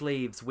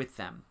slaves with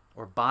them,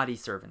 or body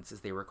servants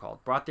as they were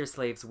called, brought their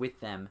slaves with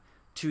them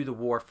to the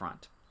war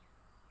front,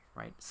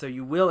 right? So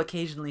you will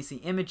occasionally see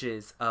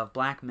images of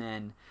black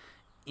men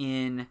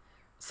in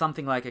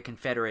something like a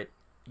Confederate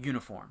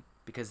uniform,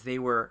 because they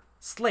were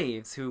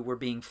slaves who were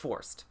being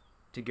forced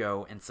to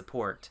go and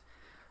support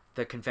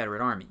the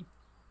Confederate Army.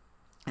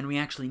 And we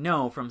actually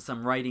know from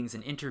some writings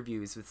and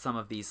interviews with some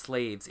of these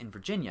slaves in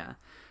Virginia,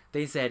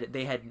 they said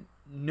they had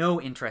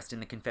no interest in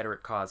the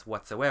Confederate cause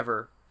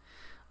whatsoever.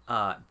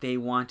 They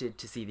wanted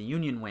to see the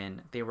Union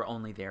win. They were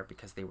only there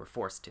because they were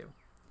forced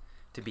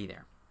to be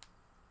there.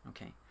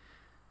 Okay.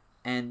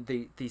 And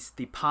the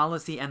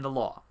policy and the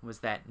law was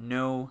that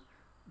no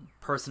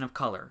person of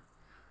color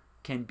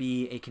can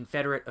be a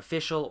Confederate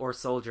official or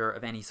soldier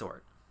of any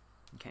sort.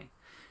 Okay.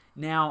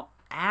 Now,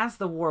 as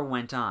the war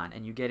went on,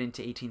 and you get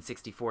into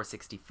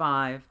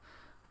 1864-65,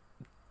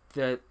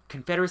 the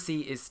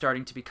Confederacy is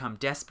starting to become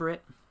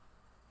desperate,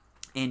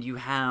 and you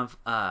have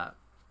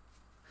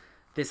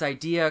this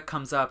idea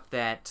comes up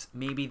that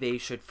maybe they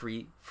should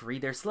free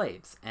their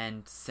slaves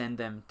and send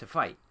them to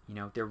fight. You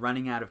know, they're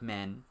running out of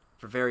men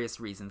for various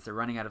reasons. They're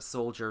running out of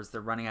soldiers.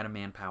 They're running out of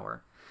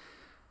manpower.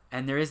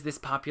 And there is this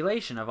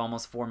population of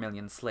almost 4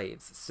 million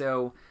slaves.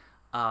 So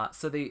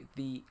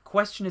the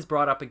question is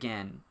brought up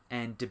again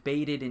and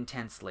debated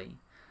intensely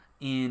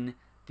in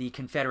the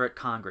Confederate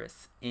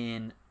Congress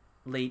in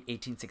late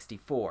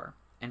 1864.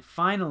 And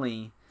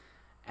finally,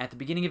 at the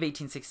beginning of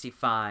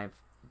 1865,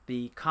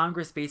 the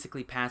Congress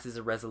basically passes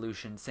a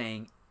resolution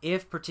saying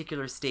if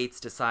particular states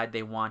decide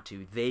they want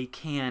to, they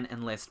can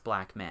enlist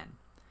black men,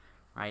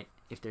 right?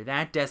 If they're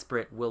that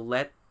desperate, we'll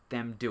let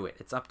them do it.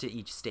 It's up to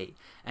each state.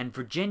 And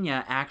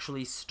Virginia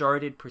actually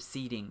started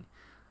proceeding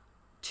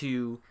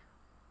to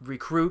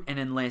recruit and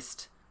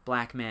enlist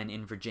black men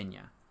in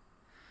Virginia.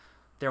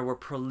 There were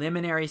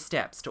preliminary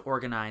steps to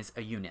organize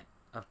a unit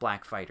of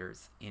black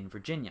fighters in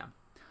Virginia.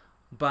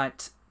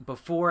 But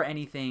before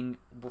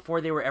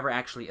they were ever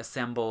actually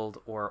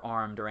assembled or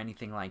armed or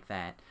anything like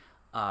that,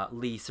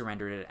 Lee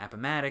surrendered at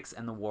Appomattox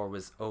and the war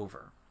was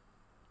over.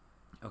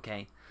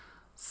 Okay?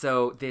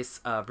 So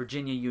this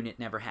Virginia unit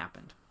never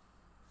happened.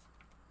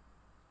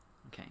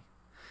 Okay.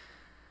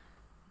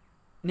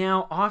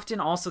 Now, often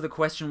also the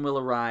question will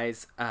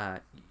arise,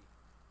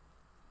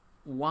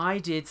 why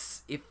did,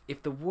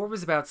 if the war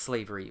was about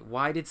slavery,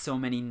 why did so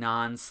many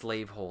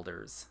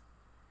non-slaveholders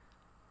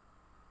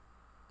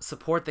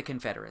support the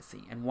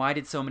Confederacy? And why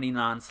did so many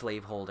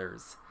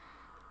non-slaveholders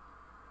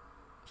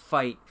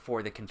fight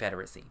for the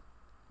Confederacy?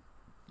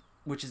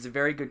 Which is a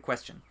very good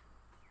question.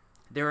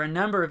 There are a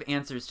number of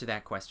answers to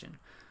that question.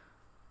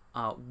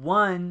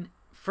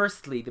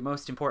 Firstly, the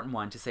most important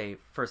one to say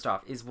first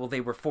off is, well,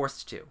 they were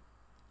forced to.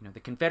 You know, the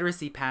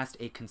Confederacy passed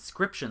a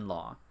conscription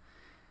law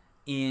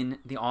in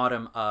the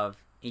autumn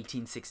of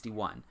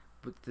 1861.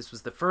 This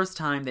was the first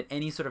time that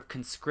any sort of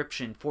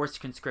conscription, forced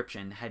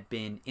conscription, had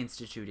been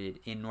instituted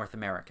in North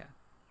America.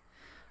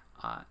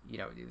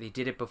 They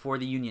did it before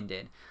the Union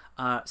did.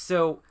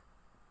 So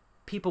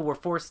people were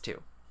forced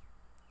to.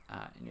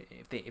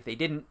 If they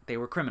didn't, they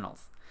were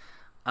criminals.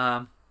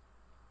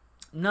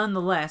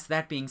 Nonetheless,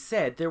 that being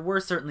said, there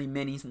were certainly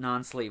many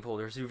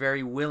non-slaveholders who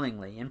very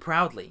willingly and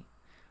proudly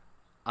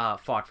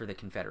fought for the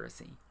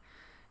Confederacy,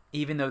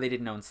 even though they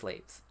didn't own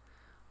slaves.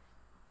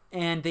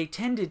 And they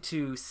tended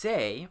to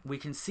say, we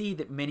can see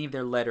that many of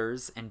their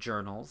letters and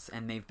journals,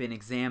 and they've been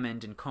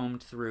examined and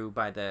combed through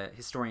by the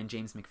historian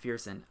James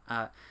McPherson,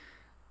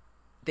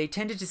 they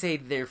tended to say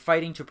they're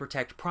fighting to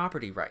protect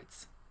property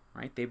rights.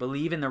 right? They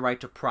believe in the right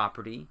to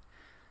property,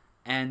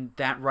 and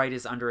that right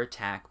is under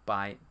attack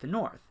by the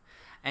North.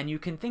 And you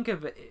can think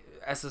of it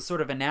as a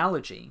sort of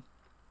analogy.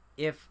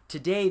 If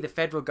today the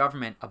federal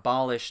government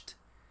abolished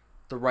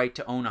the right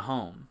to own a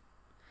home,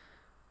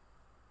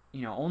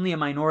 only a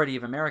minority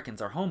of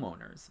Americans are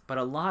homeowners, but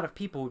a lot of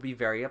people would be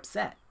very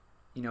upset,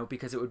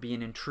 because it would be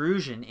an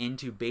intrusion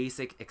into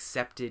basic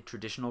accepted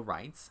traditional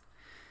rights.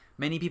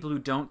 Many people who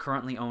don't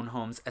currently own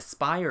homes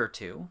aspire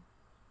to,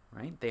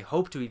 right? They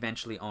hope to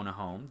eventually own a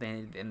home,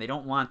 and they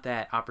don't want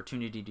that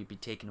opportunity to be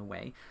taken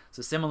away.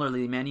 So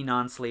similarly, many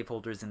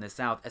non-slaveholders in the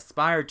South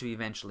aspired to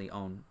eventually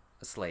own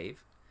a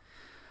slave.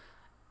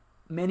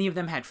 Many of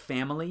them had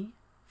family,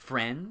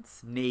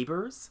 friends,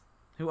 neighbors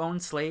who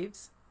owned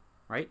slaves,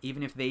 right?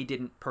 Even if they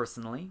didn't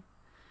personally.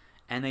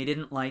 And they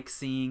didn't like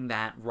seeing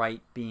that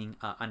right being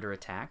under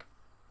attack.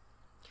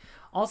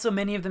 Also,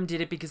 many of them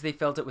did it because they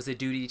felt it was a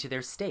duty to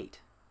their state.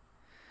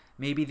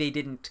 Maybe they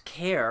didn't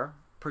care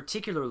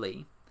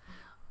particularly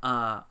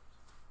about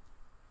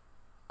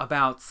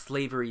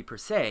slavery per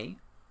se,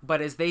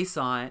 but as they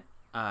saw it,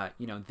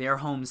 their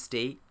home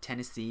state,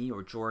 Tennessee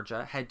or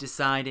Georgia, had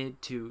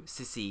decided to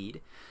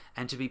secede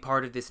and to be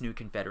part of this new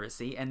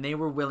Confederacy, and they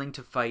were willing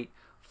to fight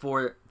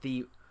for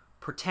the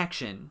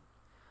protection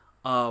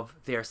of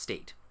their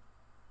state.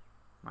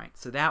 Right?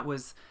 So that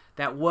was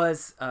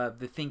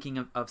the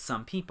thinking of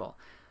some people.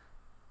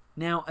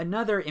 Now,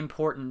 another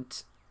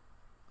important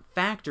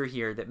factor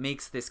here that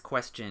makes this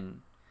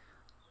question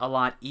a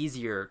lot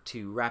easier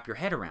to wrap your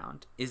head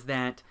around is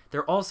that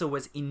there also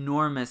was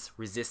enormous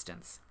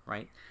resistance,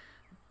 right?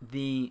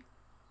 The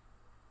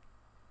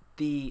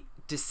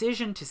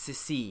decision to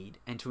secede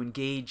and to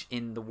engage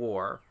in the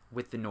war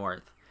with the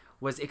North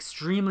was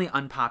extremely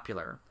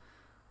unpopular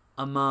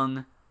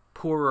among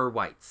poorer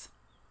whites,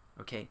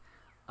 okay?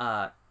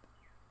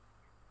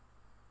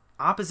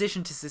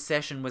 Opposition to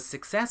secession was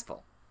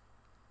successful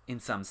in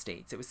some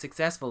states. It was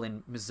successful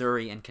in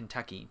Missouri and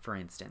Kentucky, for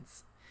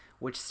instance,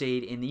 which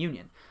stayed in the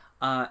Union.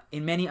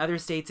 In many other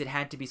states, it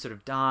had to be sort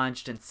of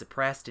dodged and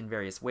suppressed in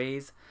various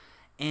ways.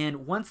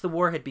 And once the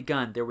war had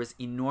begun, there was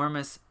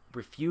enormous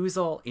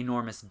refusal,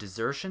 enormous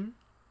desertion,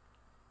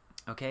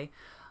 okay?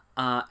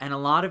 And a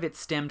lot of it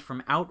stemmed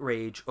from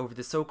outrage over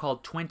the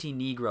so-called 20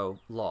 Negro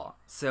Law.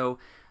 So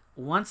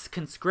once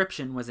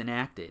conscription was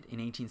enacted in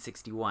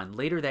 1861,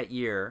 later that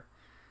year,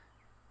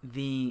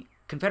 the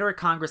Confederate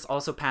Congress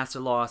also passed a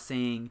law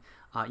saying,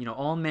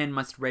 all men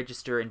must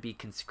register and be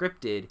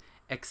conscripted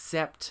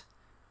except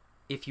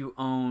if you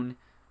own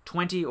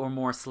 20 or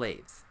more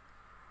slaves,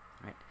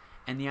 right?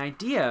 And the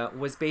idea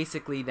was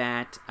basically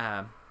that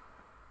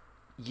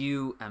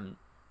you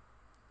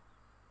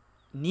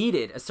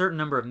needed a certain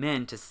number of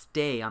men to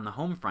stay on the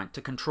home front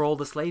to control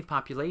the slave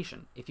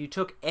population. If you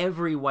took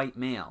every white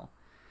male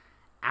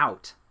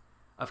out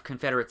of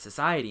Confederate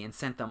society and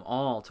sent them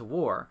all to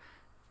war,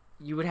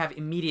 you would have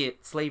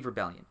immediate slave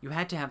rebellion. You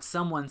had to have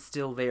someone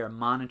still there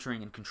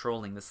monitoring and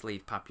controlling the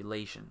slave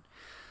population.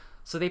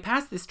 So they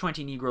passed this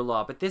 20 Negro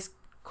Law, but this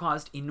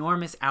caused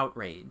enormous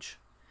outrage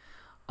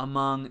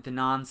among the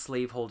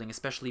non-slaveholding,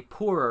 especially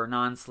poorer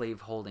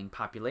non-slaveholding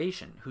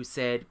population, who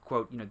said,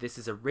 quote, this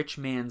is a rich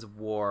man's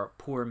war,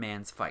 poor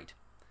man's fight.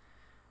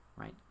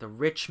 Right? The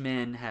rich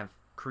men have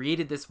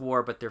created this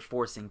war, but they're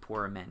forcing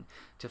poorer men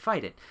to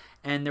fight it.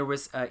 And there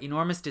was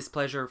enormous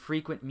displeasure,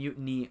 frequent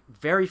mutiny,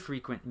 very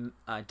frequent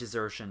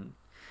desertion.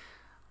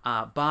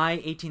 By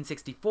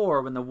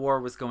 1864, when the war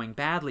was going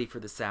badly for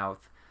the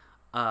South,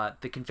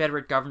 the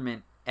Confederate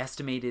government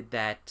estimated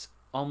that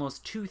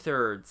almost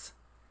 2/3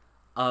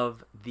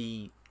 of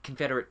the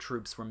Confederate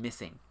troops were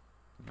missing,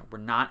 were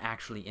not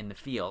actually in the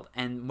field.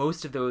 And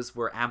most of those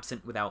were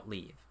absent without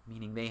leave,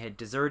 meaning they had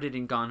deserted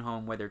and gone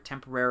home, whether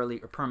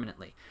temporarily or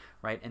permanently,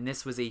 right? And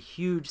this was a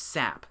huge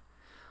sap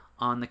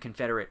on the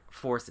Confederate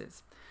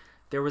forces.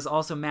 There was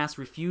also mass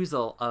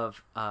refusal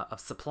of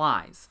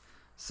supplies.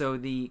 So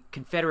the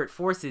Confederate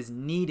forces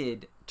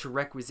needed to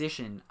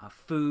requisition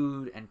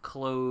food and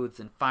clothes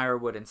and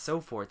firewood and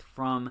so forth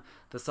from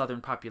the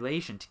Southern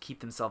population to keep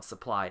themselves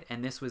supplied.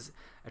 And this was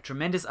a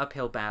tremendous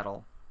uphill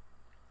battle.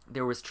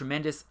 There was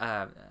tremendous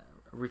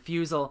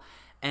refusal.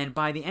 And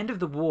by the end of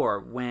the war,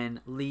 when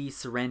Lee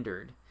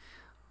surrendered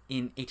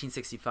in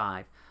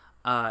 1865,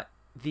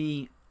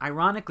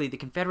 ironically, the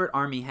Confederate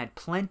Army had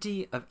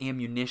plenty of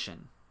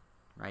ammunition,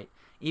 right?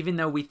 Even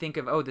though we think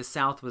of, the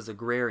South was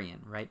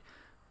agrarian, right?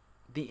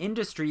 The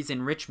industries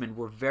in Richmond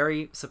were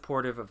very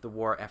supportive of the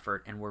war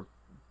effort and were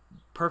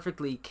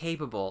perfectly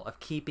capable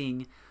of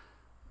keeping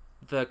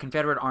the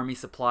Confederate Army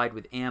supplied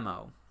with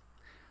ammo.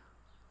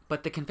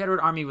 But the Confederate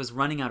Army was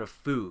running out of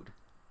food,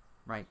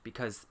 right?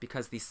 Because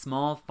the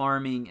small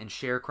farming and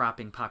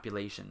sharecropping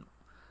population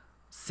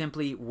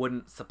simply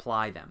wouldn't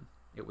supply them.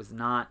 It was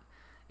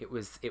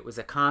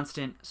a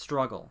constant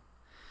struggle.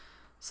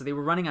 So they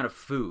were running out of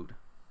food.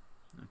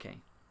 Okay.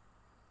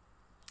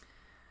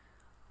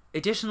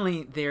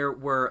 Additionally, there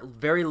were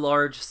very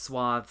large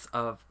swaths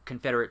of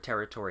Confederate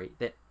territory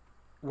that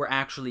were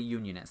actually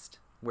Unionist,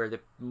 where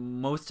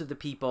most of the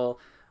people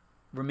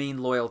remained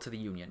loyal to the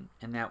Union,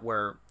 and that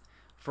were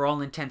for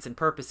all intents and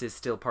purposes,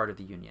 still part of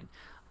the Union.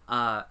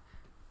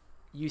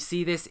 You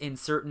see this in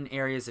certain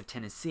areas of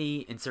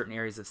Tennessee, in certain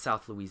areas of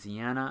South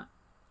Louisiana.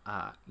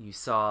 You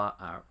saw,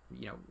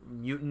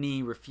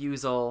 mutiny,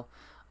 refusal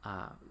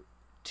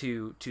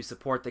to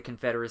support the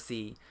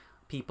Confederacy,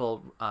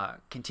 people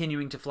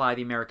continuing to fly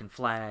the American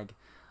flag.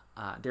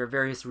 There are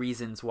various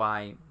reasons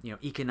why,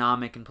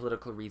 economic and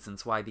political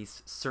reasons why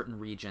these certain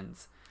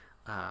regions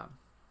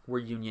were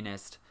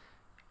Unionist.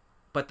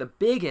 But the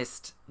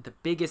biggest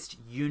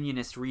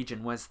Unionist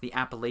region was the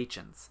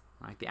Appalachians,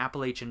 right? The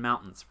Appalachian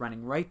Mountains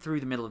running right through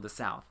the middle of the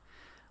South.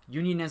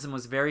 Unionism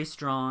was very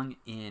strong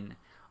in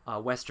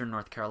western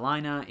North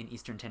Carolina, in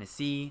eastern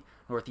Tennessee,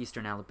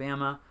 northeastern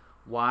Alabama.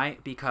 Why?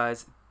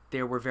 Because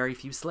there were very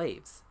few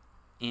slaves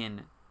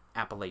in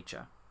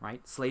Appalachia,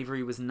 right?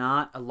 Slavery was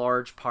not a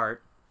large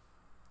part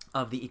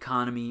of the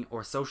economy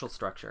or social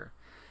structure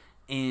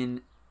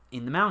in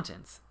the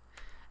mountains.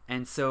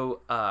 And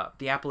so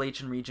the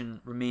Appalachian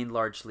region remained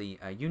largely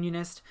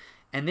Unionist,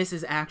 and this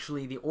is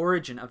actually the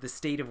origin of the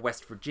state of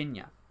West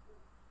Virginia.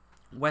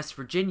 West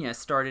Virginia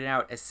started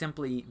out as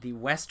simply the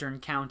western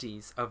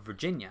counties of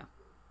Virginia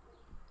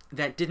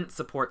that didn't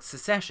support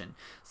secession.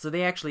 So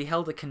they actually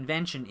held a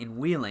convention in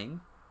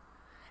Wheeling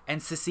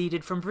and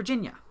seceded from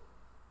Virginia.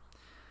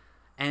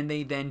 And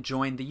they then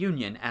joined the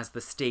Union as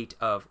the state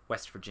of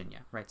West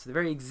Virginia, right? So the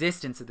very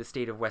existence of the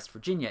state of West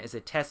Virginia is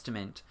a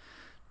testament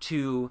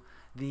to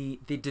the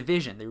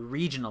division, the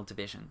regional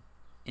division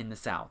in the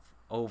South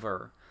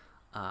over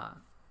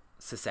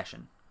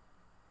secession.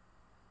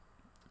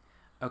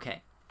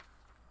 Okay.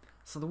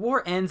 So the war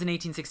ends in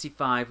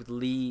 1865 with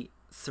Lee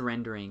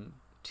surrendering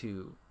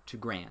to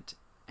Grant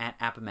at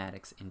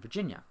Appomattox in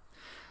Virginia.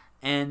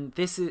 And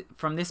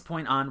from this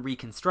point on,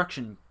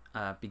 Reconstruction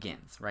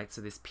begins, right? So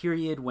this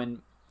period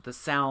when the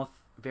South,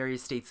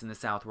 various states in the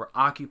South, were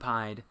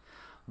occupied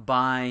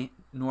by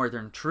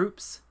Northern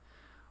troops,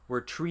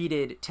 were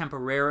treated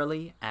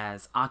temporarily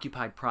as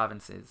occupied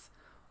provinces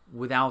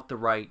without the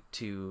right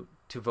to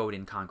vote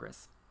in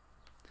Congress.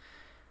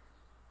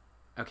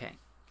 Okay.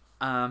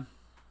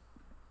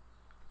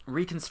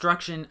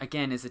 Reconstruction,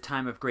 again, is a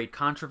time of great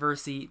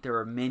controversy. There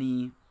are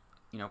many,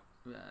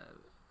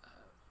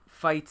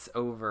 fights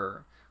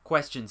over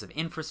questions of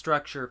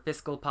infrastructure,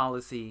 fiscal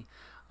policy,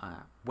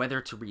 whether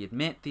to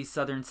readmit these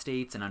southern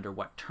states and under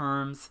what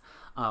terms.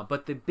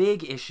 But the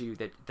big issue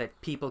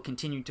that people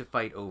continued to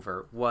fight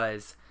over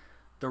was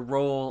the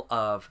role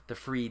of the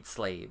freed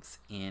slaves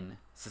in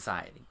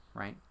society,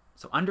 right?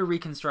 So under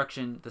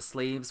Reconstruction, the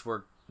slaves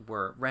were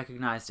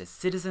recognized as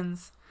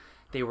citizens.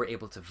 They were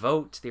able to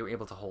vote. They were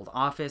able to hold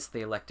office.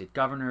 They elected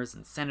governors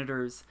and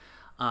senators.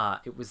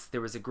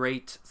 There was a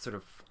great sort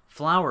of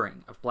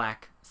flowering of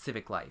black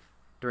civic life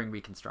during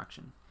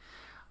Reconstruction.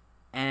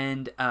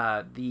 And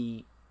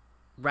the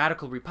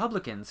radical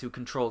Republicans who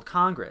controlled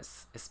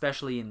Congress,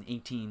 especially in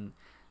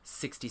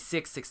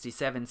 1866,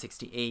 67,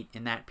 68,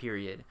 in that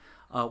period,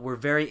 were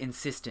very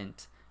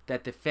insistent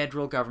that the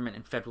federal government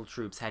and federal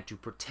troops had to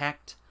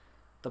protect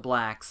the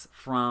blacks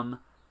from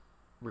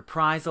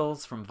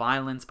reprisals, from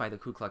violence by the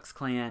Ku Klux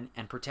Klan,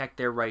 and protect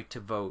their right to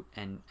vote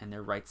and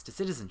their rights to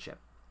citizenship.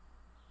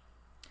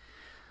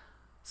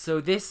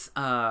 So this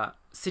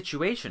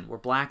situation where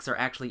blacks are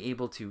actually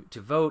able to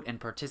vote and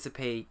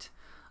participate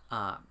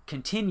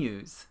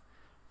continues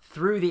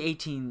through the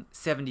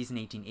 1870s and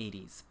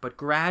 1880s, but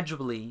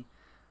gradually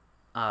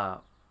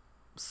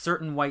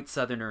certain white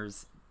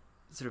Southerners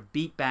sort of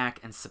beat back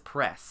and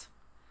suppress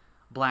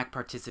black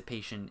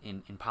participation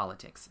in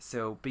politics.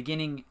 So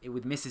beginning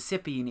with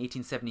Mississippi in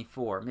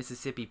 1874,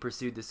 Mississippi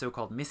pursued the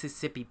so-called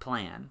Mississippi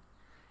Plan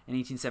in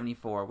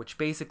 1874, which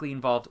basically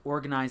involved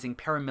organizing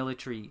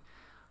paramilitary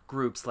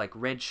groups like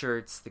Red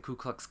Shirts, the Ku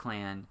Klux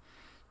Klan,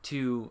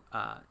 to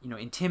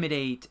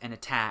intimidate and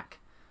attack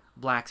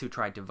blacks who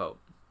tried to vote.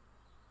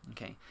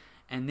 Okay,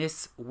 and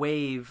this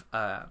wave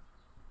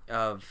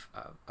of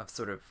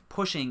sort of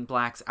pushing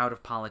blacks out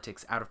of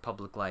politics, out of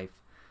public life,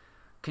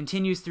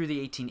 continues through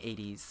the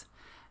 1880s.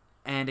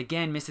 And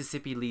again,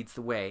 Mississippi leads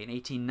the way. In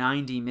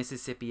 1890,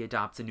 Mississippi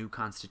adopts a new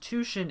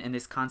constitution, and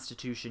this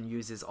constitution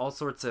uses all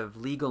sorts of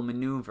legal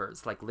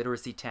maneuvers like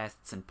literacy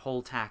tests and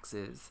poll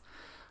taxes,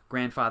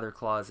 grandfather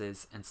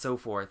clauses, and so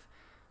forth,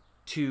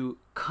 to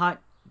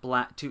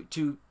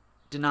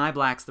deny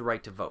blacks the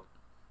right to vote.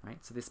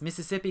 Right? So this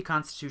Mississippi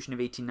Constitution of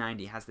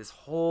 1890 has this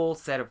whole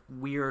set of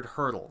weird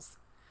hurdles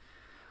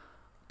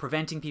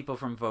preventing people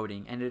from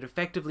voting, and it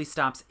effectively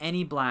stops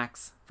any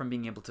blacks from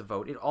being able to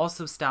vote. It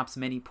also stops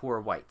many poor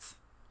whites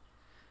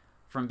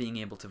from being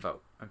able to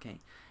vote.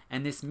 Okay,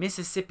 and this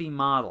Mississippi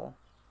model,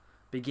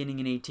 beginning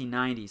in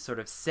 1890, sort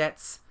of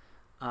sets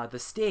the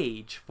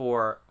stage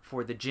for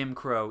the Jim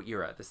Crow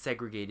era, the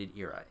segregated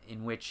era,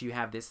 in which you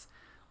have this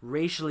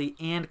racially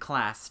and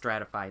class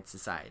stratified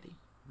society,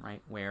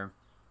 right, where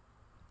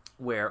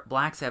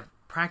blacks have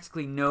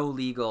practically no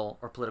legal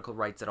or political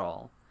rights at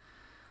all.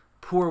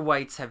 Poor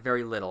whites have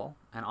very little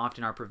and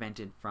often are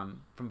prevented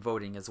from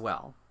voting as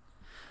well.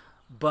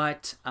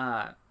 But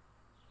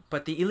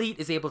the elite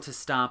is able to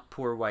stop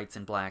poor whites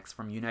and blacks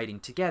from uniting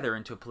together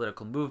into a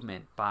political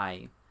movement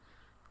by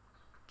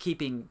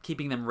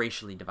keeping them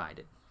racially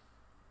divided.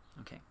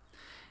 Okay.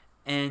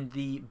 And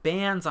the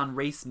bans on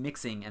race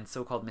mixing and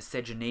so-called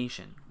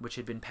miscegenation, which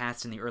had been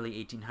passed in the early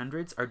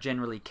 1800s, are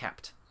generally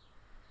kept,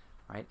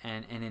 right?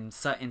 And in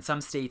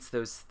some states,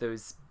 those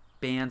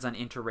bans on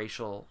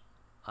interracial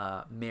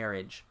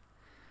marriage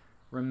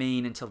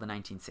remain until the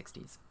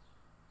 1960s.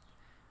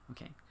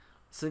 Okay,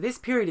 so this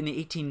period in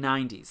the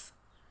 1890s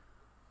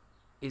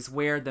is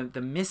where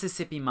the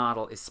Mississippi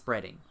model is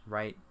spreading,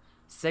 right?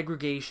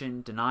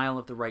 Segregation, denial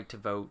of the right to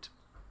vote,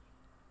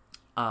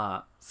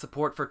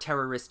 support for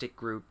terroristic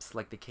groups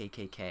like the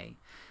KKK.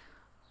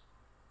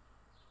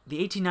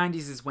 The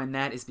 1890s is when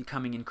that is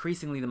becoming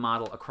increasingly the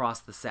model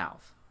across the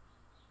South.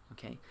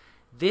 Okay,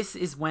 this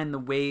is when the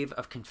wave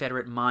of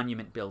Confederate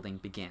monument building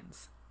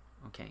begins.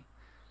 Okay,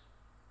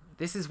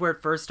 this is where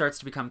it first starts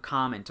to become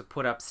common to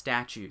put up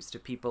statues to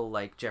people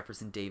like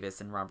Jefferson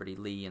Davis and Robert E.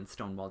 Lee and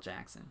Stonewall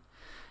Jackson.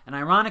 And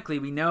ironically,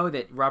 we know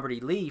that Robert E.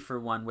 Lee, for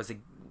one,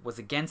 was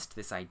against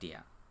this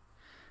idea.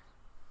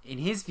 In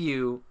his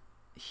view,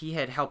 he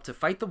had helped to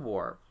fight the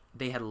war.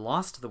 They had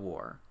lost the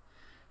war.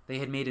 They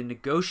had made a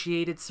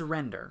negotiated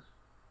surrender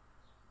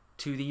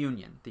to the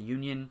Union. The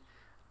Union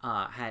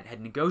had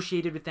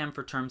negotiated with them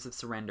for terms of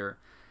surrender,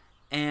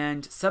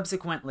 and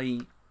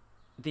subsequently,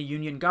 the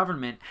Union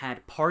government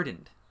had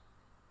pardoned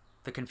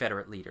the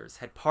Confederate leaders,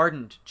 had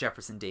pardoned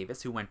Jefferson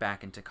Davis, who went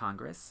back into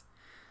Congress,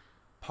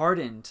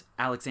 pardoned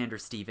Alexander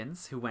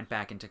Stephens, who went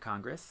back into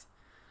Congress,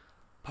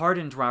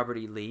 pardoned Robert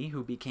E. Lee,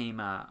 who became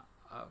a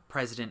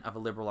president of a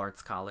liberal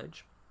arts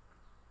college.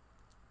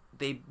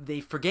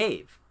 They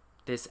forgave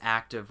this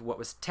act of what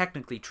was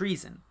technically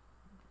treason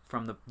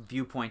from the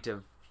viewpoint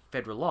of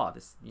federal law.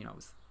 This, it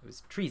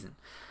was treason.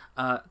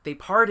 They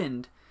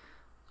pardoned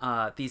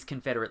these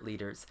Confederate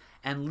leaders,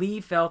 and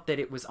Lee felt that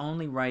it was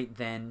only right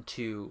then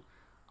to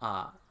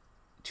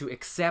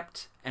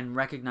accept and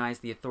recognize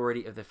the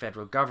authority of the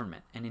federal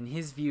government. And in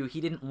his view,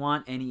 he didn't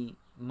want any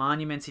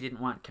monuments. He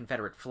didn't want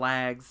Confederate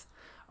flags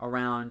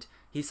around.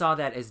 He saw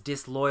that as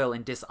disloyal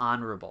and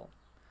dishonorable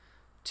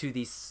to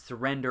the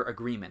surrender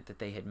agreement that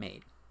they had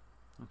made.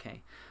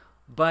 Okay,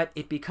 but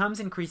it becomes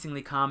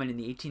increasingly common in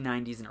the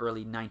 1890s and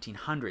early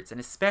 1900s, and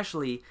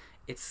especially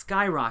it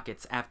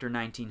skyrockets after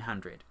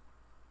 1900.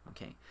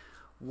 Okay,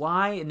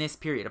 why in this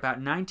period,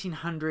 about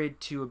 1900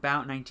 to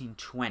about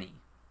 1920,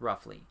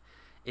 roughly,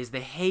 is the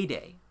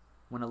heyday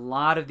when a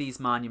lot of these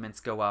monuments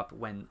go up,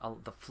 when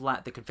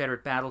the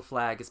Confederate battle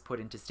flag is put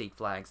into state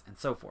flags, and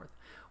so forth.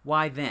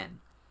 Why then?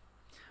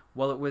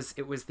 Well, it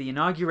was the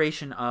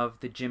inauguration of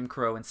the Jim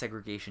Crow and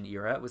segregation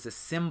era. It was a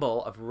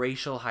symbol of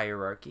racial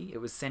hierarchy. It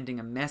was sending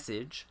a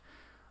message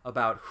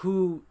about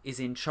who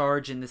is in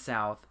charge in the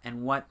South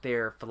and what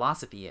their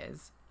philosophy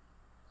is.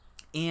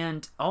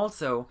 And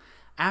also,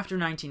 after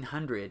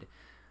 1900,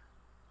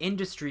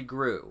 industry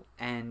grew,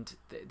 and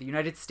the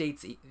United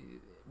States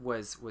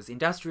was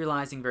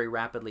industrializing very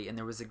rapidly, and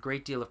there was a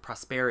great deal of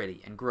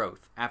prosperity and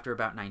growth after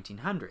about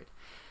 1900.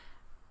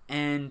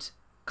 And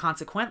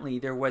consequently,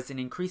 there was an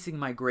increasing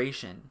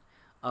migration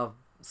of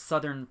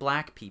Southern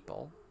black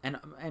people,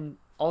 and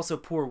also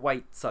poor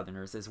white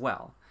Southerners as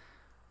well,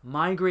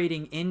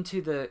 migrating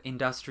into the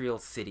industrial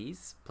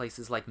cities,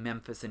 places like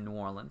Memphis and New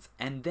Orleans,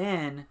 and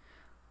then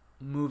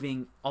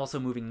moving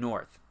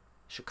north,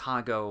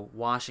 Chicago,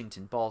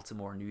 Washington,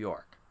 Baltimore, New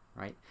York,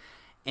 right?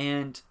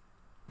 And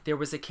there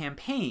was a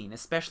campaign,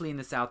 especially in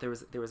the South,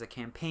 there was a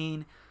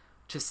campaign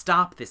to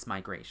stop this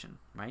migration,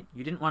 right?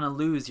 You didn't want to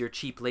lose your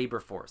cheap labor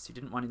force. You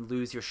didn't want to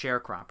lose your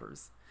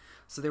sharecroppers.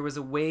 So there was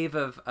a wave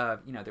of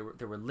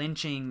there were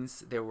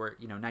lynchings, there were,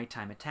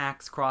 nighttime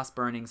attacks, cross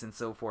burnings, and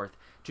so forth,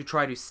 to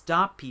try to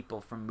stop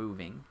people from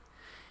moving.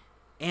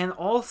 And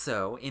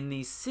also, in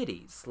these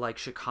cities like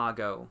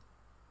Chicago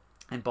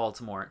and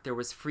Baltimore, there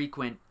was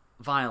frequent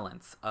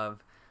violence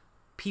of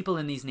people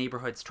in these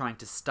neighborhoods trying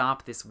to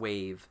stop this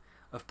wave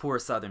of poor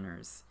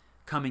Southerners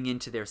coming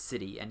into their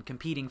city and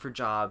competing for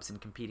jobs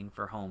and competing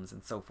for homes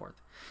and so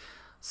forth.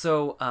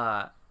 So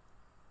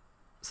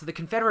the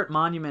Confederate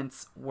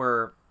monuments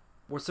were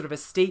sort of a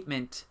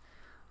statement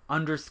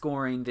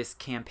underscoring this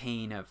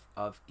campaign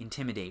of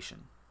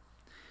intimidation.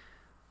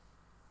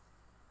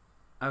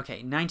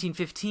 Okay,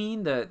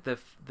 1915,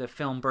 the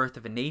film Birth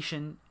of a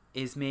Nation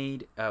is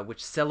made,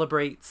 which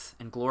celebrates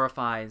and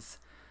glorifies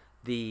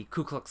the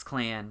Ku Klux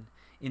Klan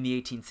in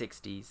the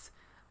 1860s,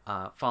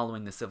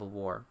 following the Civil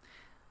War.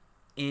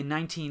 In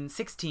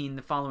 1916,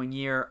 the following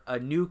year, a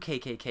new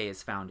KKK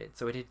is founded.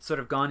 So it had sort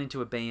of gone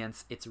into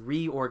abeyance. It's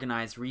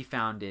reorganized,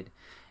 refounded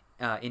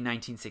in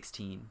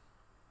 1916.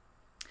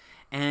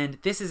 And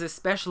this is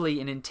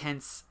especially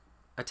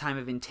a time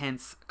of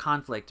intense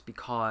conflict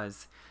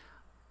because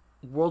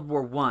World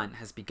War I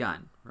has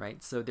begun,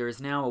 right? So there is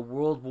now a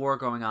world war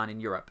going on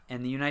in Europe,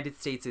 and the United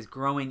States is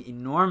growing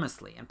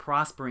enormously and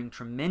prospering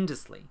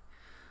tremendously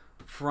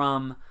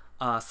from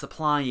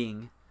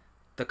supplying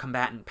the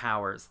combatant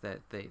powers,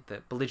 the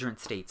belligerent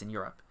states in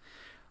Europe.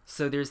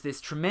 So there's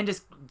this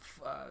tremendous,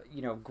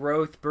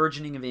 growth,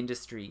 burgeoning of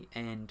industry,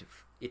 and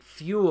it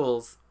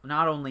fuels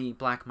not only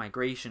black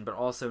migration, but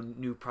also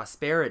new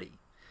prosperity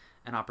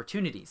and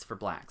opportunities for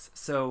blacks.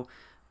 So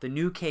the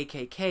new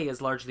KKK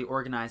is largely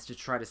organized to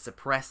try to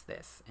suppress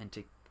this and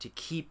to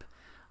keep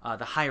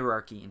the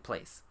hierarchy in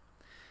place.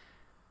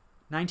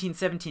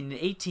 1917 and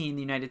 18,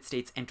 the United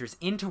States enters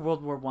into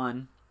World War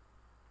I,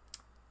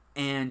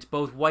 and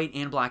both white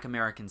and black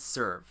Americans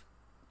serve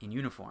in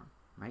uniform,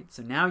 right?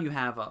 So now you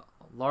have a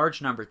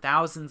large number,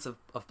 thousands of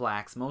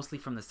blacks, mostly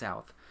from the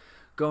South,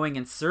 going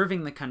and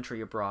serving the country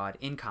abroad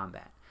in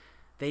combat.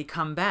 They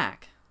come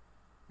back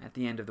at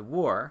the end of the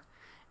war,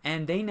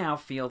 and they now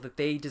feel that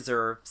they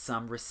deserve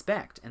some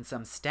respect and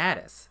some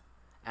status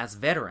as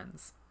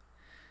veterans.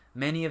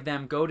 Many of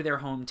them go to their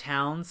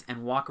hometowns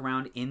and walk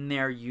around in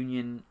their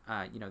Union,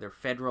 their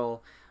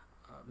federal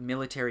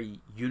military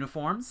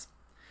uniforms,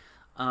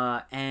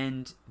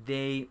 and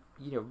they,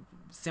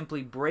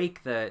 simply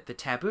break the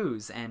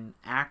taboos and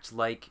act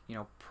like,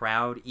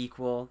 proud,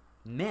 equal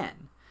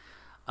men.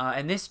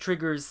 And this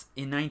triggers,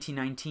 in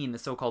 1919, the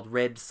so-called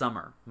Red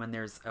Summer, when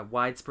there's a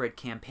widespread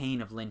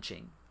campaign of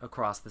lynching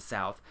across the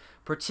South,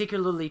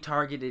 particularly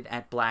targeted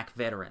at black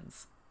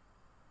veterans,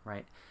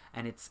 right?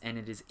 And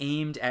it is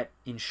aimed at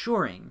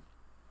ensuring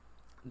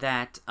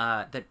that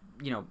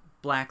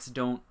blacks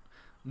don't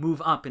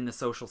move up in the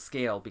social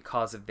scale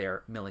because of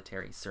their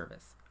military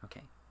service.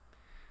 Okay.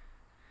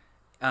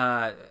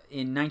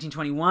 In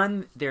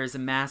 1921, there's a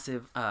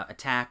massive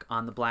attack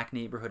on the black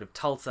neighborhood of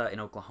Tulsa in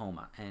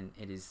Oklahoma, and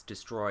it is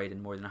destroyed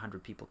and more than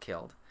 100 people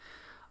killed.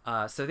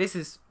 So this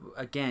is,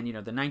 again, the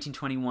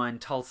 1921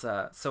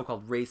 Tulsa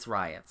so-called race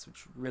riots,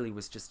 which really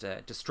was just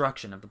a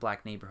destruction of the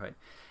black neighborhood,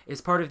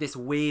 is part of this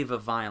wave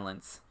of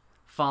violence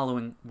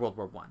following World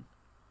War I.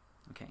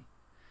 Okay.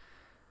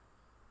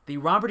 The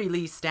Robert E.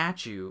 Lee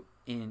statue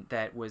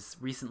that was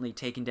recently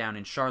taken down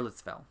in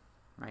Charlottesville,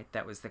 right?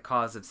 That was the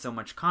cause of so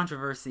much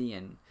controversy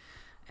and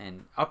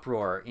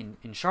uproar in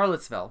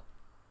Charlottesville.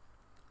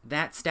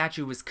 That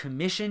statue was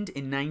commissioned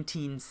in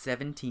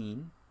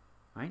 1917,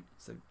 right?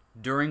 So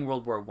during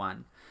World War I,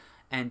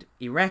 and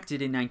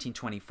erected in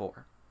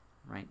 1924,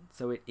 right?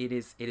 So it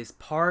is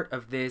part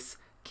of this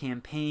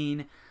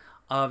campaign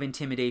of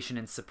intimidation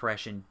and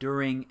suppression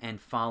during and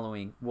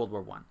following World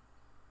War I.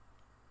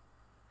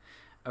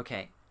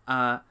 Okay.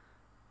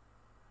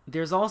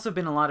 There's also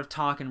been a lot of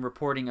talk and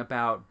reporting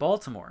about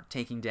Baltimore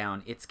taking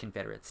down its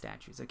Confederate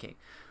statues. Okay,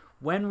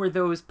 when were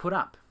those put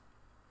up?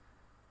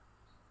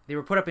 They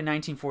were put up in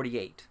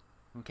 1948.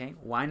 Okay,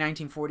 why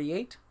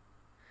 1948?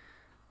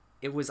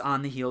 It was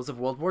on the heels of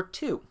World War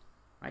II,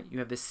 right? You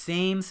have the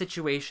same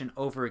situation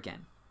over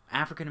again.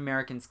 African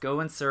Americans go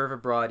and serve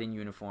abroad in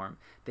uniform.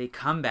 They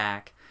come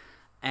back,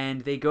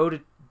 and they go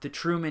to the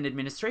Truman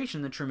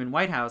administration, the Truman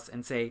White House,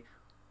 and say,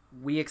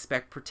 we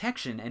expect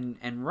protection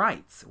and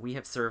rights. We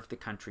have served the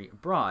country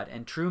abroad.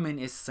 And Truman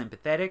is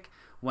sympathetic.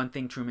 One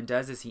thing Truman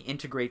does is he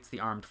integrates the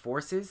armed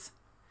forces.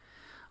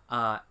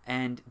 He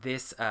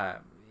integrates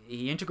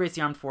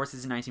the armed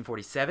forces in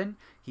 1947.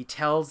 He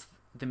tells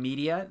the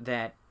media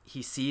that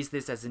he sees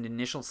this as an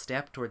initial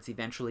step towards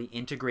eventually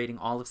integrating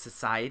all of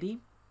society.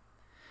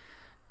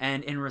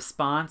 And in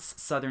response,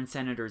 Southern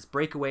senators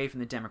break away from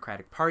the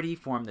Democratic Party,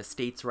 form the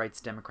States' Rights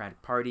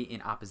Democratic Party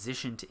in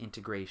opposition to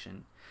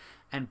integration.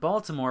 And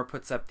Baltimore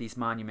puts up these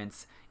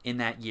monuments in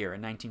that year,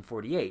 in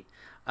 1948.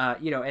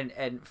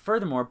 And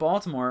furthermore,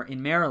 Baltimore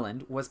in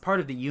Maryland was part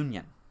of the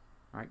Union.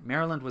 Right?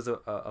 Maryland was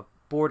a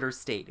border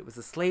state. It was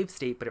a slave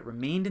state, but it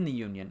remained in the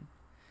Union.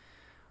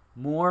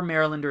 More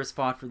Marylanders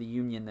fought for the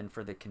Union than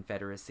for the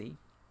Confederacy.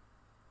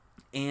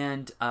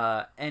 And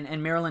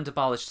Maryland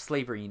abolished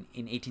slavery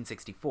in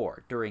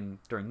 1864 during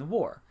the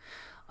war.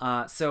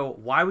 So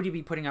why would you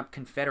be putting up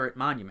Confederate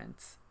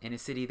monuments in a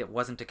city that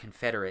wasn't a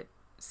Confederate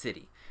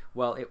city?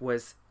 Well, it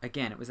was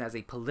as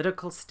a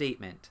political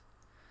statement.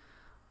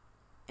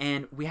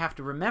 And we have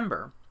to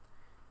remember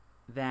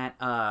that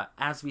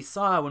as we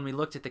saw when we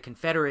looked at the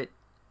Confederate,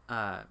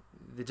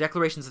 the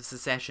Declarations of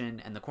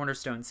Secession and the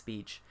Cornerstone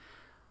Speech,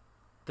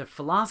 the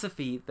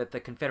philosophy that the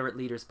Confederate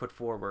leaders put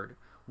forward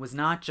was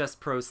not just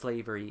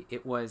pro-slavery,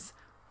 it was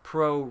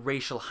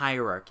pro-racial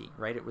hierarchy,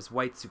 right? It was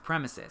white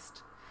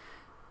supremacist.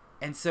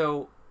 And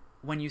so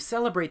when you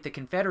celebrate the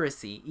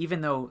Confederacy,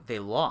 even though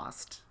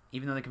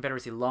the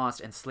Confederacy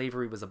lost and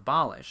slavery was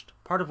abolished,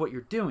 part of what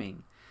you're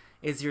doing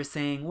is you're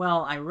saying,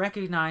 well, I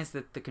recognize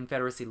that the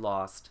Confederacy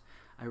lost,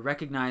 I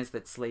recognize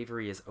that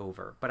slavery is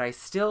over, but I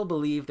still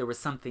believe there was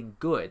something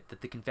good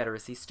that the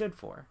Confederacy stood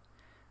for.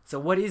 So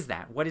what is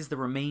that? What is the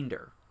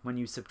remainder when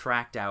you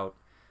subtract out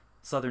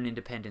Southern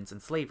independence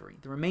and slavery?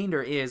 The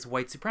remainder is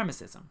white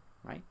supremacism,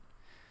 right?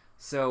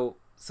 So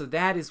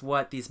that is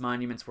what these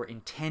monuments were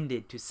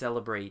intended to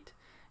celebrate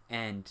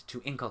and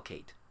to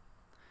inculcate,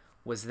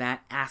 was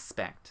that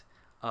aspect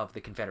of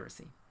the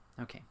Confederacy.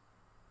 Okay.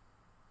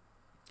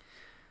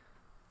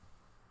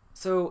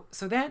 So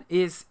that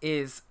is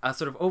a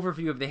sort of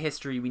overview of the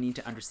history we need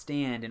to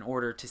understand in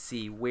order to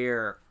see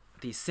where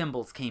these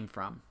symbols came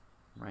from,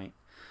 right?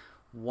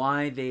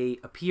 Why they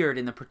appeared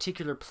in the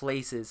particular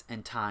places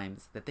and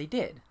times that they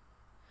did.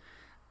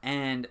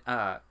 And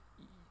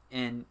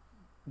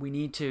we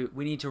need to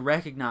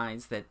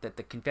recognize that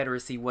the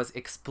Confederacy was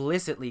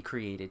explicitly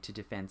created to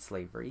defend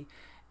slavery,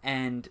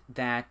 and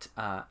that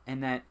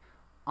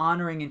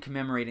honoring and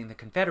commemorating the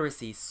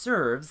Confederacy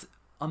serves,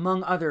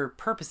 among other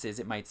purposes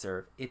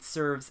it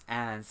serves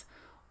as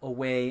a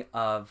way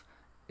of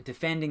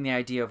defending the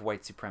idea of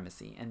white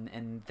supremacy,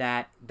 and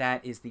that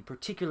is the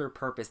particular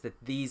purpose that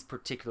these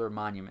particular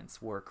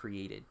monuments were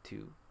created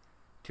to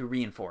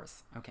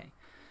reinforce. Okay.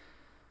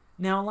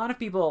 Now, a lot of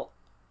people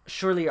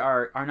surely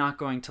are not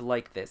going to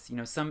like this. You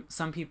know,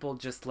 some people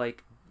just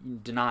like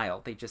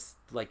denial. They just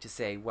like to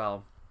say,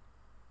 well,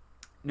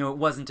 no, it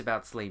wasn't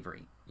about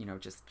slavery. You know,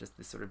 just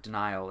this sort of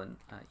denial and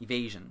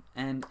evasion,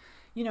 and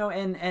you know,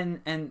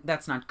 and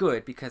that's not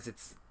good, because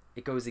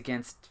it goes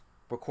against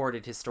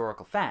recorded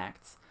historical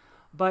facts.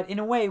 But in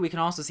a way, we can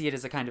also see it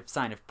as a kind of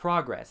sign of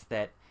progress,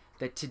 that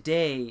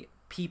today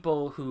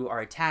people who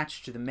are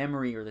attached to the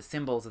memory or the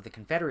symbols of the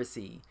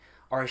Confederacy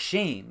are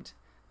ashamed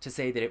to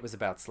say that it was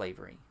about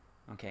slavery.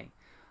 Okay?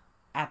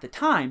 At the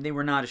time, they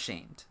were not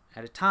ashamed.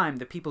 At a time,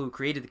 the people who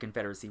created the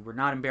Confederacy were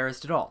not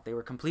embarrassed at all. They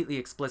were completely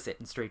explicit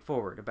and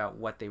straightforward about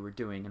what they were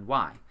doing and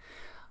why.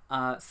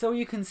 So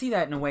you can see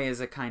that in a way as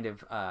a kind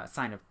of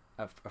sign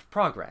of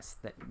progress,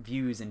 that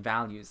views and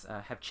values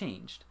have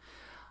changed.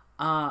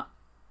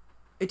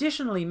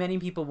 Additionally, many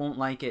people won't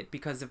like it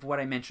because of what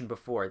I mentioned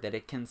before, that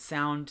it can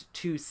sound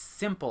too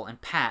simple and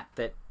pat,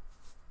 that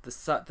the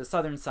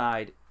southern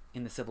side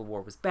in the Civil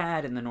War was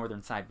bad and the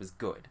northern side was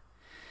good.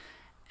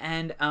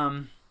 And,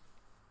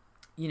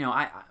 you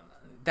know,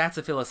 that's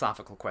a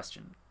philosophical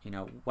question. You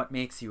know, what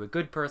makes you a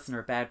good person or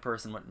a bad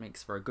person? What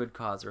makes for a good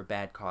cause or a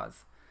bad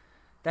cause?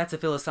 That's a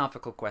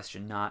philosophical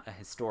question, not a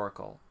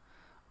historical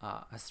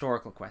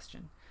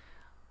question.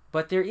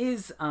 But there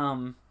is,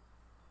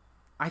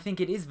 I think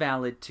it is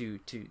valid to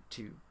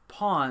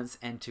pause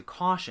and to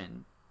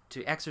caution,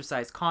 to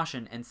exercise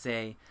caution and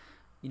say,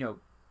 you know,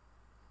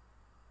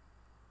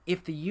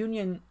 if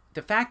the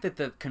fact that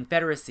the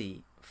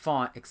Confederacy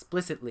fought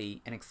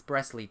explicitly and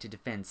expressly to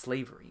defend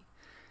slavery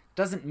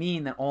doesn't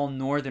mean that all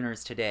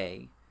Northerners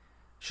today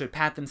should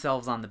pat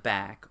themselves on the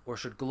back or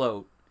should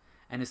gloat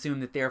and assume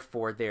that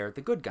therefore they're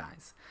the good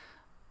guys.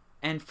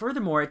 And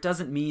furthermore, it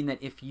doesn't mean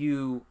that if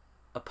you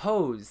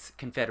oppose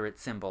Confederate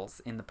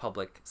symbols in the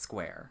public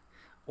square,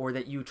 or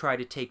that you try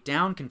to take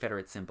down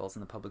Confederate symbols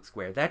in the public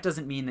square, that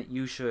doesn't mean that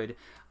you should,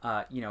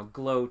 you know,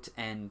 gloat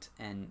and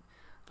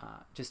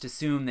just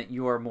assume that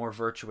you're more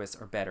virtuous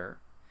or better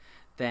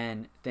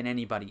than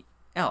anybody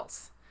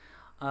else.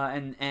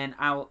 And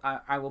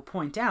I will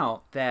point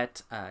out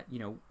that you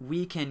know,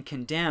 we can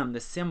condemn the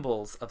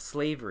symbols of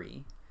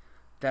slavery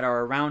that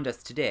are around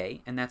us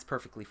today, and that's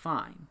perfectly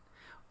fine.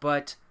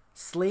 But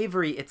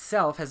slavery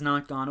itself has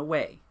not gone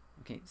away.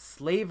 Okay,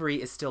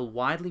 slavery is still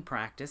widely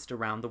practiced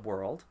around the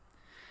world.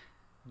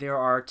 There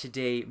are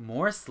today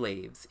more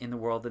slaves in the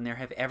world than there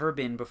have ever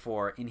been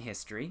before in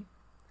history.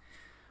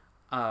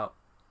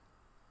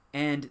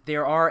 And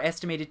there are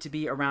estimated to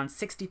be around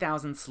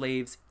 60,000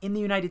 slaves in the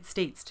United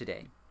States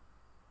today.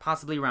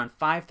 Possibly around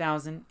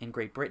 5,000 in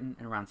Great Britain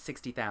and around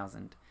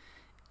 60,000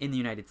 in the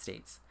United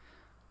States.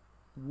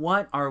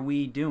 What are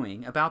we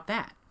doing about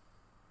that?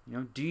 You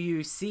know, do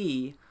you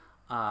see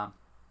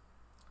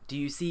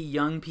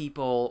young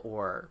people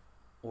or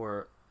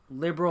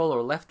liberal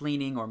or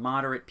left-leaning or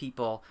moderate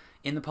people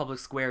in the public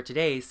square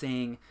today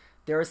saying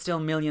there are still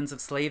millions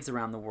of slaves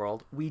around the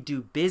world? We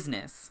do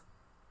business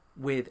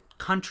with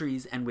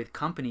countries and with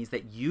companies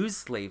that use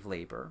slave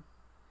labor.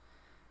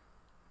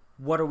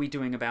 What are we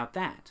doing about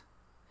that?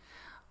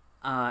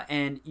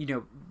 And you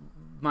know,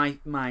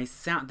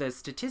 the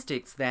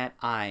statistics that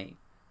I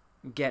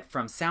get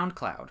from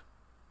SoundCloud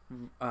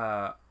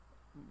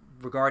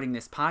regarding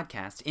this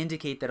podcast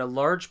indicate that a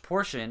large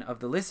portion of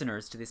the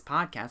listeners to this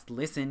podcast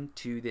listen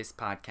to this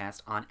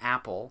podcast on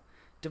Apple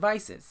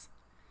devices.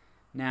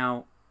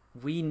 Now,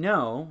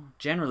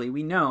 generally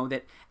we know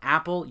that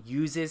Apple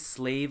uses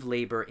slave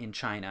labor in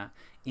China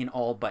in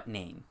all but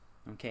name.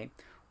 Okay?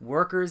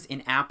 Workers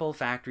in Apple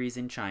factories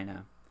in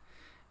China,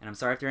 and I'm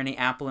sorry if there are any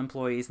Apple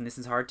employees and this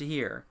is hard to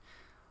hear,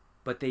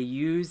 but they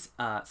use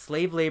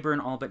slave labor in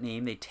all but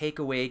name. They take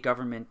away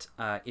government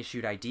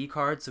issued ID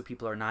cards so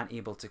people are not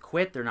able to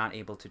quit, they're not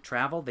able to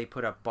travel. They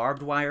put up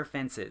barbed wire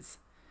fences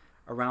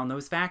around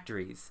those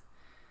factories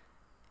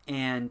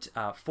and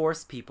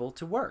force people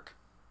to work,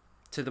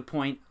 to the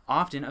point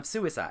often of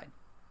suicide.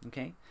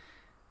 Okay?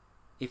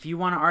 If you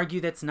want to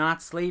argue that's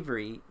not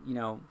slavery, you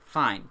know,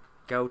 fine.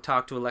 Go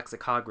talk to a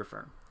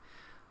lexicographer.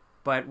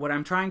 But what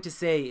I'm trying to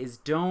say is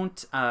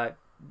don't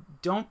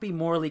be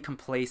morally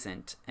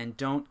complacent, and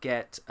don't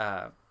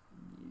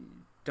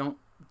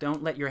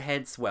let your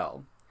head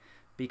swell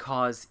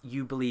because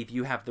you believe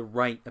you have the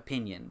right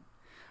opinion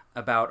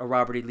about a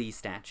Robert E. Lee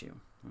statue.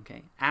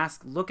 Okay?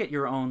 Look at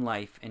your own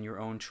life and your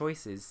own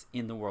choices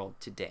in the world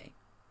today.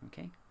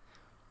 Okay?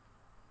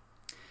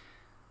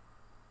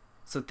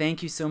 So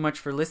thank you so much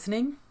for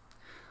listening.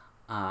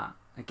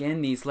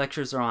 Again, these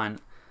lectures are on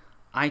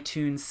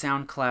iTunes,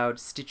 SoundCloud,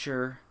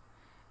 Stitcher,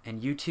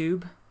 and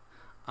YouTube.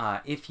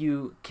 If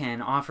you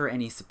can offer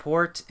any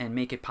support and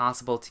make it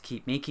possible to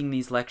keep making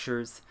these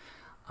lectures,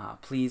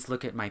 please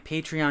look at my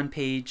Patreon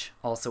page,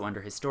 also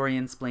under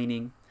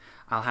Historiansplaining.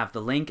 I'll have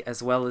the link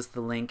as well as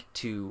the link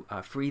to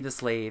Free the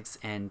Slaves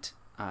and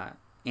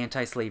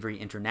Anti-Slavery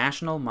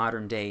International,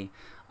 modern-day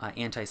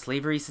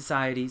anti-slavery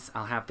societies.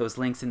 I'll have those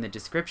links in the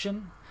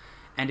description.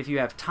 And if you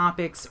have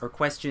topics or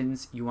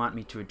questions you want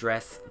me to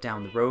address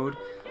down the road,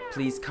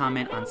 please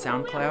comment on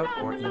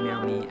SoundCloud or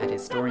email me at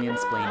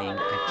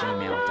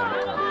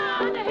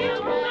historiansplaining@gmail.com. Thank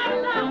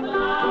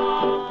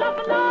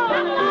you.